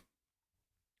 So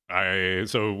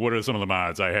what are some of the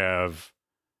mods I have?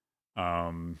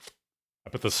 I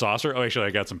put the saucer. Oh, actually,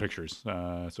 I got some pictures.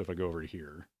 So if I go over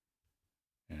here,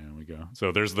 and we go.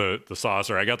 So there's the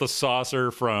saucer. I got the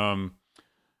saucer from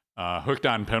Hooked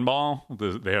on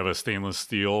Pinball. They have a stainless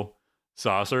steel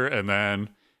saucer, and then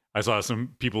I saw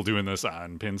some people doing this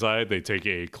on Pinside. They take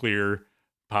a clear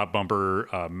pop bumper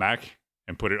mech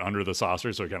and put it under the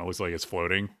saucer, so it kind of looks like it's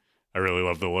floating. I really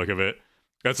love the look of it.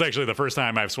 That's actually the first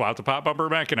time I've swapped a pop bumper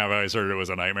mech, and I've always heard it was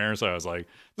a nightmare. So I was like,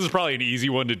 this is probably an easy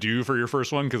one to do for your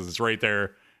first one because it's right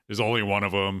there. There's only one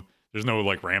of them. There's no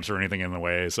like ramps or anything in the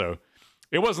way, so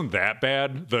it wasn't that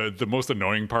bad. The most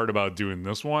annoying part about doing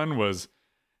this one was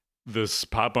this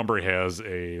pop bumper has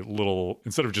a little,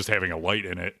 instead of just having a light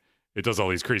in it, it does all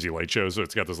these crazy light shows. So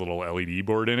it's got this little LED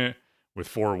board in it with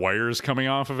 4 wires coming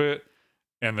off of it.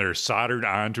 And they're soldered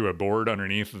onto a board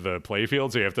underneath the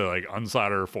playfield. So you have to like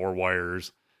unsolder 4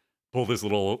 wires, pull this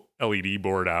little LED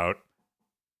board out,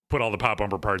 put all the pop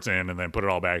bumper parts in, and then put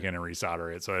it all back in and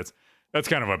resolder it. So that's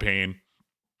kind of a pain.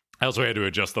 I also had to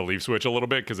adjust the leaf switch a little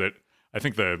bit because I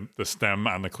think the stem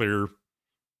on the clear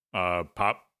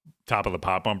top of the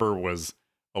pop bumper was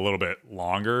a little bit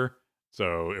longer,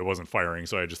 so it wasn't firing.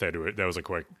 So I just had to. That was a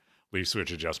quick leaf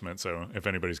switch adjustment. So if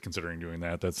anybody's considering doing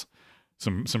that, that's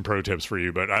some pro tips for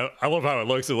you. But I love how it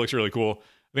looks. It looks really cool.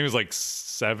 I think it was like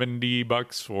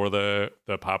 $70 for the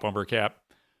pop bumper cap.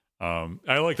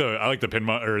 I like the pin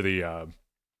or the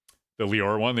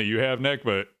Lior one that you have, Nick,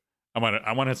 but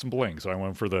I wanted some bling, so I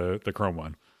went for the chrome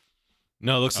one.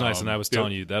 No, it looks nice, and I was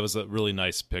telling you that was a really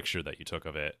nice picture that you took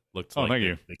of it. Looked like thank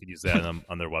you. They could use that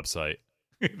on their website.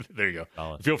 There you go.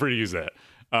 Solid. Feel free to use that.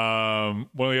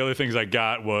 One of the other things I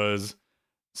got was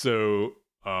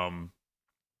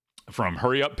from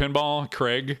Hurry Up Pinball,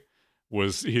 Craig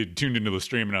he had tuned into the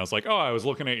stream, and I was like, oh, I was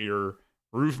looking at your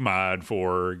roof mod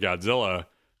for Godzilla.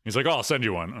 He's like, oh, I'll send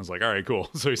you one. I was like, all right, cool.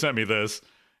 So he sent me this,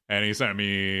 and he sent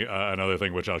me another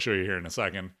thing, which I'll show you here in a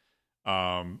second.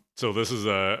 So this is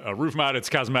a roof mod. It's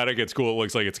cosmetic. It's cool. It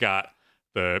looks like it's got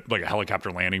a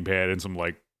helicopter landing pad and some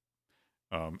like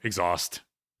exhaust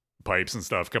pipes and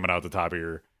stuff coming out the top of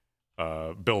your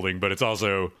building, but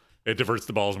it diverts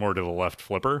the balls more to the left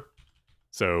flipper.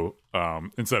 So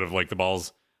instead of like the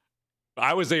balls,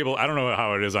 I don't know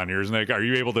how it is on yours, Nick. Are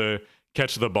you able to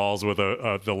catch the balls with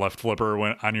the left flipper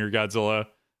on your Godzilla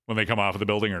when they come off of the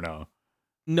building, or no?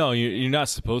 No, you're not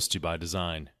supposed to by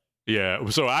design. Yeah,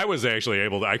 so I was actually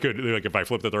able to. I could, like, if I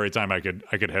flipped at the right time, I could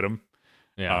hit them.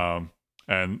 Yeah.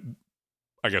 And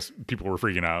I guess people were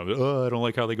freaking out. Oh, I don't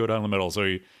like how they go down the middle.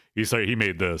 So he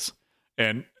made this.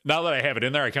 And now that I have it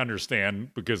in there, I can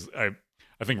understand, because I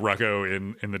think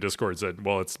Rucko in the Discord said,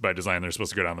 well, it's by design, they're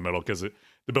supposed to go down the middle because the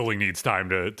building needs time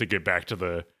to get back to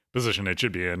the position it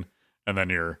should be in, and then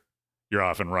you're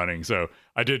off and running. So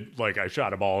I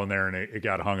shot a ball in there and it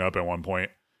got hung up at one point.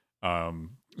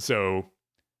 So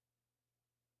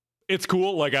it's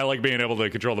cool. Like, I like being able to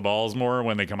control the balls more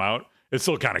when they come out. It's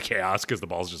still kind of chaos because the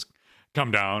balls just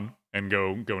come down and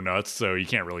go nuts, so you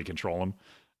can't really control them.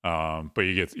 But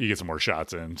you get some more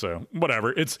shots in. So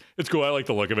whatever. It's cool. I like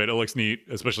the look of it. It looks neat,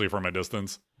 especially from a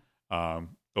distance. It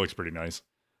looks pretty nice.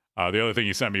 The other thing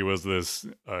you sent me was this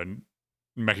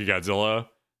Mechagodzilla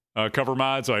cover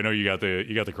mod. So I know you got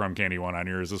the Crumb Candy one on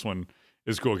yours. This one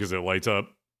is cool because it lights up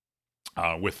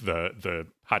with the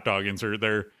hot dog insert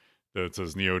there that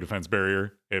says Neo Defense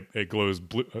Barrier. It glows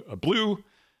blue,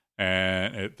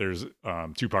 and there's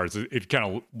two parts. It kind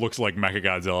of looks like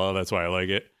Mechagodzilla. That's why I like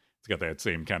it. It's got that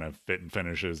same kind of fit and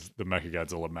finish as the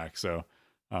Mechagodzilla mech. So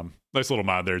nice little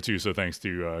mod there too. So thanks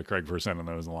to Craig for sending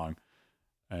those along.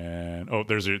 And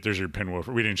there's your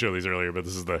Pinwoofer. We didn't show these earlier, but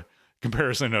this is the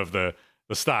comparison of the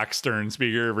stock Stern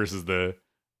speaker versus the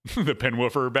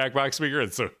Pinwoofer backbox speaker.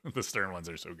 And so the Stern ones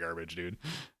are so garbage, dude.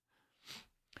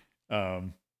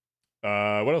 What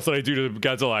else did I do to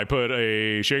Godzilla? I put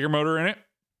a shaker motor in it.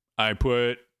 I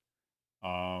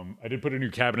did put a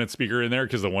new cabinet speaker in there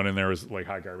because the one in there was like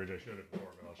hot garbage. I showed it before,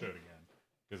 but I'll show it again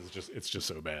because it's just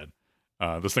so bad.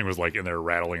 This thing was like in there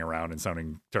rattling around and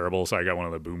sounding terrible. So I got one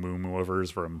of the boom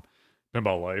woofers from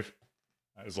Pinball Life.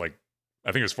 It was like,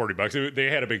 I think it was $40.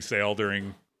 They had a big sale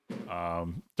during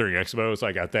Expo, so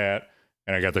I got that,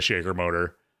 and I got the shaker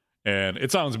motor, and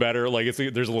it sounds better. Like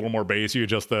there's a little more bass. You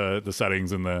adjust the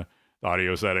settings and the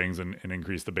audio settings and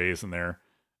increase the bass in there.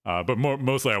 But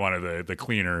mostly I wanted the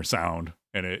cleaner sound,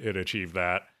 and it achieved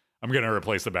that. I'm gonna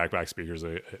replace the backpack speakers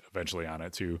eventually on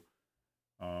it too.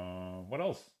 What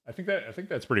else? I think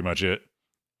that's pretty much it.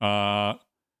 What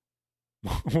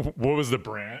was the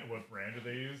brand? What brand did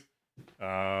they use?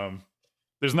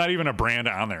 There's not even a brand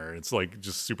on there. It's like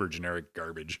just super generic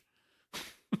garbage.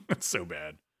 It's so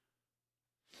bad.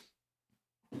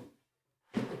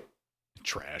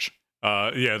 Trash. Yeah.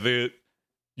 Are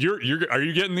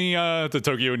you getting the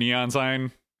Tokyo Neon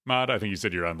sign mod? I think you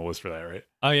said you're on the list for that, right?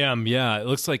 I am. Yeah. It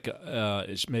looks like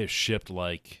it may have shipped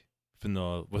like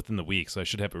within the week, so I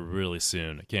should have it really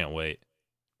soon. I can't wait.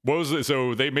 What was it?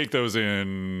 So they make those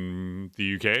in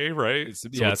the UK, right?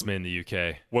 It's made in the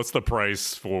UK. What's the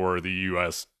price for the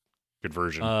US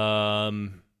conversion?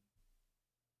 I'm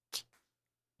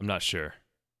not sure.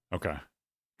 Okay.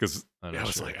 Because I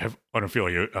was sure. like, I don't feel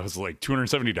like I was like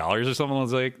 $270 or something. I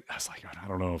was like, I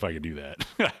don't know if I could do that.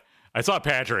 I saw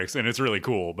Patrick's and it's really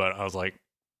cool, but I was like,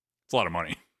 it's a lot of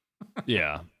money.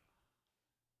 Yeah.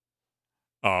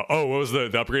 What was the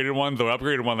upgraded one? The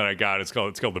upgraded one that I got, it's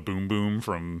called the Boom Boom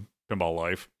from Pinball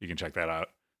Life. You can check that out.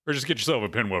 Or just get yourself a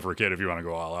Pinwoofer kit if you want to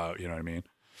go all out, you know what I mean?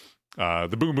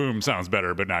 The Boom Boom sounds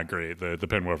better, but not great. The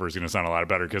Pinwoofer is going to sound a lot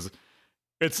better because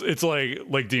it's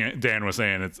like Dan was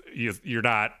saying, you're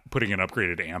not putting an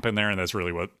upgraded amp in there, and that's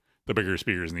really what the bigger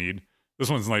speakers need. This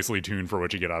one's nicely tuned for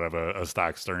what you get out of a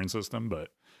stock Stern system, but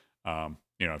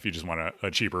if you just want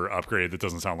a cheaper upgrade that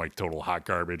doesn't sound like total hot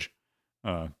garbage,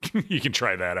 you can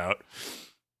try that out.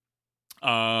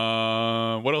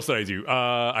 What else did I do?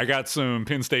 I got some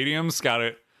Pin Stadiums. Got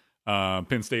it.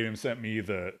 Pin Stadium sent me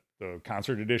the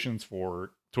concert editions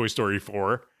for Toy Story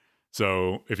 4.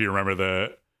 So if you remember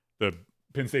the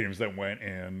Pin Stadiums that went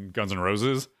in Guns N'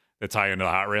 Roses that tie into the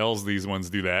Hot Rails, these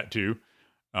ones do that too.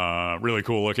 Really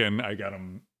cool looking. I got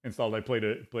them installed. I played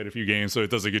a few games, so it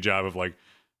does a good job of like,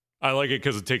 I like it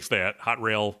because it takes that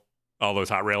all those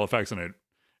Hot Rail effects, and it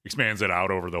expands it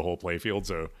out over the whole playfield,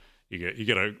 so you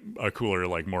get a cooler,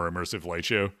 like more immersive light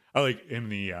show. I like in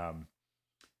the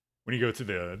when you go to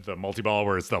the multi-ball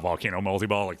where it's the volcano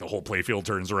multi-ball, like the whole playfield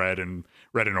turns red and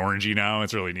orangey now.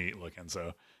 It's really neat looking.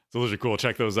 So those are cool.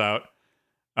 Check those out.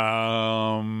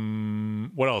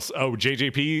 What else? Oh,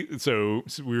 JJP. So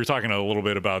we were talking a little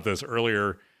bit about this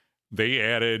earlier. They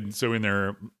added, so in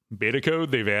their beta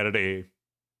code, they've added a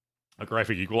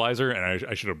graphic equalizer, and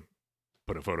I should have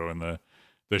put a photo in the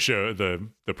show, the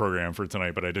program for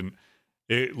tonight, but I didn't.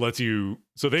 It lets you,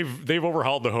 so they've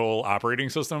overhauled the whole operating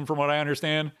system from what I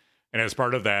understand, and as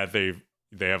part of that, they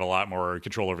have a lot more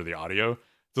control over the audio.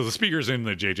 So the speakers in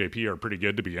the JJP are pretty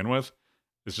good to begin with.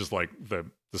 It's just like the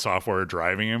software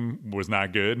driving them was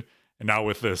not good, and now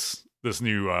with this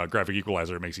new graphic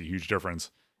equalizer, it makes a huge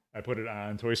difference. I put it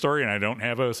on Toy Story, and I don't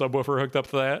have a subwoofer hooked up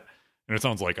to that, and it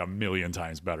sounds like a million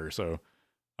times better. So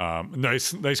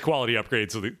nice quality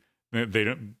upgrade. So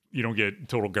You don't get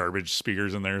total garbage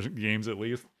speakers in their games, at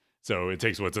least. So it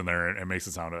takes what's in there and makes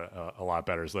it sound a lot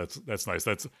better. So that's nice.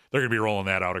 They're going to be rolling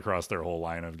that out across their whole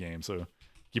line of games. So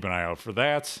keep an eye out for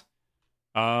that.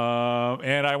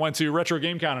 And I went to Retro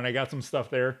Game Con and I got some stuff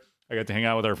there. I got to hang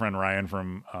out with our friend Ryan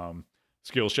from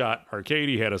Skillshot Arcade.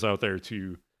 He had us out there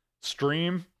to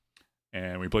stream,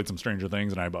 and we played some Stranger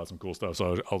Things, and I bought some cool stuff.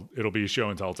 So it'll be show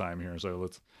and tell time here. So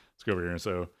let's go over here.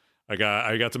 So I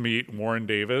got to meet Warren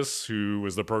Davis, who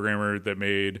was the programmer that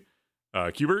made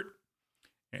Q*bert,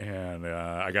 and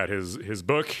I got his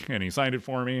book, and he signed it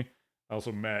for me. I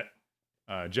also met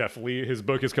Jeff Lee. His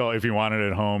book is called, if you want it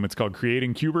at home, it's called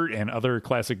Creating Q*bert and Other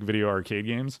Classic Video Arcade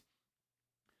Games.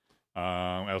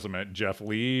 I also met Jeff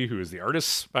Lee, who is the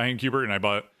artist behind Q*bert, and I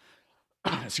bought,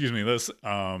 excuse me, this.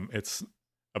 It's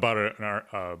about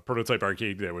a prototype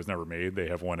arcade that was never made. They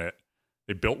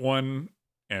built one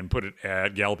and put it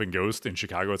at Galloping Ghost in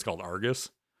Chicago. It's called Argus.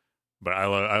 But I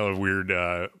love weird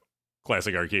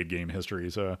classic arcade game history,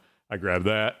 so I grabbed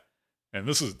that. And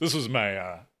this was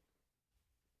my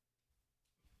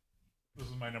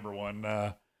number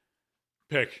one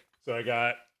pick. So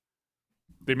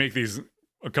they make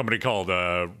a company called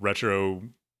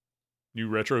New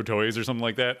Retro Toys or something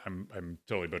like that. I'm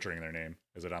totally butchering their name.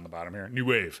 Is it on the bottom here? New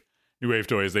Wave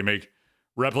Toys. They make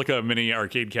replica mini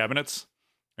arcade cabinets,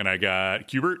 and I got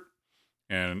Q*bert,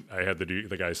 and I had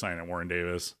the guy sign it, Warren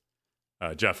Davis,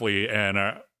 Jeff Lee, and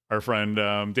our friend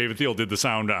David Thiel did the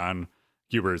sound on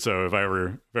Q*bert. So if I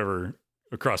ever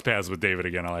cross paths with David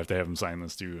again, I'll have to have him sign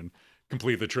this too and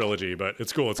complete the trilogy. But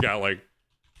it's cool. It's got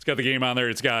the game on there.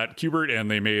 It's got Q*bert, and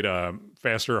they made a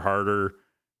faster, harder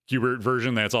Q*bert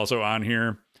version that's also on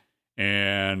here.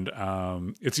 And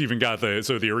it's even got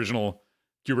the original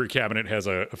Q*bert cabinet has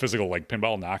a physical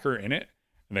pinball knocker in it,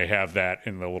 and they have that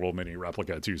in the little mini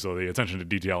replica too. So the attention to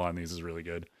detail on these is really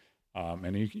good.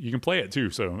 And you can play it too.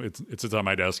 So it's on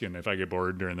my desk, and if I get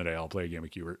bored during the day, I'll play a game of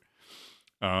Q*bert.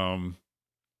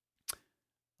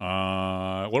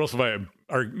 What else have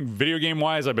video game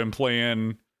wise? I've been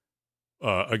playing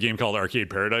a game called Arcade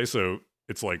Paradise. So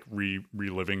it's like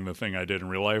reliving the thing I did in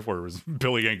real life, where it was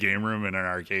building a game room in an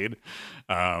arcade.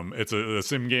 It's a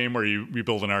sim game where you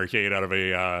build an arcade out of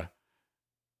you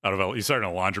start in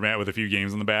a laundromat with a few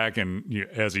games in the back, and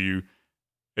as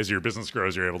your business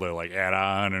grows, you're able to add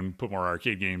on and put more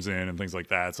arcade games in and things like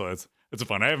that. So it's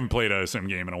fun. I haven't played a sim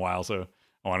game in a while, so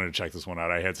I wanted to check this one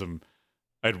out.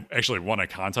 I'd actually won a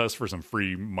contest for some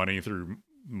free money through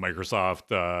Microsoft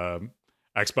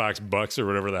Xbox Bucks or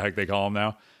whatever the heck they call them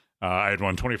now. I had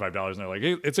won $25, and they're like,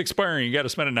 hey, it's expiring. You got to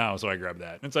spend it now. So I grabbed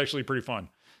that. It's actually pretty fun.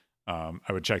 I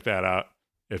would check that out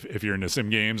if you're into sim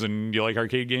games and you like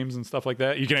arcade games and stuff like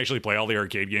that. You can actually play all the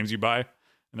arcade games you buy, and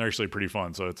they're actually pretty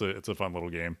fun. So it's a fun little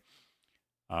game.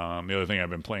 The other thing I've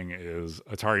been playing is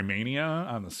Atari Mania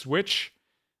on the Switch.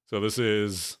 So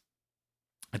it's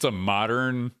a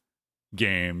modern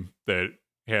game that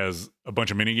has a bunch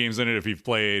of mini games in it. If you've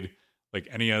played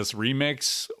NES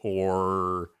Remix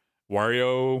or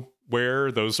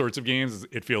WarioWare, those sorts of games,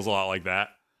 it feels a lot like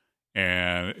that.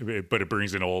 But it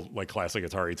brings in old classic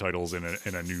Atari titles in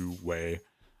a new way.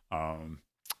 Kind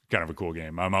of a cool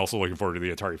game. I'm also looking forward to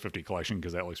the Atari 50 collection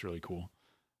because that looks really cool.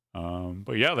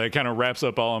 But yeah, that kind of wraps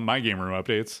up all of my game room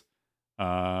updates.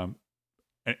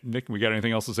 Nick, we got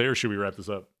anything else to say, or should we wrap this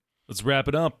up? Let's wrap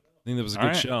it up. I think that was a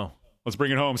good show. Let's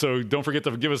bring it home. So don't forget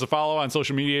to give us a follow on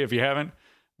social media if you haven't.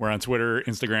 We're on Twitter,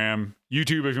 Instagram,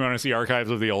 YouTube if you want to see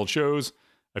archives of the old shows.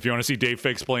 If you want to see Dave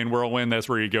Fix playing Whirlwind, that's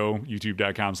where you go,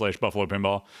 youtube.com/Buffalo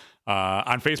Pinball.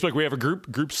 On Facebook, we have a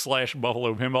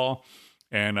group/Buffalo Pinball.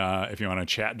 And if you want to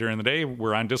chat during the day,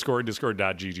 we're on Discord,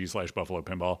 discord.gg/Buffalo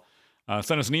Pinball.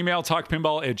 Send us an email,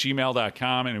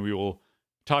 talkpinball@gmail.com, and we will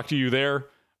talk to you there.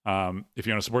 If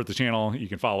you want to support the channel, you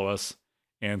can follow us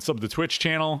and sub the Twitch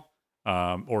channel,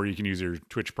 or you can use your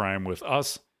Twitch Prime with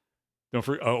us. Don't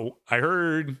forget. Oh, I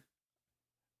heard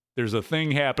there's a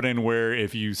thing happening where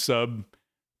if you sub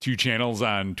 2 channels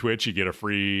on Twitch, you get a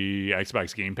free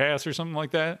Xbox Game Pass or something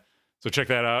like that. So check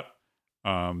that out.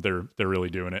 They're really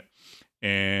doing it.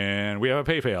 And we have a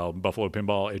PayPal,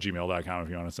 buffalopinball@gmail.com if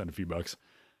you want to send a few bucks.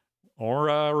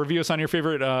 Or review us on your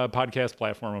favorite podcast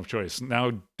platform of choice.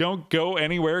 Now, don't go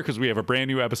anywhere because we have a brand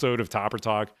new episode of Topper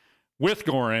Talk with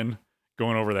Goran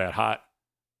going over that hot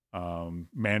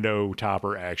Mando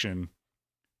Topper action.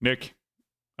 Nick,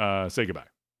 say goodbye.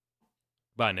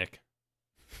 Bye, Nick.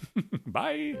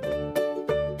 Bye.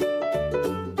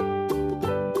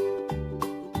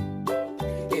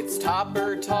 It's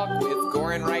Topper Talk with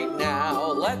Goran right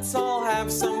now. Let's all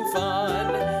have some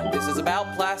fun. This is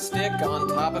about plastic on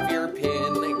top of your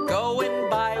pin. Go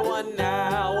and buy one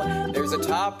now. There's a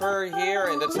top topper here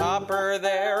and a topper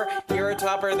there. Here a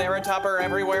topper, there a topper,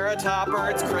 everywhere a topper.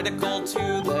 It's critical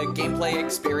to the gameplay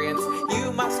experience.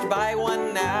 You must buy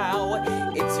one now.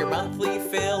 It's your monthly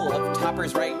fill of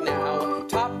toppers right now.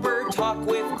 Topper Talk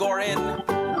with Goran.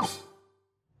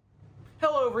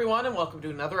 Hello, everyone, and welcome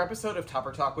to another episode of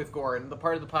Topper Talk with Goran, the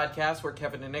part of the podcast where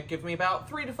Kevin and Nick give me about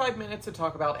 3 to 5 minutes to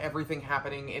talk about everything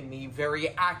happening in the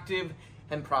very active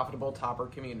and profitable Topper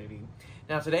community.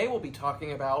 Now, today we'll be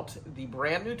talking about the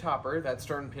brand new Topper that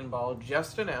Stern Pinball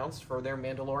just announced for their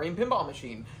Mandalorian pinball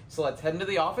machine. So let's head into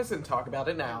the office and talk about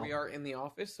it now. We are in the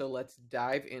office, so let's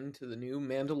dive into the new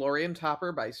Mandalorian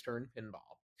Topper by Stern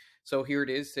Pinball. So here it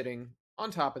is sitting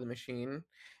on top of the machine.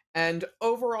 And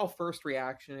overall first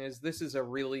reaction is this is a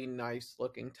really nice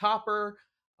looking topper.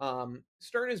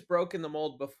 Stern has broken the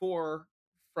mold before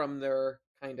from their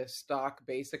kind of stock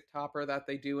basic topper that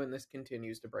they do, and this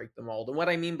continues to break the mold. And what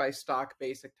I mean by stock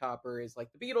basic topper is like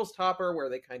the Beatles topper, where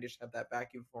they kind of just have that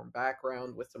vacuum form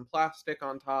background with some plastic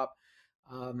on top.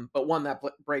 But one that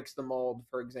breaks the mold,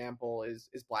 for example, is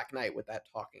Black Knight with that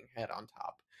talking head on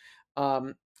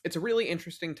top. It's a really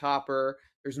interesting topper.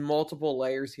 There's multiple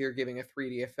layers here giving a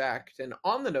 3D effect. And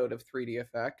on the note of 3D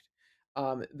effect,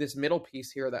 this middle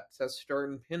piece here that says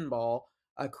Stern Pinball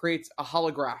creates a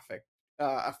holographic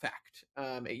effect.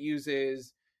 It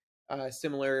uses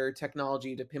similar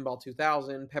technology to Pinball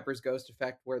 2000, Pepper's Ghost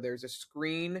effect, where there's a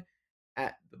screen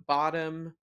at the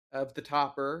bottom of the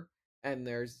topper, and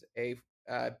there's a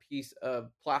piece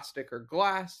of plastic or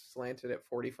glass slanted at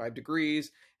 45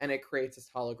 degrees, and it creates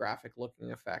this holographic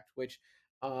looking effect, which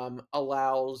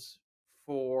allows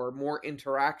for more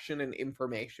interaction and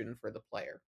information for the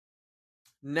player.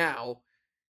 Now,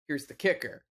 here's the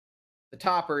kicker. The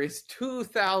topper is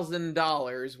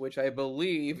 $2,000, which I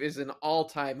believe is an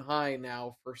all-time high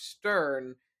now for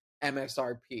Stern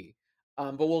MSRP.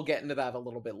 But we'll get into that a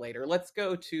little bit later. Let's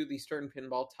go to the Stern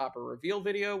Pinball topper reveal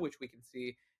video, which we can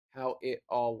see how it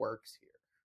all works here.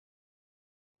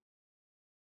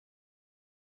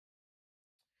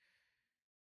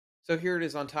 So here it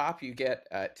is on top. You get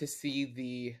to see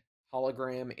the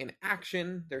hologram in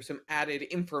action. There's some added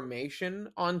information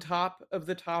on top of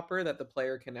the topper that the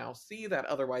player can now see that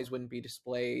otherwise wouldn't be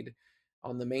displayed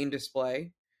on the main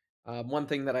display. One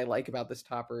thing that I like about this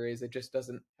topper is it just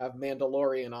doesn't have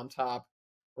Mandalorian on top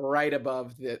right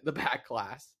above the back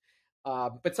glass.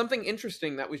 But something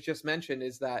interesting that was just mentioned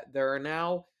is that there are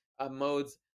now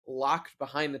modes locked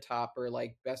behind the topper,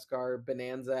 like Beskar,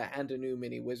 Bonanza, and a new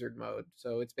mini wizard mode.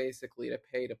 So it's basically a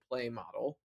pay-to-play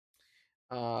model.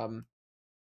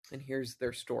 And here's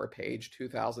their store page,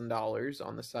 $2,000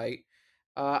 on the site.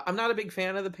 I'm not a big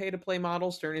fan of the pay-to-play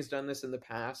model. Stern has done this in the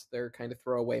past. They're kind of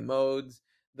throwaway modes,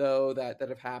 though, that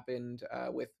have happened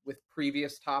with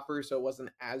previous toppers, so it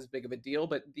wasn't as big of a deal.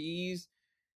 But these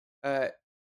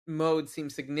modes seem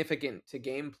significant to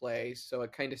gameplay, so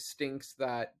it kind of stinks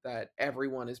that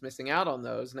everyone is missing out on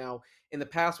those. Now, in the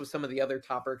past with some of the other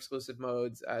topper exclusive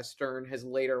modes, Stern has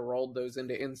later rolled those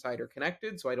into Insider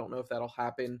Connected, so I don't know if that'll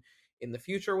happen in the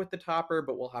future with the topper,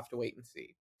 but we'll have to wait and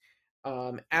see.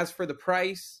 As for the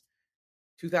price,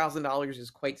 $2,000 is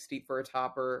quite steep for a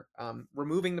topper.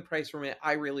 Removing the price from it,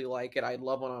 I really like it. I'd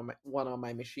love one on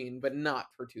my machine, but not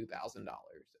for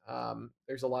 $2,000.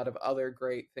 There's a lot of other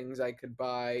great things I could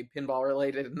buy, pinball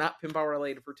related and not pinball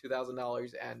related, for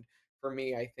 $2,000. And for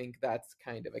me, I think that's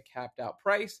kind of a capped out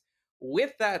price.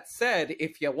 With that said,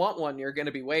 if you want one, you're going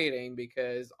to be waiting,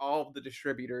 because all of the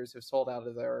distributors have sold out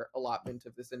of their allotment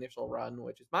of this initial run,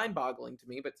 which is mind-boggling to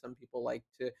me, but some people like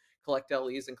to collect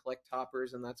LEs and collect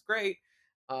toppers, and that's great.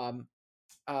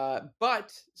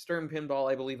 But Stern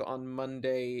Pinball, I believe, on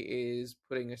Monday is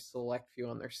putting a select few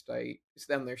on their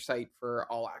site for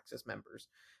all access members.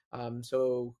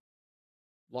 So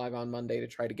live on Monday to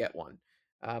try to get one.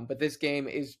 But this game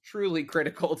is truly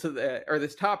critical to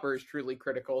this topper is truly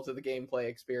critical to the gameplay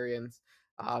experience.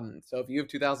 So if you have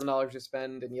 $2,000 to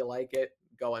spend and you like it,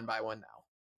 go and buy one now.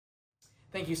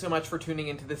 Thank you so much for tuning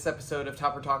into this episode of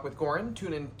Topper Talk with Goran.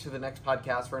 Tune in to the next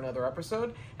podcast for another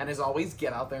episode. And as always,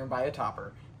 get out there and buy a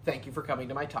topper. Thank you for coming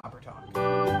to my Topper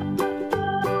Talk.